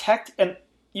can detect an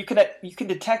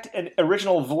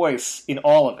original voice in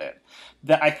all of it.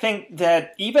 That I think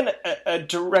that even a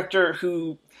director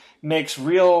who makes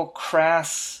real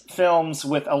crass films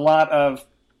with a lot of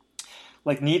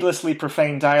like needlessly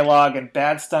profane dialogue and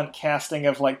bad stunt casting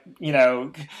of like, you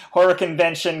know, horror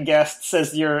convention guests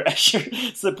as your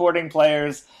supporting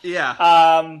players.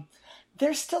 Yeah.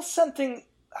 There's still something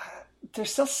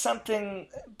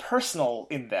personal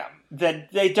in them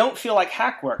that they don't feel like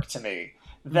hack work to me.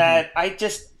 That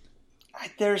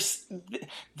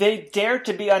they dare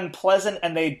to be unpleasant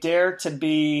and they dare to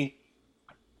be,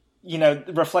 you know,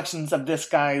 reflections of this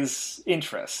guy's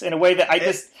interests in a way that I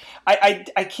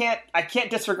can't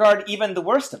disregard even the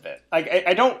worst of it.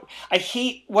 I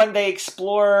hate when they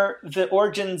explore the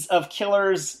origins of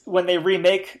killers when they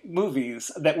remake movies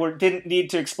that didn't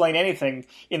need to explain anything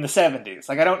in the 70s.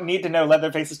 Like I don't need to know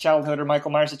Leatherface's childhood or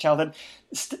Michael Myers' childhood.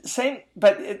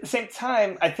 But at the same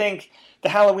time, I think the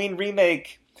Halloween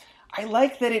remake, I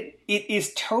like that it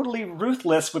is totally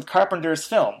ruthless with Carpenter's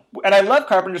film. And I love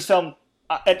Carpenter's film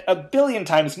a billion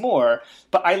times more,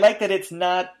 but I like that it's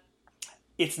not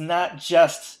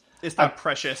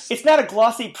precious. It's not a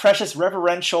glossy, precious,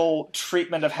 reverential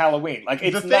treatment of Halloween. Like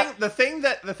it's the thing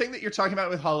that you're talking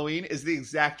about with Halloween is the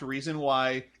exact reason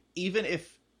why even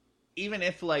if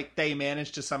like they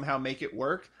manage to somehow make it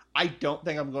work, I don't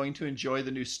think I'm going to enjoy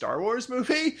the new Star Wars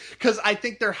movie because I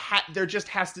think there's going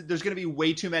to be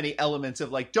way too many elements of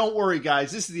like, don't worry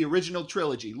guys, this is the original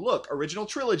trilogy. Look, original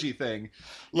trilogy thing.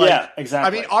 Like, yeah,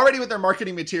 exactly. I mean, already with their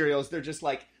marketing materials, they're just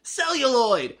like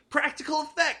celluloid, practical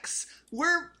effects.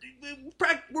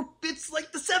 It's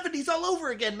like the 70s all over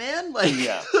again, man. Like,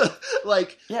 yeah,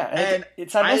 like, yeah, and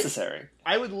it's unnecessary.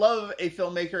 I would love a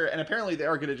filmmaker, and apparently they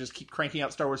are going to just keep cranking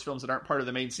out Star Wars films that aren't part of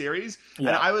the main series. Yeah.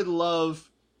 And I would love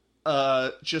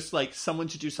just like someone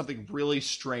to do something really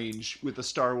strange with the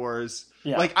Star Wars.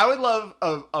 Yeah. Like I would love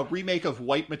a remake of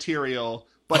White Material,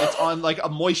 but it's on like a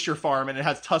moisture farm and it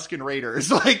has Tusken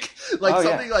Raiders. like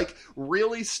something like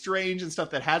really strange and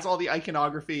stuff that has all the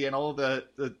iconography and all the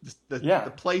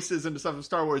places and stuff of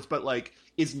Star Wars, but like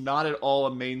is not at all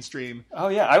a mainstream. Oh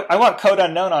yeah, I want Code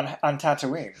Unknown on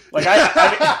Tatooine. Like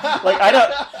I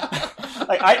don't.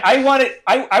 Like I want it.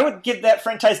 I would give that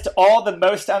franchise to all the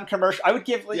most uncommercial. I would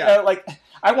give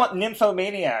I want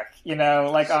Nymphomaniac. You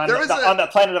know, like on the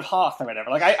planet of Hoth or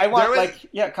whatever. Like I want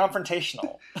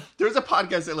confrontational. There was a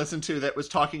podcast I listened to that was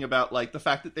talking about like the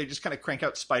fact that they just kind of crank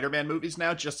out Spider-Man movies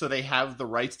now just so they have the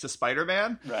rights to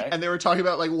Spider-Man. Right. And they were talking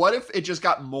about like what if it just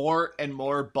got more and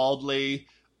more baldly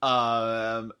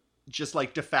just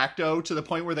like de facto to the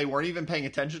point where they weren't even paying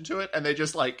attention to it, and they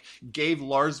just like gave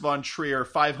Lars von Trier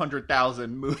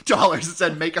 $500,000 and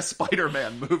said, make a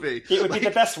Spider-Man movie. It would be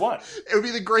the best one. It would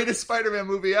be the greatest Spider-Man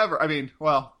movie ever. I mean,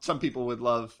 well, some people would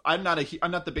love. I'm not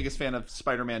the biggest fan of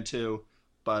Spider-Man 2,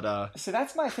 but so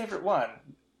that's my favorite one.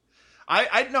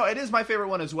 I know it is my favorite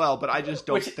one as well, but I just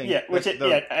don't think.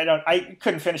 I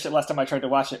couldn't finish it last time I tried to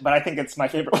watch it, but I think it's my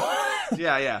favorite one.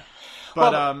 Yeah.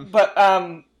 But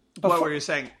what were you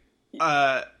saying?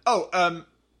 I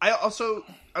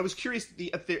was curious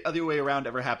the other way around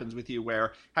ever happens with you,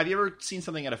 where have you ever seen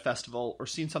something at a festival or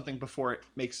seen something before it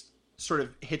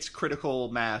hits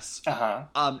critical mass,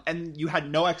 and you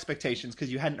had no expectations because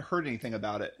you hadn't heard anything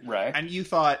about it, right? And you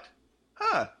thought,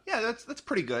 yeah, that's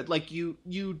pretty good. Like you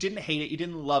didn't hate it, you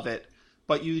didn't love it,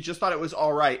 but you just thought it was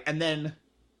all right, and then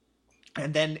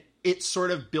it sort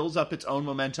of builds up its own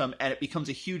momentum and it becomes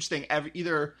a huge thing.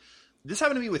 This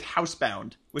happened to me with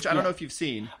Housebound, which I don't know if you've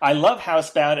seen. I love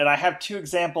Housebound, and I have 2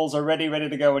 examples already ready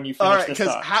to go when you finish this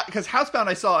talk. Because Housebound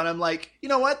I saw, and I'm like, you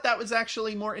know what? That was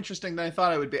actually more interesting than I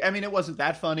thought it would be. I mean, it wasn't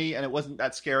that funny, and it wasn't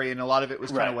that scary, and a lot of it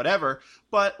was kind of whatever.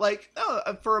 But, like,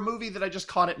 for a movie that I just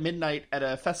caught at midnight at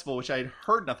a festival, which I had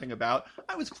heard nothing about,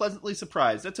 I was pleasantly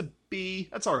surprised. That's a B.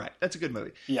 That's all right. That's a good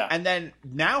movie. Yeah. And then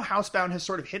now Housebound has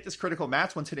sort of hit this critical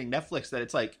mass once hitting Netflix that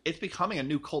it's like, it's becoming a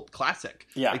new cult classic.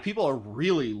 Yeah. Like, people are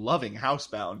really loving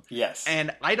Housebound. Yes.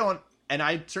 And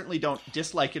I certainly don't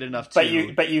dislike it enough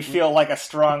to... But you feel like a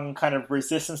strong kind of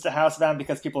resistance to Housebound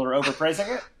because people are overpraising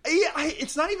it? Yeah,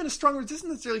 it's not even a strong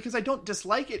resistance necessarily because I don't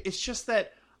dislike it. It's just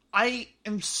that I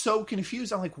am so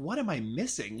confused. I'm like, what am I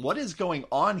missing? What is going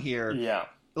on here? Yeah.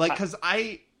 Like, because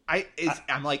I'm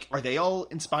like, are they all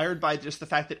inspired by just the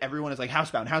fact that everyone is like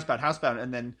Housebound, Housebound, Housebound,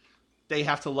 and then they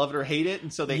have to love it or hate it,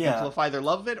 and so they amplify their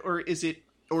love of it? Or is it...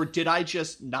 Or did I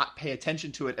just not pay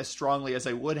attention to it as strongly as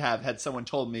I would have had someone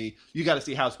told me, you got to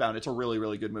see Housebound, it's a really,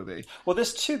 really good movie? Well,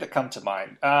 there's 2 that come to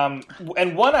mind. And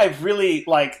one I've really,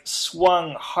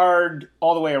 swung hard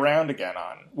all the way around again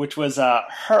on, which was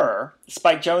Her,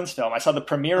 Spike Jonze film. I saw the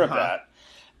premiere of that.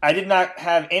 I did not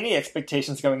have any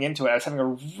expectations going into it. I was having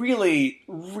a really,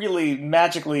 really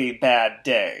magically bad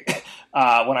day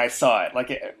when I saw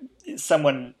it.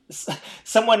 Someone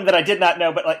that I did not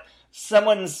know, but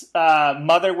someone's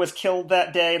mother was killed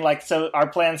that day, so our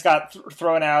plans got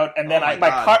thrown out, and then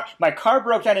my car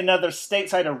broke down in another state,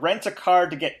 so I had to rent a car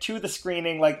to get to the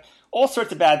screening. All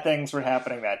sorts of bad things were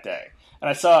happening that day, and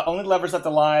I saw Only Lovers Left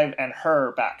Alive and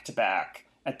Her back to back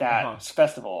at that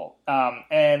festival.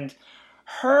 And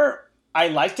Her, I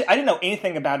liked it. I didn't know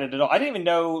anything about it at all. I didn't even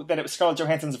know that it was Scarlett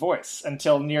Johansson's voice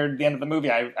until near the end of the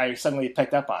movie. I suddenly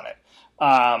picked up on it,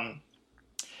 and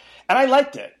I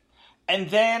liked it. And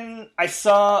then I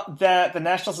saw that the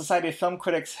National Society of Film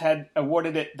Critics had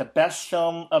awarded it the best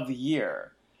film of the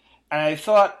year. And I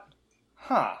thought,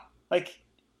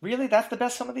 really? That's the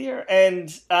best film of the year?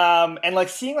 And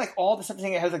seeing all this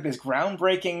everything, it has this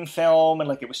groundbreaking film,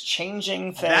 and it was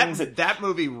changing things. That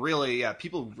movie really,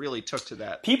 people really took to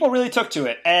that. People really took to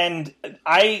it. And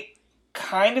I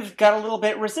kind of got a little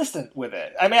bit resistant with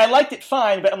it. I mean, I liked it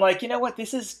fine, but I'm like, you know what?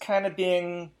 This is kind of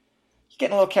getting a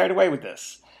little carried away with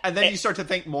this. And then you start to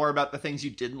think more about the things you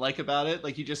didn't like about it.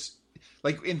 You just,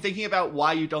 in thinking about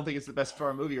why you don't think it's the best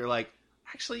horror movie, you're like,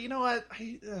 actually, you know what?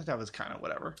 That was kind of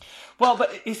whatever. Well,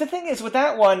 but the thing is with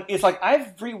that one is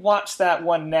I've rewatched that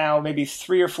one now maybe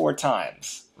 3 or 4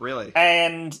 times. Really?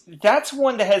 And that's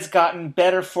one that has gotten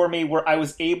better for me, where I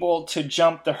was able to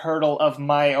jump the hurdle of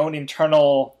my own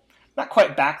internal, not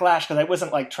quite backlash, because I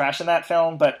wasn't trashing that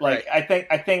film, but right. I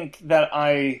think that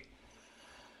I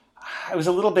was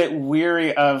a little bit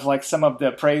weary of some of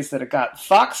the praise that it got.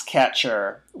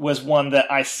 Foxcatcher was one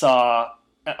that I saw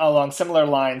along similar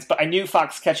lines, but I knew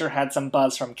Foxcatcher had some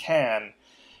buzz from Cannes.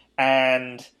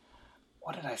 And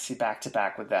what did I see back to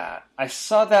back with that? I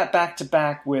saw that back to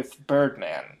back with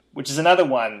Birdman, which is another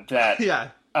one that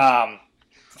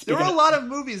there were a lot of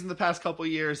movies in the past couple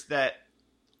years that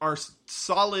are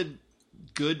solid,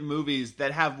 good movies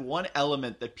that have one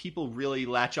element that people really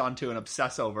latch onto and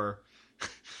obsess over.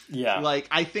 Yeah.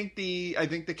 I think the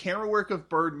camera work of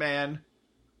Birdman,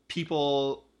 the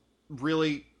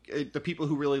people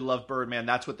who really love Birdman,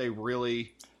 that's what they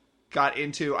really got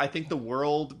into. I think the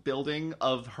world building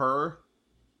of Her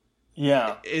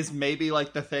is maybe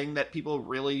the thing that people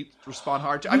really respond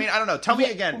hard to. I mean, I don't know. Tell me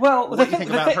again what you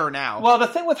think about Her now. Well, the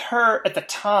thing with Her at the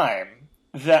time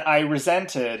that I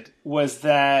resented was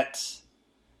that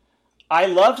I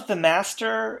loved The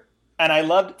Master and I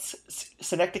loved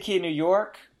Synecdoche, New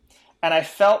York, and I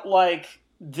felt like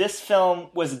this film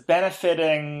was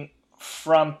benefiting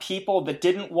from people that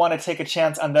didn't want to take a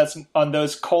chance on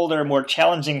those colder, more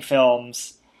challenging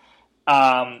films,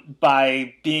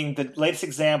 by being the latest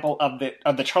example of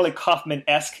the Charlie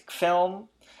Kaufman-esque film.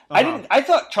 I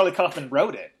thought Charlie Kaufman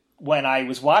wrote it when I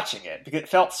was watching it, because it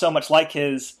felt so much like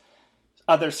his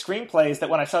other screenplays that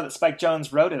when I saw that Spike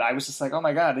Jonze wrote it, I was just like, oh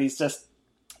my God, he's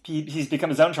become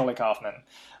his own Charlie Kaufman.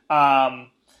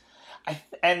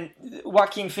 And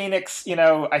Joaquin Phoenix,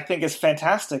 I think is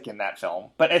fantastic in that film.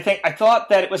 But I thought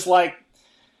that it was like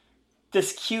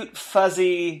this cute,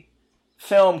 fuzzy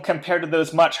film compared to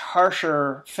those much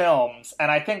harsher films.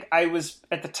 And I think I was,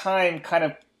 at the time, kind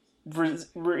of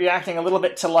reacting a little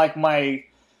bit to like my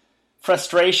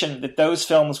frustration that those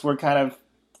films were kind of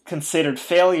considered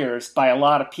failures by a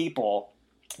lot of people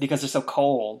because they're so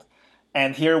cold.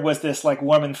 And here was this like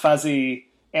warm and fuzzy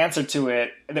answer to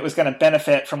it that was going to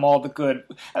benefit from all the good.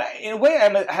 In a way,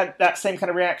 I had that same kind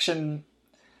of reaction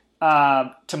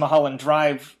to Mulholland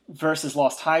Drive versus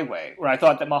Lost Highway, where I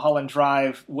thought that Mulholland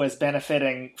Drive was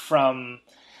benefiting from,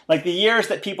 like, the years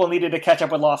that people needed to catch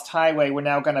up with Lost Highway were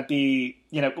now going to be,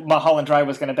 Mulholland Drive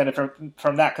was going to benefit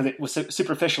from that because it was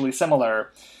superficially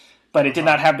similar, but it did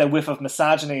not have the whiff of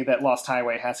misogyny that Lost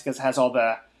Highway has, because it has all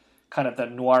the kind of the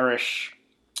noirish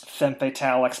femme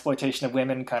fatale exploitation of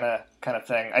women kind of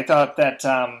thing. I thought that,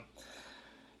 I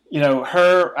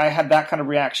had that kind of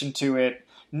reaction to it.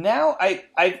 Now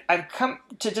I've come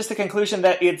to just the conclusion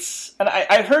that it's, and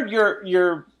I heard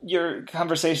your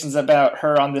conversations about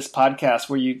her on this podcast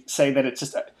where you say that it's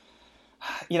just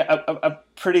a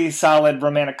pretty solid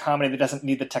romantic comedy that doesn't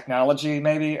need the technology.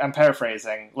 Maybe I'm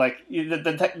paraphrasing. Like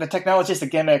the technology is a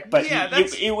gimmick, but yeah,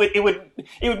 it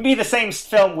would be the same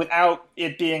film without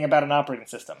it being about an operating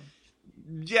system.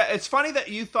 Yeah, it's funny that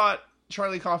you thought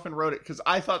Charlie Kaufman wrote it, because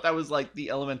I thought that was like the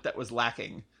element that was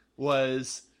lacking,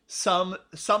 was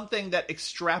something that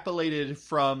extrapolated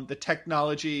from the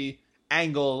technology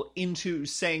angle into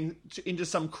some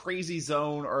crazy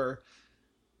zone, or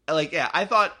like, yeah, I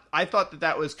thought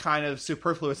that was kind of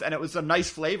superfluous, and it was a nice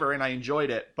flavor and I enjoyed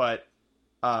it, but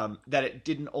that it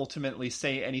didn't ultimately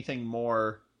say anything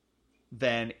more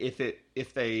than if it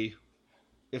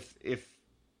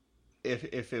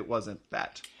wasn't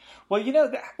that.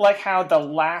 Well, like how the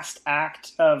last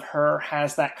act of her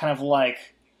has that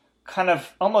kind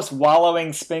of almost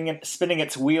wallowing, spinning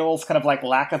its wheels, kind of like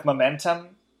lack of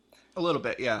momentum. A little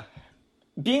bit, yeah.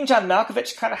 Being John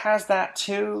Malkovich kind of has that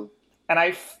too, and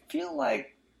I feel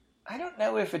like, I don't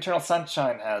know if Eternal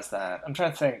Sunshine has that. I'm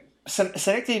trying to think.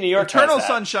 Synecdoche, New York Eternal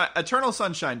has that. Eternal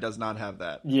Sunshine does not have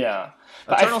that. Yeah.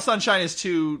 Eternal Sunshine is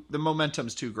the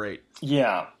momentum's too great.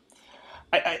 Yeah.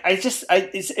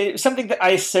 It's something that I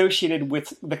associated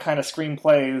with the kind of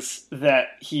screenplays that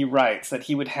he writes, that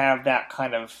he would have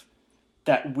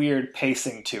that weird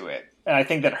pacing to it. And I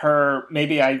think that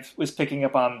maybe I was picking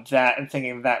up on that and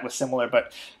thinking that was similar,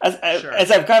 but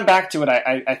as I've gone back to it,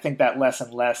 I think that less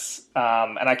and less,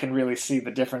 and I can really see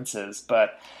the differences.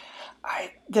 But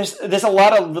there's a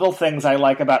lot of little things I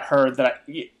like about her that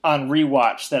on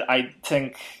rewatch that I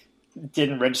think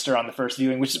didn't register on the first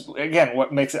viewing, which is, again,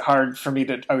 what makes it hard for me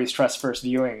to always trust first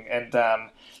viewing.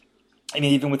 And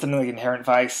even with something like Inherent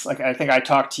Vice, like, I think I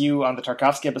talked to you on the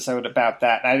Tarkovsky episode about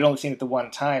that, and I'd only seen it the one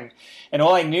time, and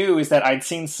all I knew is that I'd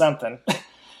seen something,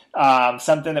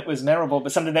 something that was memorable,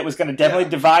 but something that was going to definitely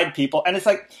divide people. And it's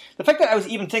like, the fact that I was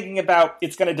even thinking about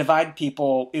it's going to divide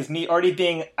people is me already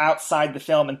being outside the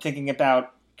film and thinking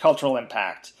about cultural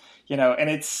impact, and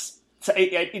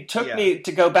it took me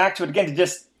to go back to it again to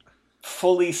just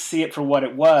fully see it for what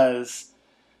it was.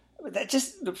 That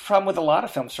just, the problem with a lot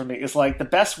of films for me is, like, the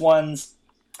best ones,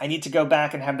 I need to go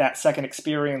back and have that second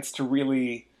experience to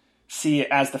really see it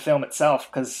as the film itself,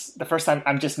 because the first time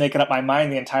I'm just making up my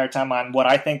mind the entire time on what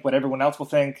I think, what everyone else will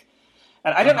think,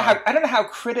 and I don't know how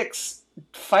critics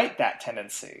fight that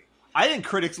tendency. I think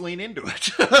critics lean into it.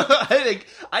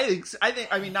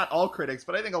 I mean, not all critics,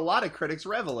 but I think a lot of critics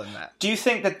revel in that. Do you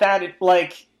think that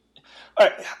like,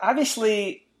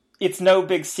 obviously, it's no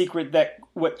big secret that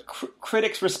what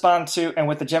critics respond to and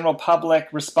what the general public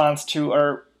responds to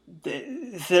are,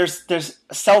 there's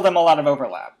seldom a lot of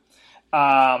overlap.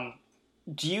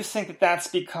 Do you think that that's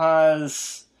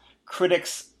because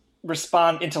critics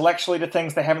respond intellectually to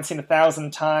things they haven't seen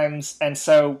 1,000 times, and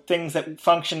so things that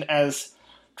function as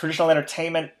traditional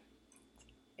entertainment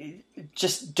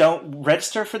just don't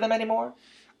register for them anymore?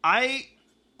 As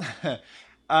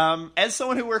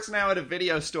someone who works now at a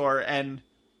video store, and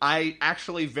I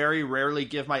actually very rarely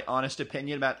give my honest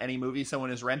opinion about any movie someone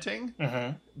is renting,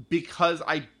 because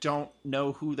I don't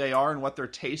know who they are and what their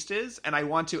taste is, and I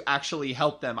want to actually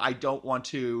help them. I don't want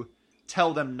to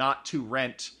tell them not to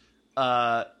rent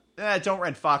don't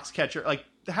rent Foxcatcher. Like,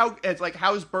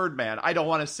 how's Birdman? I don't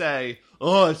want to say,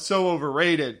 oh, it's so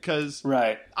overrated, because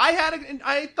right.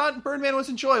 I thought Birdman was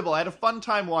enjoyable. I had a fun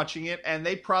time watching it, and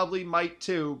they probably might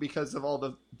too, because of all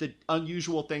the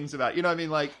unusual things about it. You know what I mean?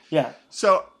 Like, yeah.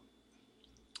 So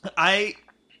I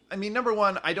mean, number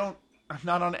one, I'm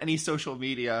not on any social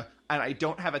media, and I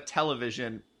don't have a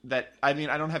television I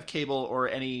don't have cable or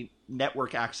any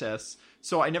network access,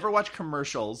 so I never watch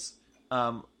commercials.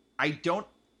 I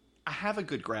have a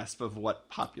good grasp of what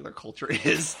popular culture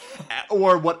is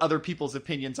or what other people's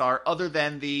opinions are, other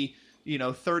than the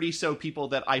 30 so people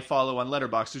that I follow on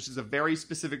Letterboxd, which is a very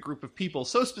specific group of people,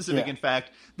 so specific in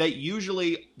fact that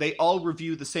usually they all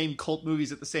review the same cult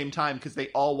movies at the same time, because they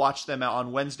all watch them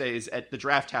on Wednesdays at the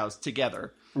Draft House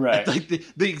together. Right. Like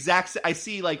the exact, I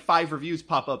see like 5 reviews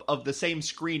pop up of the same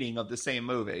screening of the same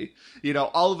movie.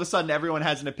 All of a sudden everyone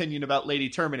has an opinion about Lady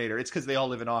Terminator. It's because they all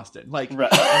live in Austin. Like, right.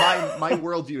 my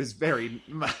worldview is very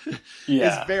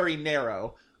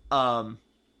narrow.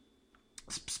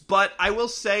 But I will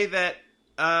say that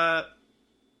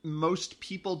most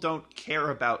people don't care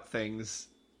about things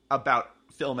about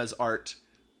film as art.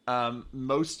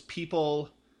 Most people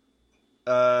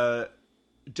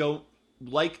don't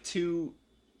like to.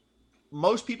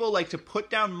 Most people like to put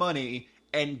down money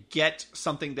and get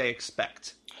something they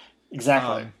expect.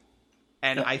 Exactly.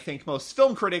 And I think most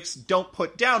film critics don't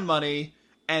put down money,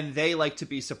 and they like to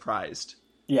be surprised.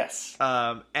 Yes.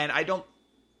 And I don't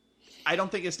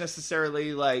think it's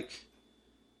necessarily like.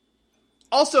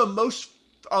 Also, most,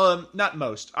 not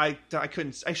most. I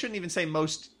shouldn't even say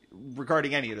most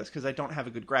regarding any of this, because I don't have a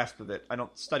good grasp of it. I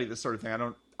don't study this sort of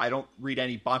thing. I don't read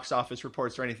any box office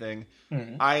reports or anything.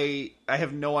 Mm-hmm. I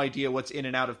have no idea what's in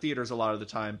and out of theaters a lot of the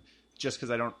time, just because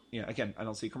I don't, again, I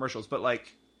don't see commercials. But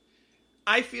like,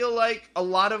 I feel like a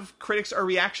lot of critics are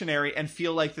reactionary and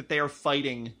feel like that they are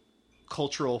fighting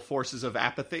cultural forces of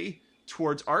apathy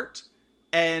towards art,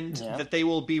 and that they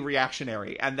will be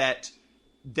reactionary, and that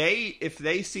if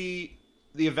they see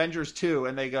the Avengers 2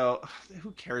 and they go,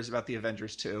 who cares about the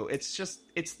Avengers 2?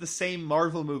 It's the same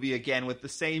Marvel movie again with the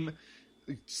same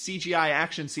CGI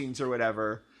action scenes or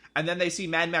whatever. And then they see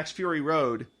Mad Max Fury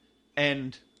Road,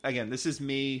 and again, this is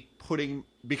me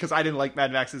because I didn't like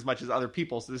Mad Max as much as other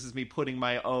people, so this is me putting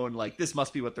my own, like, this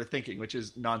must be what they're thinking, which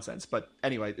is nonsense. But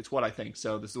anyway, it's what I think,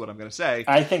 so this is what I'm going to say.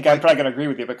 I think I'm probably going to agree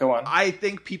with you, but go on. I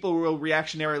think people will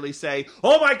reactionarily say,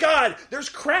 oh my god, there's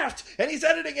Kraft, and he's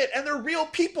editing it, and they're real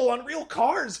people on real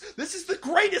cars. This is the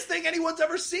greatest thing anyone's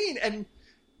ever seen. And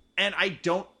I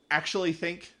don't actually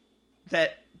think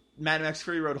that Mad Max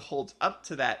Fury Road holds up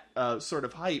to that sort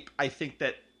of hype. I think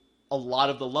that a lot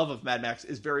of the love of Mad Max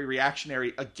is very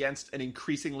reactionary against an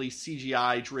increasingly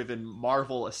CGI-driven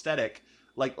Marvel aesthetic,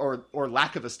 like or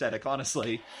lack of aesthetic,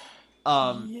 honestly.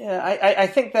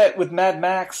 I think that with Mad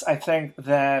Max, I think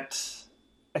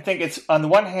it's, on the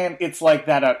one hand, it's like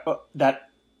that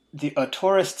a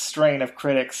tourist strain of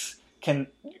critics can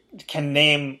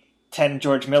name 10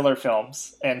 George Miller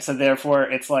films, and so therefore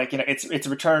it's like, it's a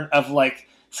return of like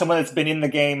someone that's been in the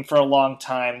game for a long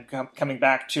time coming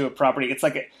back to a property. It's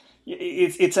like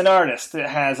it's an artist that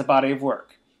has a body of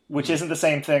work, which isn't the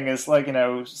same thing as like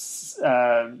a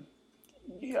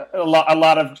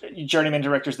lot of journeyman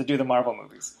directors that do the Marvel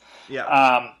movies.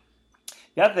 Yeah.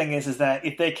 The other thing is that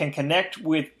if they can connect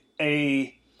with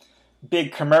a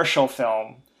big commercial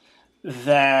film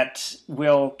that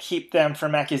will keep them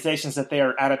from accusations that they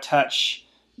are out of touch,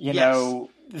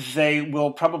 they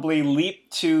will probably leap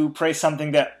to praise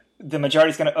something that the majority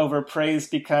is going to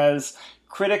overpraise, because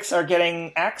critics are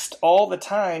getting axed all the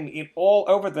time all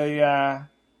over the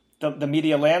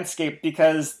media landscape,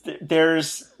 because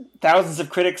there's thousands of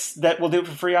critics that will do it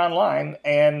for free online,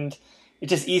 and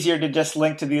it's just easier to just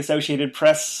link to the Associated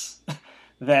Press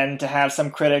than to have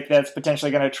some critic that's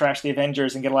potentially going to trash the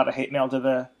Avengers and get a lot of hate mail to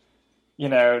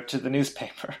the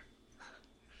newspaper.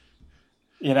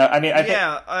 I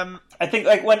think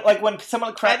like when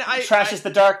someone trashes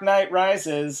The Dark Knight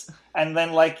Rises and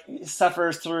then like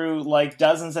suffers through like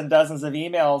dozens and dozens of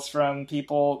emails from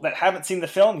people that haven't seen the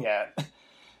film yet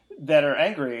that are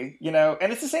angry,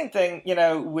 and it's the same thing,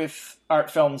 with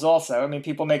art films also. I mean,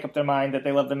 people make up their mind that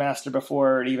they love the master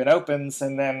before it even opens,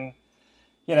 and then,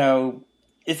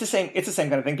 it's the same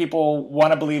kind of thing. People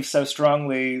want to believe so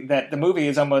strongly that the movie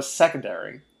is almost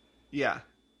secondary. Yeah.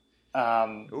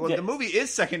 The movie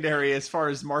is secondary as far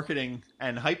as marketing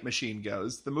and hype machine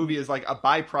goes. The movie is like a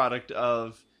byproduct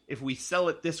of, if we sell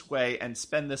it this way and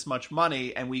spend this much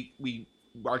money, and we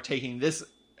are taking this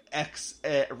X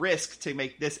risk to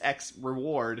make this X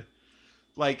reward.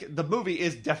 Like, the movie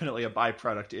is definitely a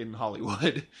byproduct in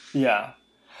Hollywood. Yeah.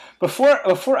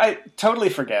 Before I totally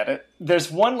forget it,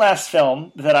 there's one last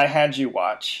film that I had you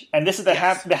watch, and this is the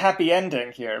happy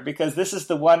ending here, because this is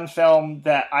the one film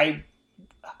that I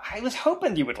was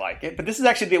hoping you would like it, but this is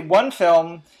actually the one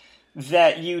film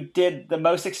that you did the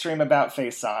most extreme about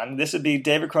face on. This would be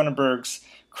David Cronenberg's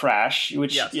Crash,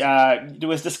 which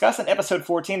was discussed in episode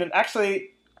 14, and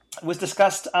actually was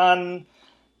discussed on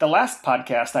the last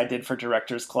podcast I did for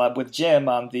Directors Club with Jim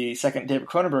on the second David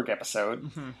Cronenberg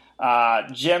episode. Mm-hmm.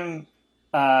 Jim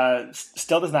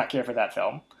still does not care for that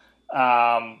film.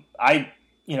 I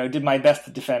did my best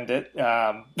to defend it,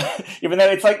 even though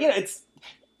it's like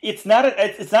it's not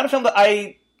a film that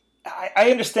I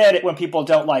understand it when people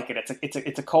don't like it.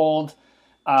 It's a cold,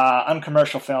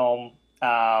 uncommercial film.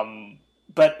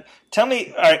 But tell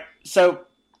me, all right, so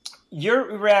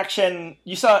your reaction,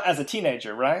 you saw it as a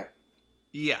teenager, right?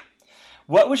 Yeah.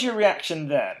 What was your reaction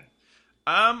then?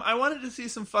 I wanted to see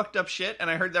some fucked up shit, and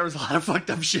I heard there was a lot of fucked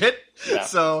up shit. Yeah.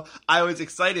 So I was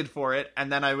excited for it,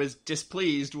 and then I was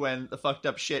displeased when the fucked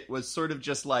up shit was sort of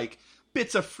just like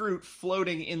bits of fruit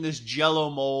floating in this Jell-O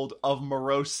mold of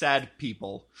morose, sad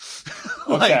people.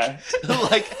 like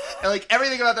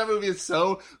everything about that movie is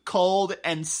so cold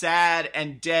and sad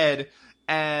and dead,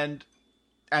 and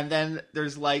then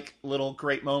there's like little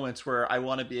great moments where I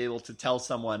want to be able to tell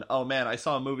someone, oh man, I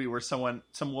saw a movie where some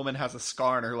woman has a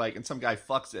scar on her leg and some guy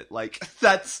fucks it. Like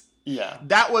that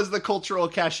was the cultural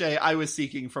cachet I was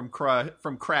seeking from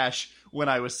Crash when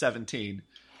I was 17.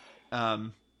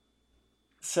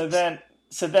 So then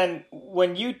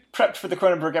when you prepped for the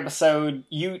Cronenberg episode,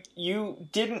 you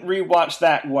didn't rewatch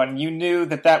that one. You knew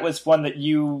that was one that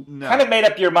you kind of made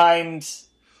up your mind.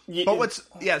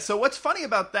 So what's funny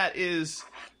about that is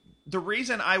the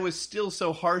reason I was still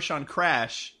so harsh on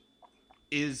Crash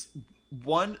is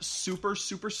one super,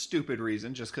 super stupid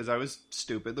reason, just because I was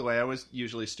stupid the way I was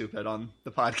usually stupid on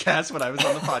the podcast when I was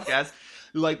on the podcast.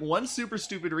 Like, one super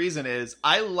stupid reason is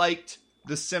I liked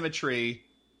the symmetry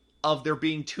of there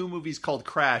being two movies called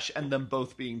Crash and them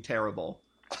both being terrible.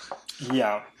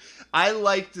 Yeah. I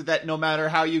liked that no matter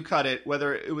how you cut it,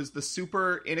 whether it was the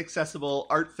super inaccessible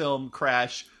art film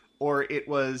Crash or it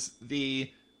was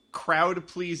the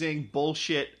crowd-pleasing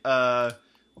bullshit art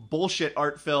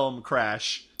film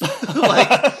Crash,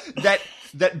 like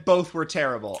that both were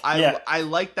terrible. I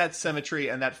liked that symmetry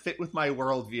and that fit with my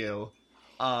worldview.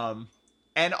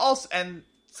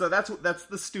 So that's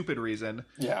the stupid reason.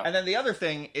 Yeah. And then the other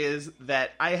thing is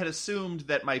that I had assumed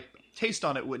that my taste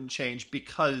on it wouldn't change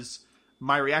because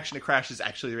my reaction to Crash is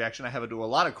actually the reaction I have to a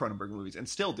lot of Cronenberg movies and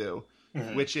still do,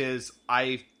 which is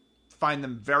I find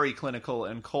them very clinical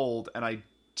and cold, and I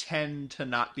tend to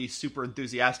not be super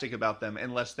enthusiastic about them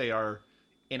unless they are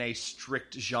in a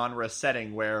strict genre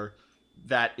setting where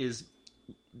that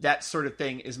sort of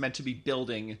thing is meant to be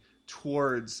building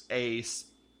towards a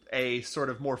sort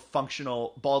of more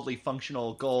baldly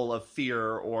functional goal of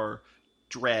fear or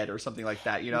dread or something like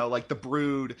that, like The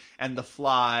Brood and The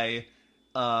Fly,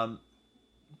 and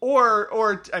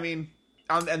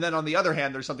then on the other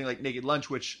hand, there's something like Naked Lunch,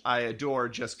 which I adore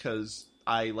just because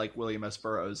I like William S.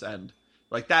 Burroughs, and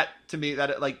like that to me,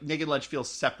 that like Naked Lunch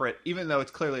feels separate, even though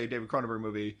it's clearly a David Cronenberg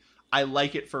movie. I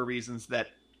like it for reasons that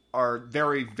are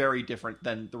very, very different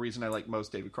than the reason I like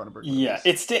most David Cronenberg movies. Yeah,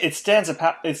 it stands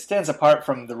apart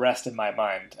from the rest in my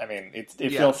mind. I mean, it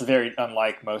feels very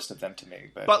unlike most of them to me.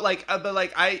 But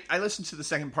I listened to the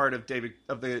second part of David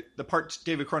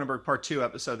Cronenberg Part 2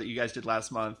 episode that you guys did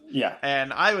last month. Yeah,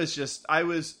 and I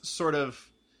was sort of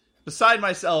beside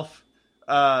myself,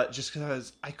 just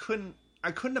because I couldn't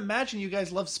imagine you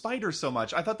guys love Spider so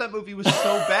much. I thought that movie was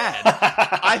so bad.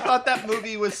 I thought that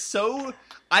movie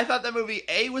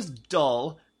A, was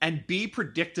dull, and B,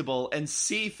 predictable, and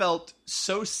C, felt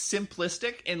so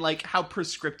simplistic in like how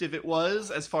prescriptive it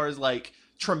was as far as like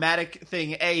traumatic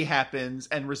thing A happens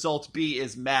and result B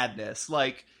is madness.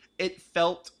 Like, it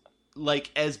felt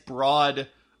like as broad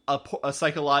a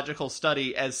psychological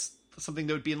study as something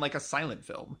that would be in like a silent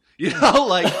film,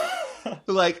 like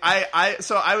I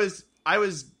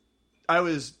was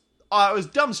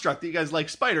dumbstruck that you guys like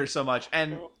Spider so much,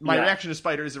 and my reaction to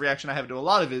Spider is the reaction I have to a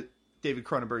lot of David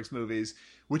Cronenberg's movies,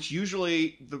 which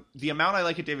usually the amount I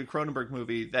like a David Cronenberg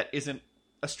movie that isn't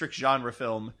a strict genre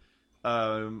film,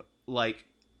 like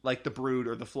The Brood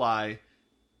or The Fly,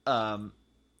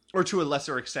 or to a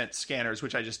lesser extent Scanners,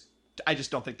 which I just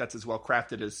don't think that's as well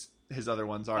crafted as his other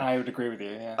ones are. I would agree with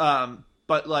you. Yeah.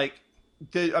 But like,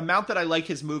 the amount that I like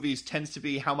his movies tends to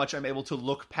be how much I'm able to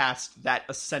look past that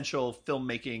essential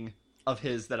filmmaking of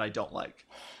his that I don't like.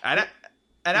 And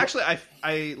actually,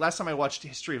 I last time I watched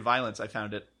History of Violence, I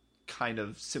found it kind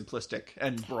of simplistic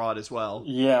and broad as well.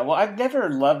 Yeah, well, I've never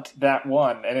loved that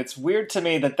one, and it's weird to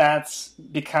me that that's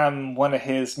become one of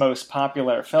his most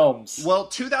popular films. Well,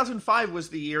 2005 was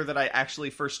the year that I actually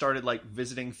first started like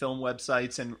visiting film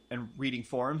websites and reading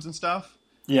forums and stuff.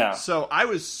 Yeah. So I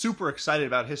was super excited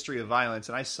about History of Violence,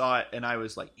 and I saw it, and I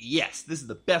was like, yes, this is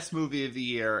the best movie of the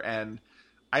year. And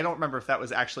I don't remember if that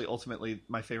was actually ultimately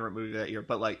my favorite movie that year,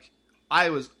 but like I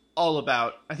was all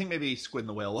about, I think maybe Squid and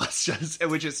the Whale was just,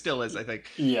 which it still is, I think.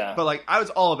 Yeah. But like I was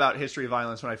all about History of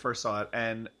Violence when I first saw it,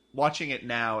 and watching it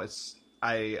now,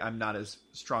 I'm not as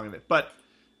strong in it. But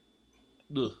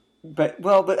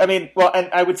I mean, and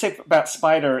I would say about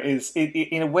Spider is,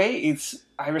 in a way,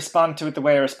 I respond to it the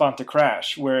way I respond to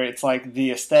Crash, where it's like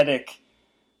the aesthetic,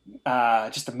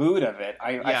 just the mood of it,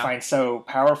 I find so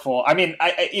powerful. I mean,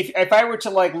 if I were to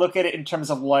like look at it in terms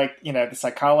of like, you know, the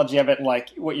psychology of it,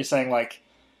 like what you're saying, like,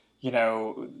 you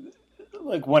know,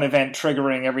 like one event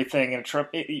triggering everything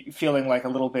and feeling like a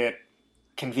little bit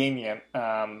convenient.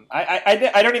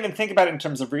 I don't even think about it in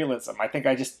terms of realism. I think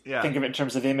I just think of it in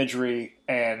terms of imagery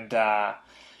and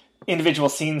individual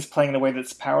scenes playing in a way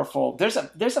that's powerful. There's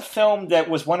a film that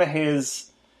was one of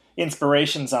his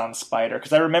inspirations on Spider,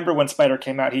 because I remember when Spider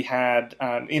came out, he had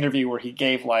an interview where he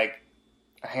gave like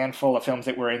a handful of films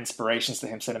that were inspirations to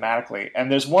him cinematically,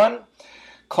 and there's one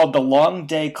called The Long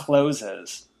Day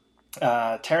Closes.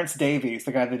 Terrence Davies,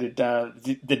 the guy that did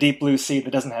the Deep Blue Sea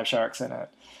that doesn't have sharks in it.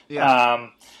 Yeah.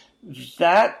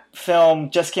 That film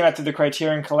just came out through the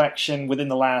Criterion Collection within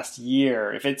the last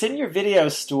year. If it's in your video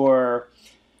store,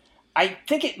 I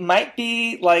think it might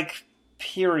be like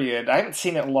period. I haven't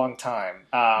seen it in a long time,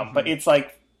 but it's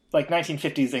like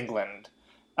 1950s England.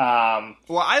 Well,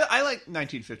 I like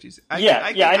 1950s. I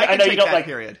know you don't like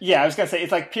period. Yeah, I was gonna say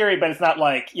it's like period, but it's not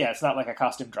like a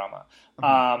costume drama.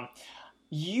 Mm-hmm.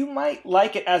 You might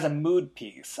like it as a mood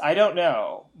piece. I don't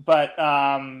know, but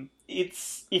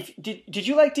did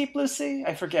you like Deep Blue Sea?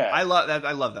 I forget. I love that.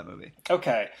 I love that movie.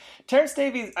 Okay, Terrence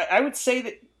Davies. I would say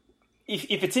that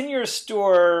if it's in your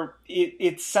store,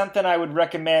 it's something I would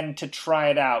recommend to try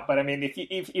it out. But I mean,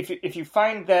 if you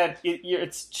find that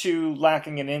it's too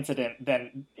lacking in incident,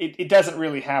 then it doesn't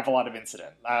really have a lot of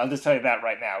incident. I'll just tell you that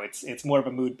right now. It's more of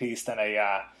a mood piece than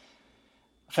a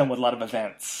film with a lot of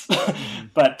events.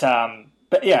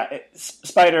 But yeah,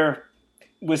 Spider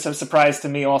was a surprise to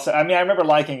me also. I mean, I remember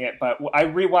liking it, but I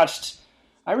rewatched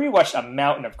a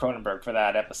mountain of Cronenberg for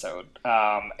that episode.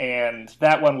 And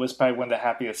that one was probably one of the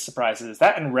happiest surprises.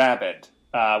 That and Rabid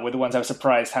were the ones I was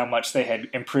surprised how much they had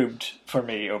improved for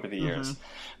me over the years.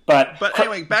 But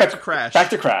anyway, back to Crash.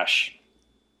 Back to Crash.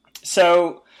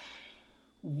 So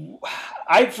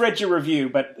I've read your review,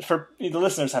 but for the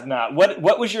listeners have not.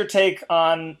 What was your take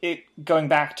on it going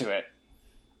back to it?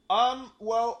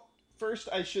 Well, first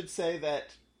I should say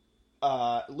that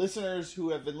listeners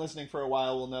who have been listening for a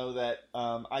while will know that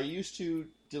I used to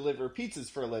deliver pizzas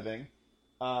for a living,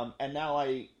 and now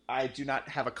I do not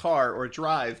have a car or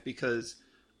drive because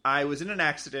I was in an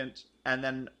accident, and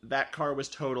then that car was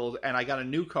totaled, and I got a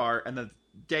new car, and the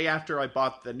day after I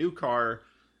bought the new car,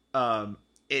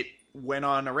 it went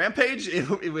on a rampage.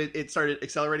 It started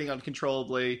accelerating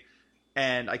uncontrollably,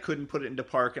 and I couldn't put it into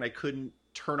park, and I couldn't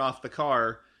turn off the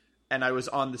car. And I was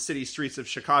on the city streets of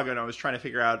Chicago, and I was trying to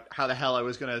figure out how the hell I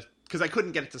was going to... Because I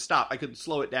couldn't get it to stop. I couldn't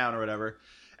slow it down or whatever.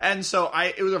 And so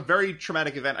it was a very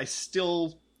traumatic event. I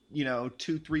still,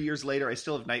 2-3 years later, I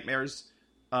still have nightmares.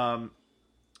 Maybe...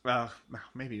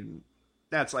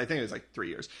 I think it was like 3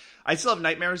 years. I still have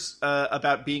nightmares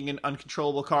about being in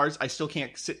uncontrollable cars. I still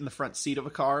can't sit in the front seat of a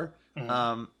car.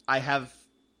 Mm-hmm. I have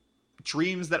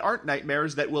dreams that aren't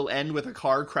nightmares that will end with a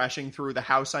car crashing through the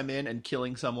house I'm in and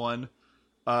killing someone.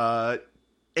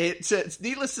 It's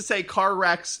needless to say, car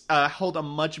wrecks hold a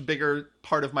much bigger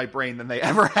part of my brain than they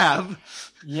ever have.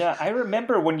 Yeah, I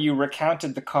remember when you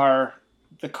recounted the car.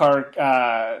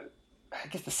 I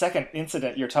guess the second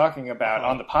incident you're talking about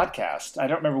on the podcast. I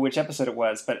don't remember which episode it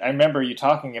was, but I remember you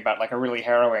talking about like a really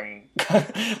harrowing,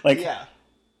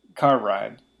 car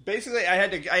ride. Basically, I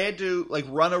had to like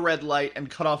run a red light and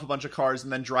cut off a bunch of cars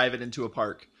and then drive it into a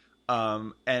park.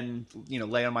 And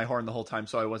lay on my horn the whole time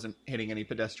so I wasn't hitting any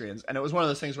pedestrians. And it was one of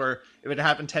those things where if it had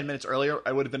happened 10 minutes earlier,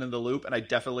 I would have been in the loop, and I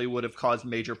definitely would have caused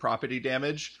major property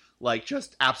damage, like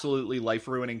just absolutely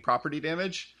life-ruining property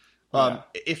damage,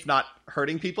 if not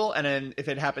hurting people. And then if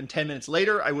it happened 10 minutes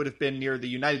later, I would have been near the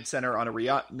United Center on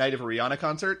a night of a Rihanna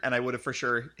concert, and I would have for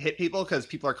sure hit people because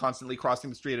people are constantly crossing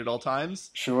the street at all times.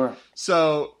 Sure.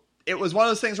 So it was one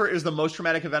of those things where it was the most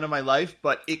traumatic event of my life,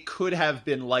 but it could have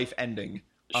been life-ending.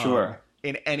 Sure.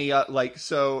 In any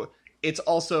so it's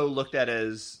also looked at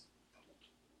as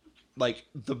like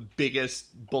the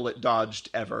biggest bullet dodged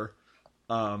ever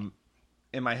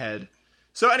in my head.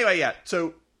 So anyway, yeah.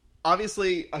 So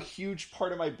obviously a huge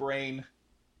part of my brain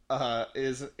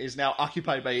is now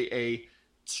occupied by a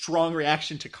strong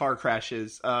reaction to car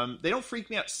crashes. They don't freak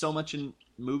me out so much in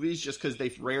movies just because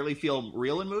they rarely feel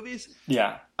real in movies.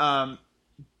 Yeah.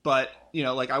 But you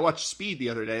know, like I watched Speed the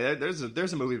other day. There's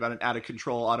a movie about an out of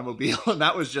control automobile, and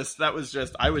that was just I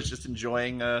was just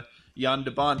enjoying Jan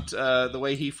de Bont the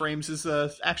way he frames his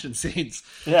action scenes.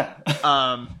 Yeah.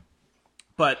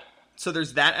 But so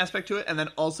there's that aspect to it, and then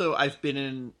also I've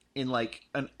been in like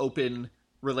an open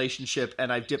relationship,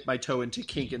 and I've dipped my toe into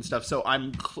kink and stuff. So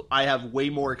I have way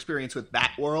more experience with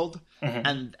that world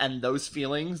and those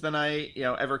feelings than I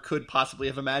ever could possibly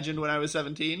have imagined when I was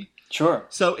 17. Sure.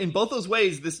 So in both those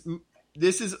ways, this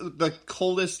is the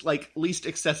coldest, like least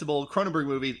accessible Cronenberg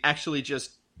movie. Actually,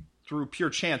 just through pure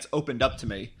chance, opened up to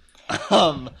me.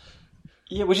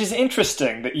 Yeah, which is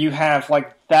interesting that you have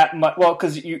like that much. Well,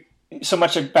 because so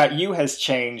much about you has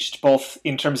changed, both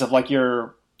in terms of like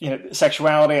your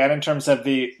sexuality and in terms of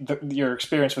your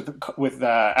experience with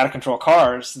out of control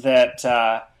cars.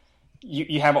 That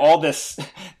you have all this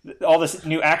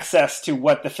new access to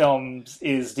what the film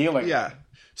is dealing with. Yeah.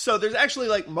 So there's actually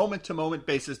like moment to moment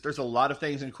basis. There's a lot of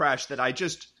things in Crash that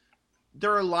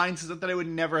there are lines that I would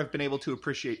never have been able to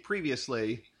appreciate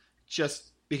previously,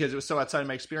 just because it was so outside of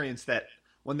my experience. That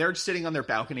when they're sitting on their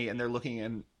balcony and they're looking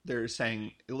and they're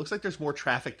saying, it looks like there's more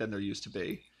traffic than there used to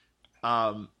be.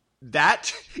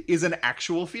 That is an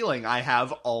actual feeling I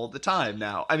have all the time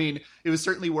now. I mean, it was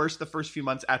certainly worse the first few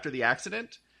months after the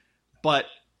accident, but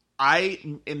I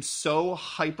am so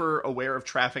hyper aware of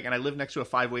traffic, and I live next to a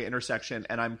 5-way intersection,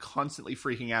 and I'm constantly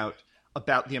freaking out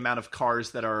about the amount of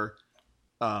cars that are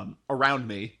around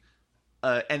me.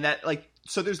 And that, like,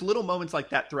 so there's little moments like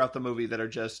that throughout the movie that are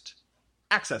just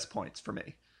access points for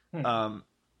me.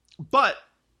 But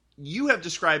you have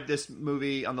described this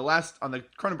movie on the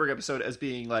Cronenberg episode as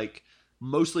being like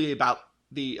mostly about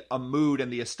a mood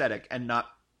and the aesthetic, and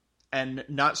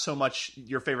not so much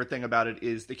your favorite thing about it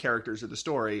is the characters or the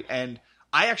story. And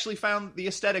I actually found the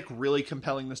aesthetic really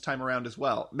compelling this time around as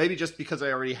well. Maybe just because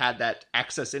I already had that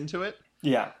access into it.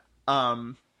 Yeah.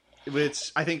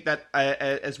 Which I think that,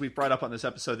 as we've brought up on this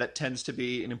episode, that tends to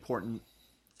be an important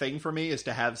thing for me, is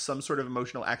to have some sort of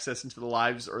emotional access into the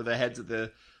lives or the heads of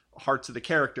the hearts of the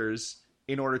characters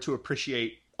in order to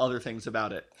appreciate other things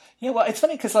about it. Yeah, well, it's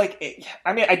funny because, like,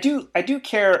 I mean, I do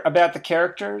care about the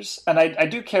characters, and I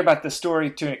do care about the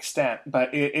story to an extent, but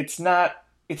it's not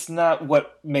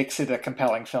what makes it a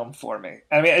compelling film for me.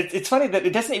 I mean, it's funny that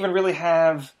it doesn't even really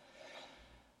have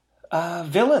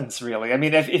villains, really. I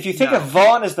mean, if you think of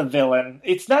Vaughn as the villain,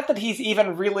 it's not that he's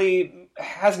even really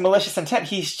has malicious intent.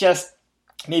 He's just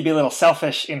maybe a little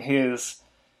selfish in his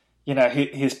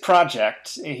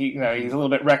project. He's a little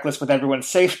bit reckless with everyone's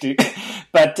safety,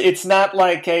 but it's not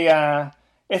like a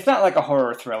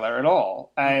horror thriller at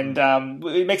all. And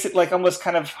it makes it like almost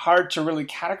kind of hard to really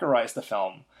categorize the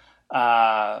film,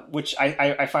 which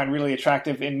I find really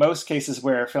attractive in most cases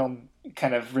where a film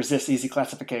kind of resists easy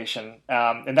classification.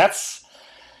 And that's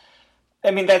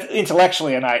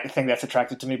intellectually, and I think that's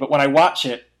attractive to me. But when I watch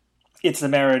it, it's the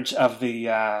marriage of the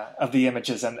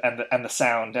images and the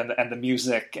sound and the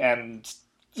music. And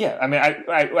yeah, I mean,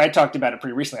 I talked about it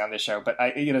pretty recently on this show, but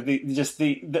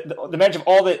the marriage of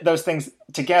all those things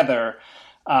together,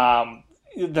 the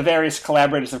various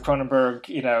collaborators of Cronenberg,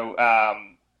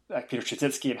 like Peter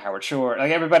Chatzitsky and Howard Shore,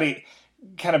 like everybody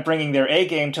kind of bringing their A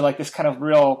game to like this kind of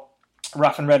real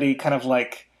rough and ready kind of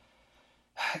like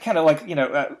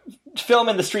film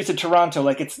in the streets of Toronto.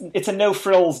 Like it's a no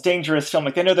frills, dangerous film.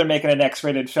 Like they know they're making an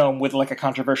X-rated film with like a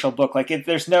controversial book. Like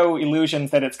there's no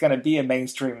illusions that it's going to be a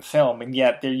mainstream film, and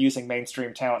yet they're using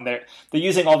mainstream talent. They're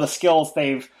using all the skills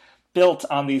they've built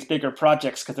on these bigger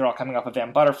projects, because they're all coming off of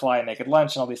Van Butterfly and Naked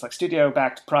Lunch and all these like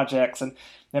studio-backed projects, and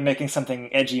they're making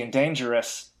something edgy and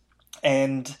dangerous.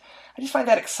 And I just find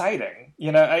that exciting.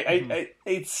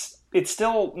 It's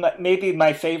still maybe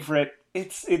my favorite.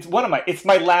 It's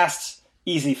my last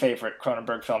easy favorite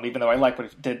Cronenberg film, even though I like what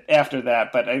it did after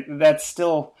that. But that's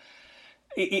still,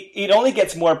 it only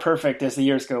gets more perfect as the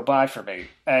years go by for me.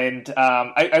 And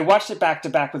I watched it back to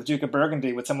back with Duke of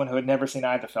Burgundy with someone who had never seen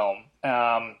either film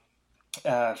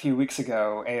a few weeks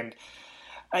ago. And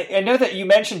I know that you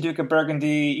mentioned Duke of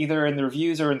Burgundy either in the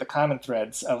reviews or in the comment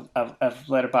threads of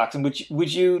Letterboxd. And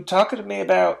would you talk to me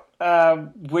about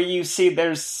where you see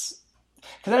there's...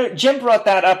 Because Jim brought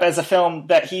that up as a film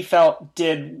that he felt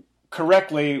did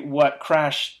correctly what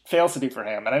Crash fails to do for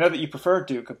him, and I know that you prefer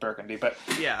Duke of Burgundy, but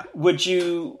yeah, would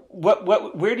you?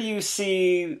 Where do you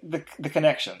see the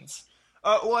connections?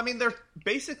 Well, I mean, they're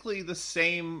basically the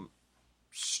same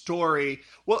story.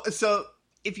 Well, so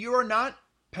if you are not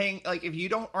paying, like, if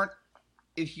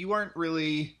you aren't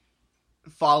really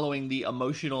following the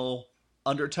emotional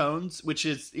undertones, which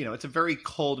is, it's a very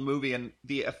cold movie, and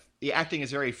the acting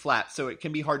is very flat, so it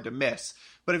can be hard to miss.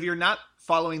 But if you're not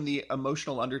following the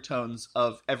emotional undertones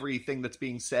of everything that's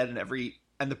being said and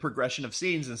the progression of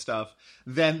scenes and stuff,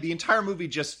 then the entire movie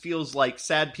just feels like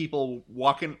sad people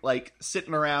walking, like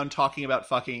sitting around talking about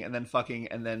fucking and then fucking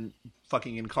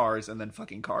in cars and then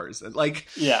fucking cars. Like,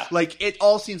 yeah, like it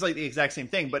all seems like the exact same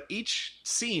thing, but each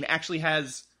scene actually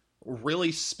has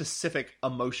really specific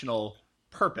emotional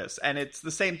purpose. And it's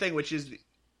the same thing, which is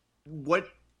what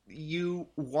you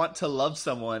want to love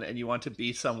someone and you want to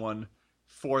be someone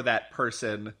for that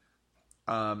person.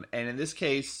 And in this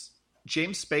case,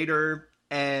 James Spader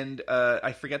and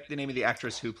I forget the name of the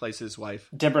actress who plays his wife.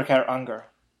 Deborah Kerr Unger.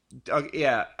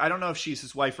 Yeah, I don't know if she's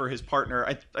his wife or his partner.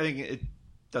 I think it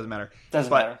doesn't matter.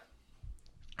 Doesn't matter.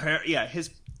 Yeah,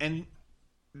 and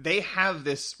they have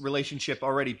this relationship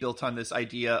already built on this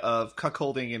idea of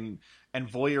cuckolding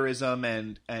and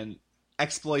voyeurism and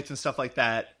exploits and stuff like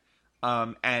that,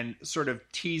 and sort of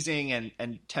teasing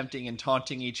and tempting and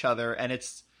taunting each other, and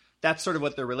that's sort of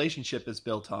what their relationship is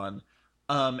built on.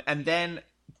 And then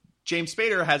James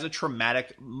Spader has a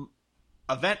traumatic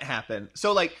event happen.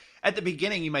 So, like, at the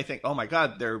beginning, you might think, oh my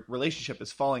God, their relationship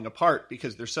is falling apart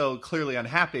because they're so clearly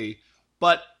unhappy.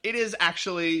 But it is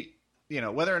actually,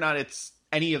 whether or not it's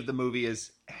any of the movie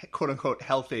is quote unquote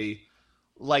healthy,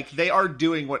 like they are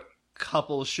doing what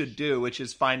couples should do, which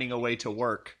is finding a way to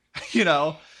work,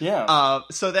 Yeah.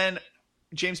 So then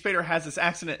James Spader has this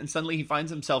accident and suddenly he finds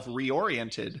himself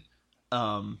reoriented,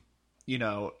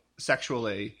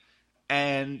 sexually,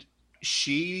 and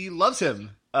she loves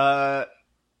him.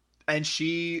 And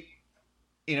she,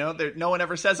 no one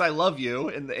ever says I love you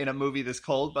in a movie this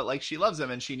cold, but like she loves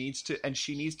him and she needs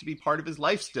to be part of his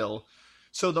life still.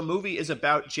 So the movie is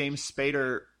about James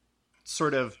Spader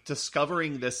sort of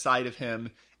discovering this side of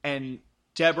him, and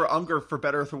Deborah Unger, for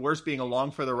better or for worse, being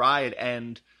along for the ride,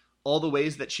 and all the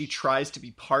ways that she tries to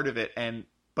be part of it,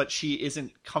 but she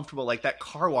isn't comfortable. Like that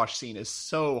car wash scene is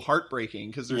so heartbreaking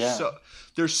because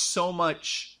there's so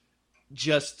much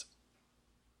just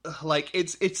like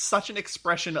it's such an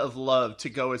expression of love to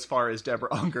go as far as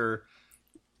Deborah Unger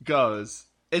goes.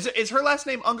 Is her last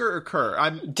name Unger or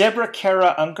Kerr? Deborah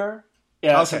Kara Unger.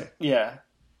 Yeah. Okay. Yeah.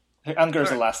 Unger's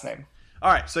Right. the last name.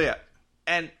 All right. So yeah,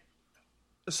 and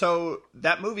so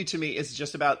that movie to me is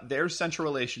just about their central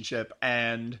relationship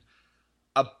and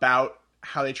about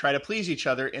how they try to please each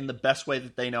other in the best way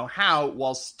that they know how,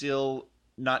 while still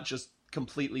not just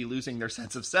completely losing their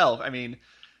sense of self. I mean,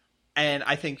 and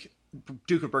I think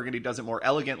Duke of Burgundy does it more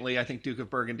elegantly. I think Duke of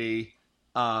Burgundy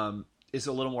is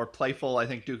a little more playful. I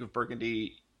think Duke of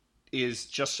Burgundy is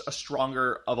just a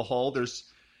stronger of a whole.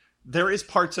 There is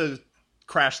parts of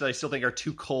Crash that I still think are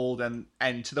too cold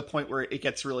and to the point where it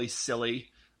gets really silly.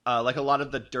 Like a lot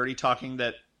of the dirty talking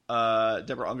that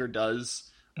Deborah Unger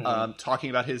does, talking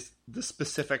about the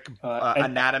specific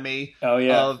anatomy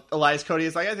of Elias Cody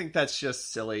is like, I think that's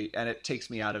just silly and it takes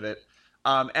me out of it.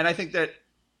 And I think that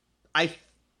I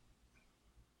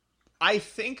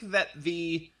think that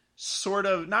the sort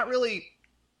of not really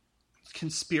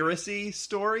conspiracy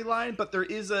storyline, but there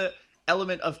is a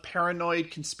element of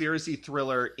paranoid conspiracy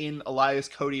thriller in Elias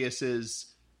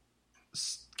Koteas's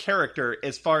character,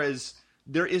 as far as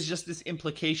there is just this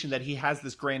implication that he has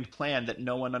this grand plan that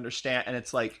no one understands, and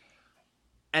it's like,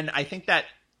 and I think that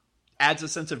adds a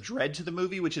sense of dread to the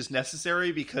movie, which is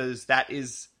necessary because that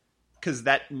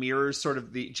mirrors sort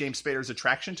of the James Spader's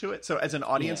attraction to it. So as an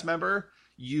audience member,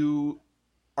 you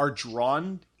are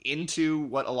drawn into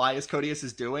what Elias Koteas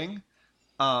is doing.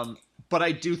 But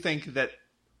I do think that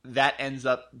ends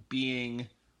up being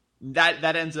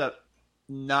that ends up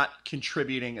not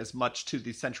contributing as much to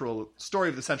the central story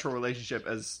of the central relationship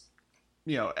as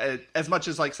as much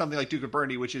as like something like Duke of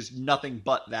Burgundy, which is nothing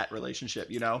but that relationship,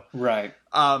 Right.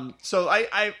 So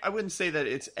I wouldn't say that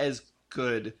it's as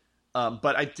good,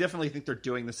 but I definitely think they're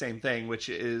doing the same thing, which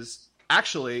is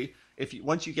actually,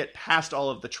 once you get past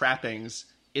all of the trappings,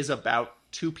 is about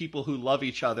two people who love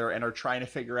each other and are trying to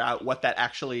figure out what that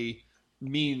actually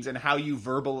means and how you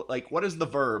what is the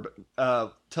verb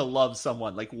to love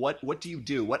someone? Like what do you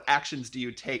do? What actions do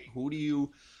you take? What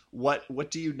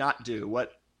do you not do?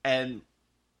 And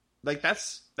like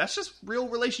that's just real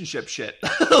relationship shit.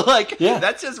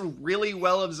 That's just really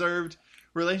well observed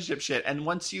relationship shit. And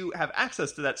once you have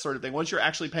access to that sort of thing, once you're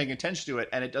actually paying attention to it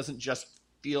and it doesn't just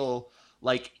feel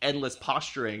like endless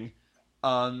posturing,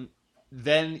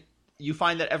 then you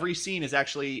find that every scene is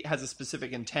actually has a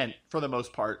specific intent for the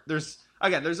most part. There's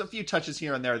a few touches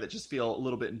here and there that just feel a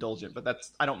little bit indulgent, but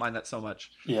I don't mind that so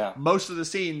much. Yeah. Most of the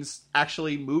scenes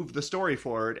actually move the story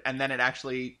forward, and then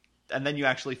you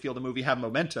actually feel the movie have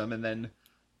momentum, and then,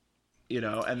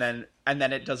 and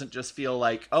then it doesn't just feel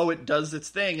like, oh, it does its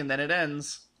thing and then it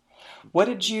ends. What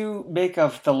did you make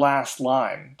of the last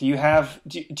line? Do you have?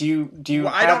 Do you?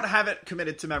 Well, I don't have it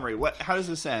committed to memory. How does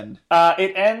this end?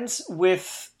 It ends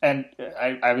with, and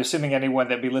I'm assuming anyone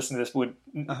that be listening to this would,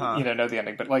 know the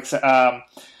ending. But like,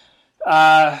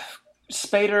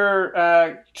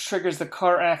 Spader triggers the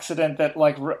car accident that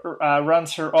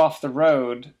runs her off the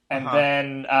road, and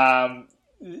then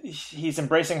he's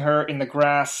embracing her in the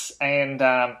grass, and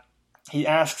he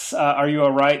asks, "Are you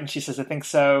all right?" And she says, "I think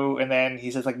so." And then he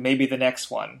says, "Maybe the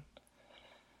next one."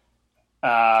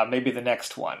 Maybe the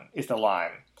next one is the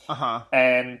line.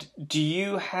 And do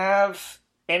you have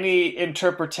any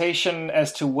interpretation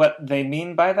as to what they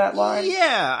mean by that line?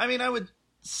 Yeah, I mean, I would.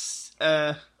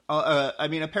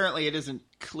 Apparently it isn't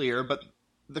clear, but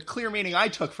the clear meaning I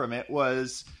took from it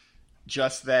was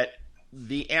just that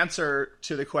the answer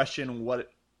to the question,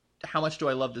 how much do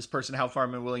I love this person? How far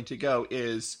am I willing to go?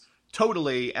 Is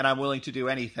totally, and I'm willing to do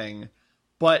anything.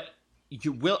 But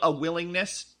a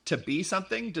willingness to be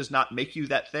something does not make you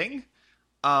that thing.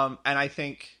 And I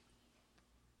think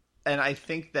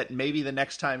that maybe the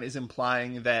next time is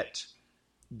implying that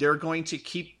they're going to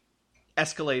keep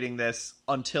escalating this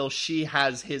until she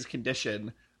has his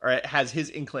condition or has his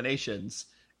inclinations,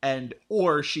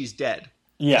 or she's dead.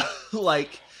 Yeah.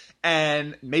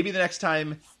 And maybe the next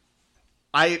time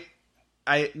I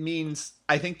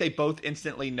think they both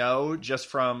instantly know just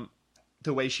from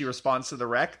the way she responds to the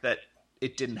wreck that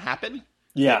it didn't happen.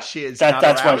 Yeah, that she is not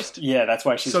aroused. That's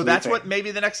why she's. So that's what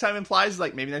maybe the next time implies.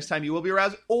 Maybe next time you will be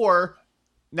aroused, or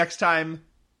next time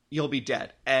you'll be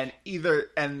dead. And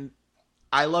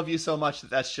I love you so much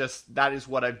that is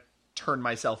what I've turned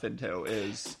myself into.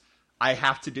 Is I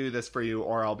have to do this for you,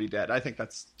 or I'll be dead. I think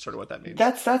that's sort of what that means.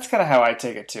 That's kind of how I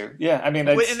take it too. Yeah, I mean,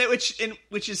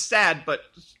 which is sad, but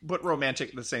romantic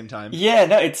at the same time. Yeah,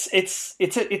 no, it's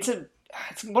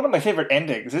one of my favorite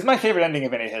endings. It's my favorite ending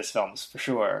of any of his films for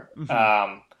sure.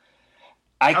 Mm-hmm.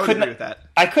 I would agree with that.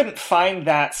 I couldn't find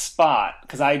that spot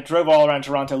because I drove all around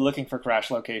Toronto looking for crash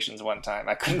locations one time.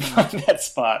 I couldn't find that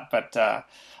spot, but well,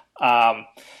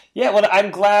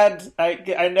 I'm glad.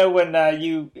 I know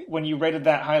when you rated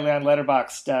that highly on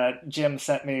Letterboxd, Jim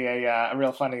sent me a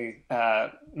real funny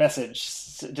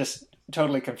message, just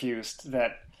totally confused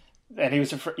and he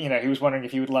was wondering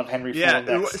if you would love Henry Ford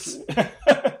next.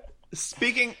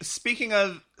 Speaking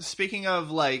of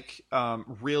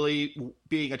really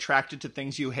being attracted to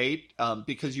things you hate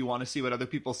because you want to see what other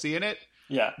people see in it.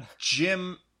 Yeah,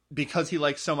 Jim, because he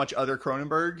likes so much other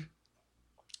Cronenberg.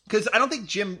 Because I don't think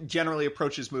Jim generally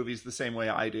approaches movies the same way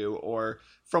I do, or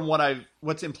from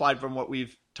what's implied from what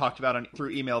we've talked about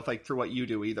through email, through what you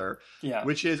do either. Yeah,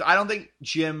 which is I think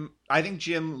Jim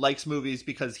likes movies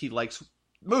because he likes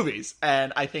movies,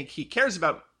 and I think he cares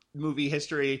about movie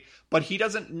history, but he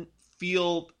doesn't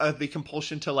feel the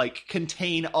compulsion to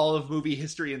contain all of movie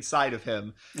history inside of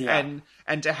him, and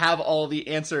to have all the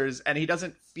answers, and he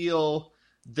doesn't feel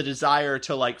the desire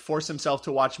to force himself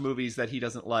to watch movies that he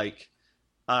doesn't like,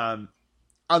 but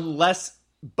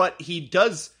he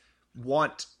does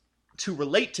want to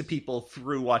relate to people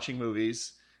through watching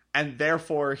movies, and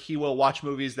therefore he will watch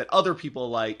movies that other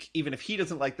people like, even if he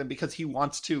doesn't like them, because he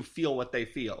wants to feel what they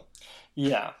feel.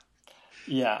 Yeah.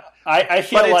 Yeah, I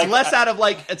feel, but it's less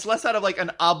out of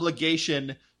an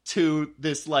obligation to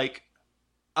this to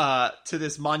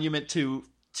this monument to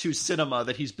cinema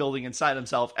that he's building inside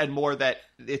himself, and more that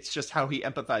it's just how he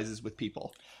empathizes with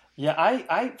people. Yeah,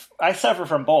 I suffer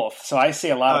from both, so I see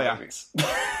a lot of movies.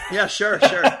 Yeah, sure.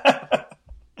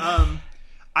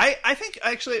 I think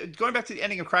actually going back to the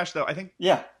ending of Crash, though, I think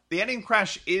the ending of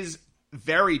Crash is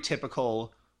very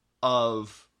typical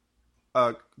of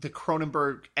the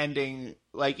Cronenberg ending,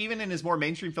 even in his more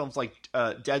mainstream films like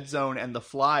Dead Zone and The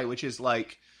Fly, which is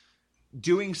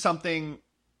doing something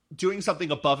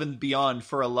above and beyond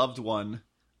for a loved one,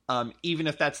 even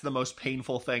if that's the most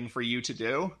painful thing for you to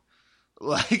do.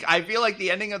 I feel like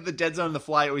the ending of the Dead Zone and The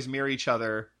Fly always mirror each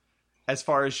other as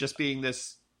far as just being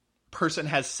this person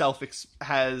has sort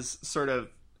of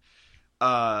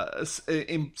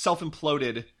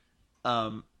self-imploded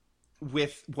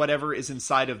with whatever is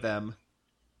inside of them,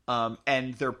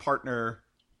 and their partner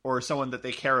or someone that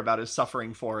they care about is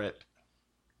suffering for it.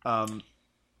 I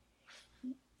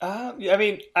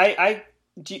mean,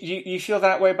 do you feel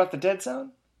that way about the Dead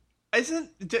Zone?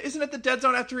 Isn't it the Dead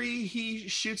Zone after he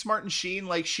shoots Martin Sheen?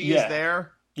 She is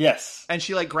there. Yes. And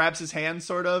she like grabs his hand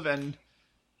sort of, and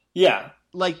yeah,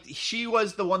 like she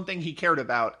was the one thing he cared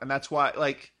about, and that's why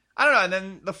like I don't know. And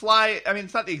then The Fly, I mean,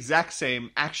 it's not the exact same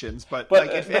actions, but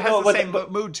like it has the same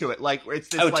mood to it. Like it's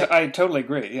this I totally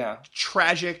agree. Yeah,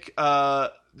 tragic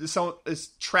this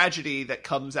tragedy that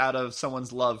comes out of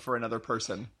someone's love for another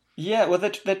person. Yeah, well,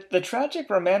 the tragic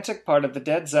romantic part of The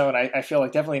Dead Zone, I feel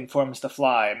like definitely informs The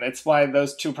Fly, and it's why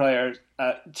those two probably are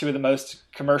two of the most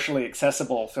commercially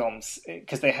accessible films,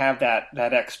 because they have that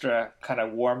extra kind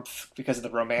of warmth because of the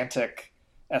romantic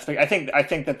aspect. I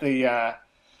think that the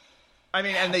I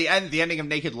mean, and the ending of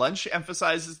Naked Lunch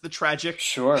emphasizes the tragic,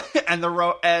 sure, and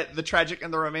the tragic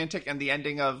and the romantic, and the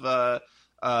ending of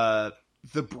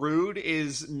The Brood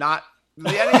is not. The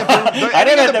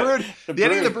ending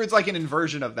of The Brood's like an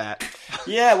inversion of that.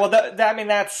 Yeah, well,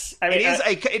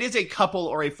 it is a couple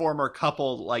or a former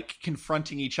couple like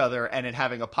confronting each other and it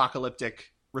having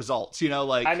apocalyptic results. You know,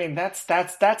 like I mean,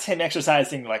 that's him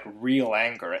exercising like real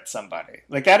anger at somebody.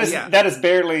 Like that is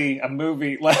barely a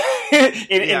movie. Like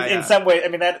in some way, I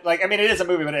mean it is a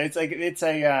movie, but it's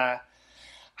a.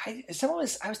 I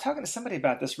was talking to somebody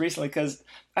about this recently because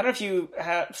I don't know if you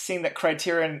have seen that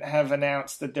Criterion have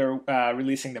announced that they're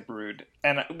releasing The Brood,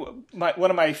 and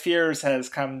one of my fears has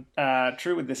come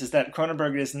true with this is that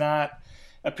Cronenberg does not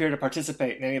appear to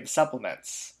participate in any of the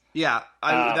supplements. Yeah,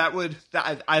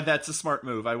 that's a smart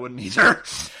move. I wouldn't either.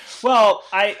 Well,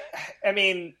 I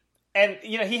mean, and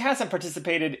he hasn't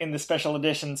participated in the special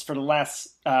editions for the last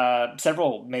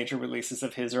several major releases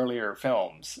of his earlier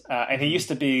films, and he used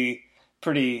to be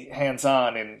pretty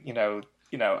hands-on in,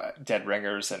 Dead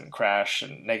Ringers and Crash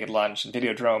and Naked Lunch and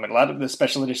Videodrome, and a lot of the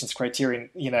special editions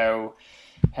Criterion,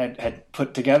 had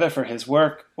put together for his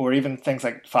work, or even things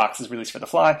like Fox's release for The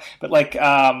Fly. But like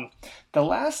the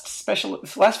last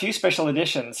few special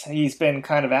editions, he's been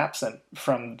kind of absent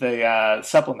from the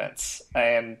supplements,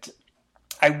 and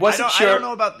I wasn't sure. I don't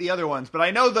know about the other ones, but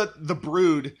I know that The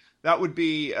Brood, that would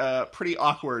be pretty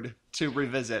awkward to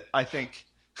revisit, I think.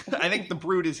 I think The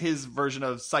Brood is his version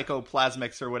of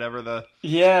Psychoplasmics or whatever the.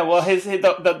 Yeah, well,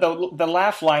 the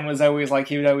laugh line was always like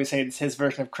he would always say it's his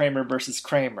version of Kramer versus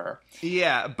Kramer.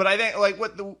 Yeah, but I think like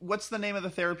what's the name of the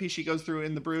therapy she goes through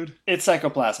in The Brood? It's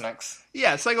Psychoplasmics.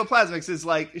 Yeah, Psychoplasmics is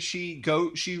like she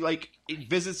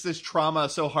visits this trauma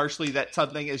so harshly that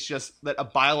something is just that a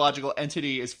biological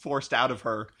entity is forced out of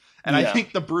her. And I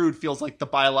think The Brood feels like the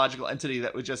biological entity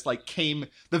that was just like the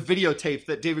videotape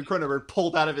that David Cronenberg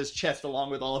pulled out of his chest along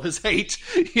with all of his hate,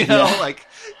 like.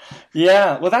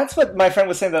 Yeah, well, that's what my friend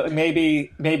was saying, that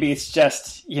maybe it's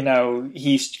just,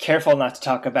 he's careful not to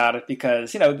talk about it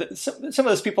because, some of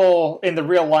those people in the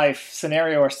real life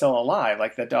scenario are still alive,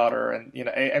 like the daughter. And,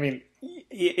 I mean,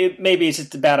 maybe it's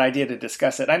just a bad idea to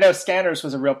discuss it. I know Scanners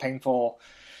was a real painful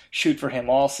shoot for him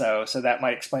also, so that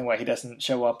might explain why he doesn't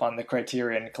show up on the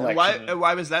Criterion collection.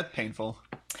 Why was that painful?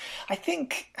 I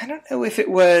don't know if it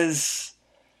was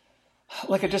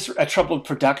like just a troubled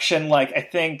production. Like I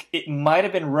think it might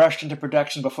have been rushed into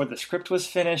production before the script was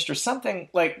finished or something.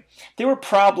 Like there were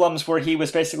problems where he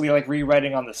was basically like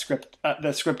rewriting on the script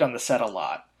on the set a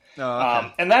lot. Oh,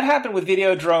 okay. And that happened with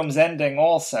Videodrome's ending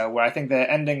also, where I think the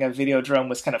ending of Videodrome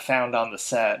was kind of found on the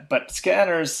set. But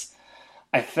Scanners,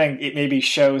 I think it maybe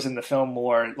shows in the film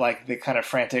more like the kind of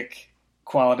frantic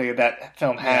quality that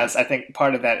film has. Yeah. I think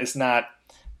part of that is not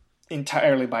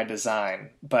entirely by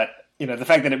design, but the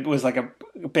fact that it was like a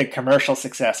big commercial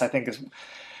success, I think is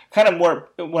kind of one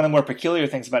of the more peculiar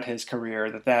things about his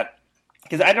career. That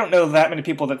because I don't know that many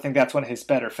people that think that's one of his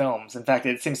better films. In fact,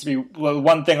 it seems to be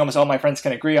one thing almost all my friends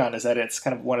can agree on is that it's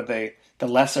kind of one of the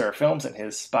lesser films in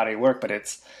his body of work, but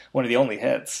it's one of the only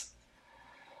hits.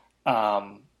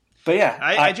 But yeah,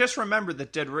 I just remembered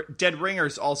that Dead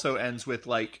Ringers also ends with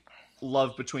like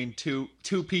love between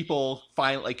two people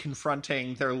finally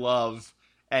confronting their love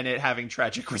and it having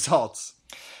tragic results.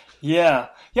 Yeah.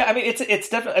 I mean, it's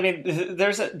definitely. I mean,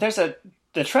 there's the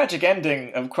tragic ending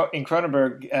in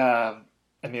Cronenberg.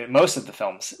 I mean, most of the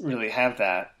films really have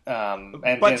that.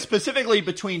 But specifically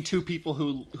between two people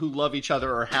who love each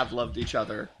other or have loved each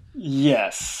other.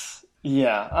 Yes.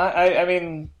 Yeah. I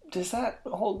mean, does that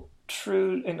hold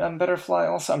true in Butterfly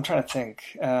also? I'm trying to think.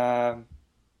 I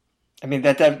mean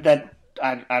that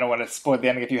I don't want to spoil the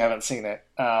ending if you haven't seen it,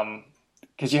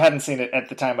 because you hadn't seen it at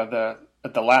the time of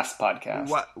the last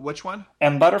podcast. Which one?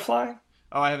 M Butterfly.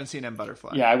 Oh, I haven't seen M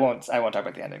Butterfly. Yeah, I won't talk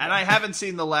about the ending. And I haven't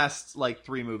seen the last like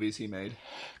 3 movies he made.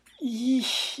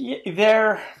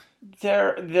 Yeah,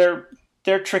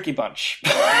 they're tricky bunch.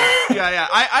 yeah.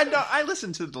 I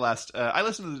listened to the last. I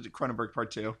listened to the Cronenberg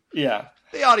Part 2. Yeah,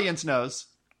 the audience knows.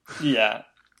 Yeah.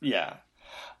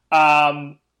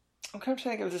 I'm trying to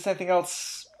think if there's anything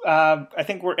else I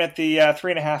think we're at the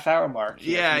 3.5 hour mark.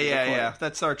 Yeah.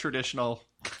 That's our traditional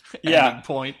ending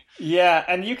point. Yeah,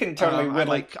 and you can totally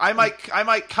whittle. I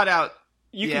might cut out.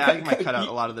 I might cut out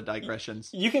a lot of the digressions.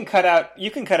 You can cut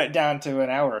it down to an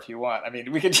hour if you want. I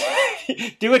mean, we could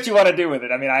do what you want to do with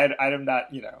it. I mean, I'm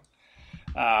not,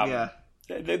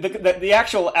 The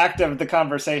actual act of the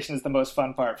conversation is the most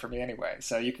fun part for me anyway.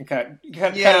 So you can cut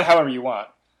it however you want.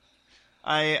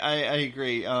 I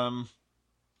agree.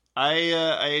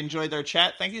 I enjoyed their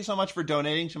chat. Thank you so much for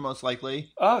donating to Most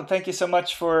Likely. Oh, thank you so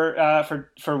much for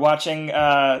watching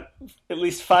at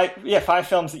least five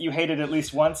films that you hated at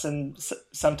least once and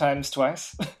sometimes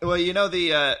twice. Well,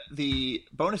 the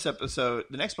bonus episode,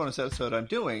 the next bonus episode I'm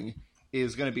doing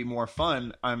is going to be more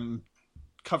fun. I'm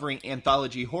covering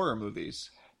anthology horror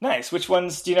movies. Nice. Which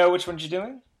ones? Do you know which ones you're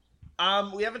doing?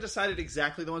 We haven't decided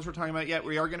exactly the ones we're talking about yet.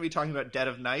 We are going to be talking about Dead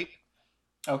of Night.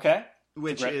 Okay.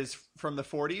 Which is from the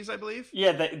 40s, I believe.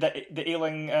 Yeah, the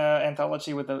Ealing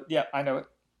anthology with the I know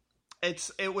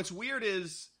it. What's weird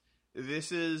is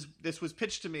this was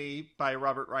pitched to me by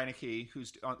Robert Reinecke,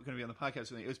 who's going to be on the podcast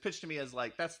with me. It was pitched to me as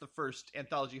like that's the first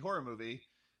anthology horror movie,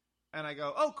 and I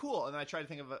go, oh, cool. And then I tried to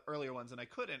think of earlier ones, and I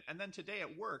couldn't. And then today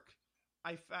at work,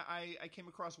 I came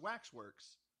across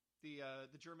Waxworks, the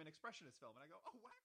German expressionist film, and I go, oh, Wax.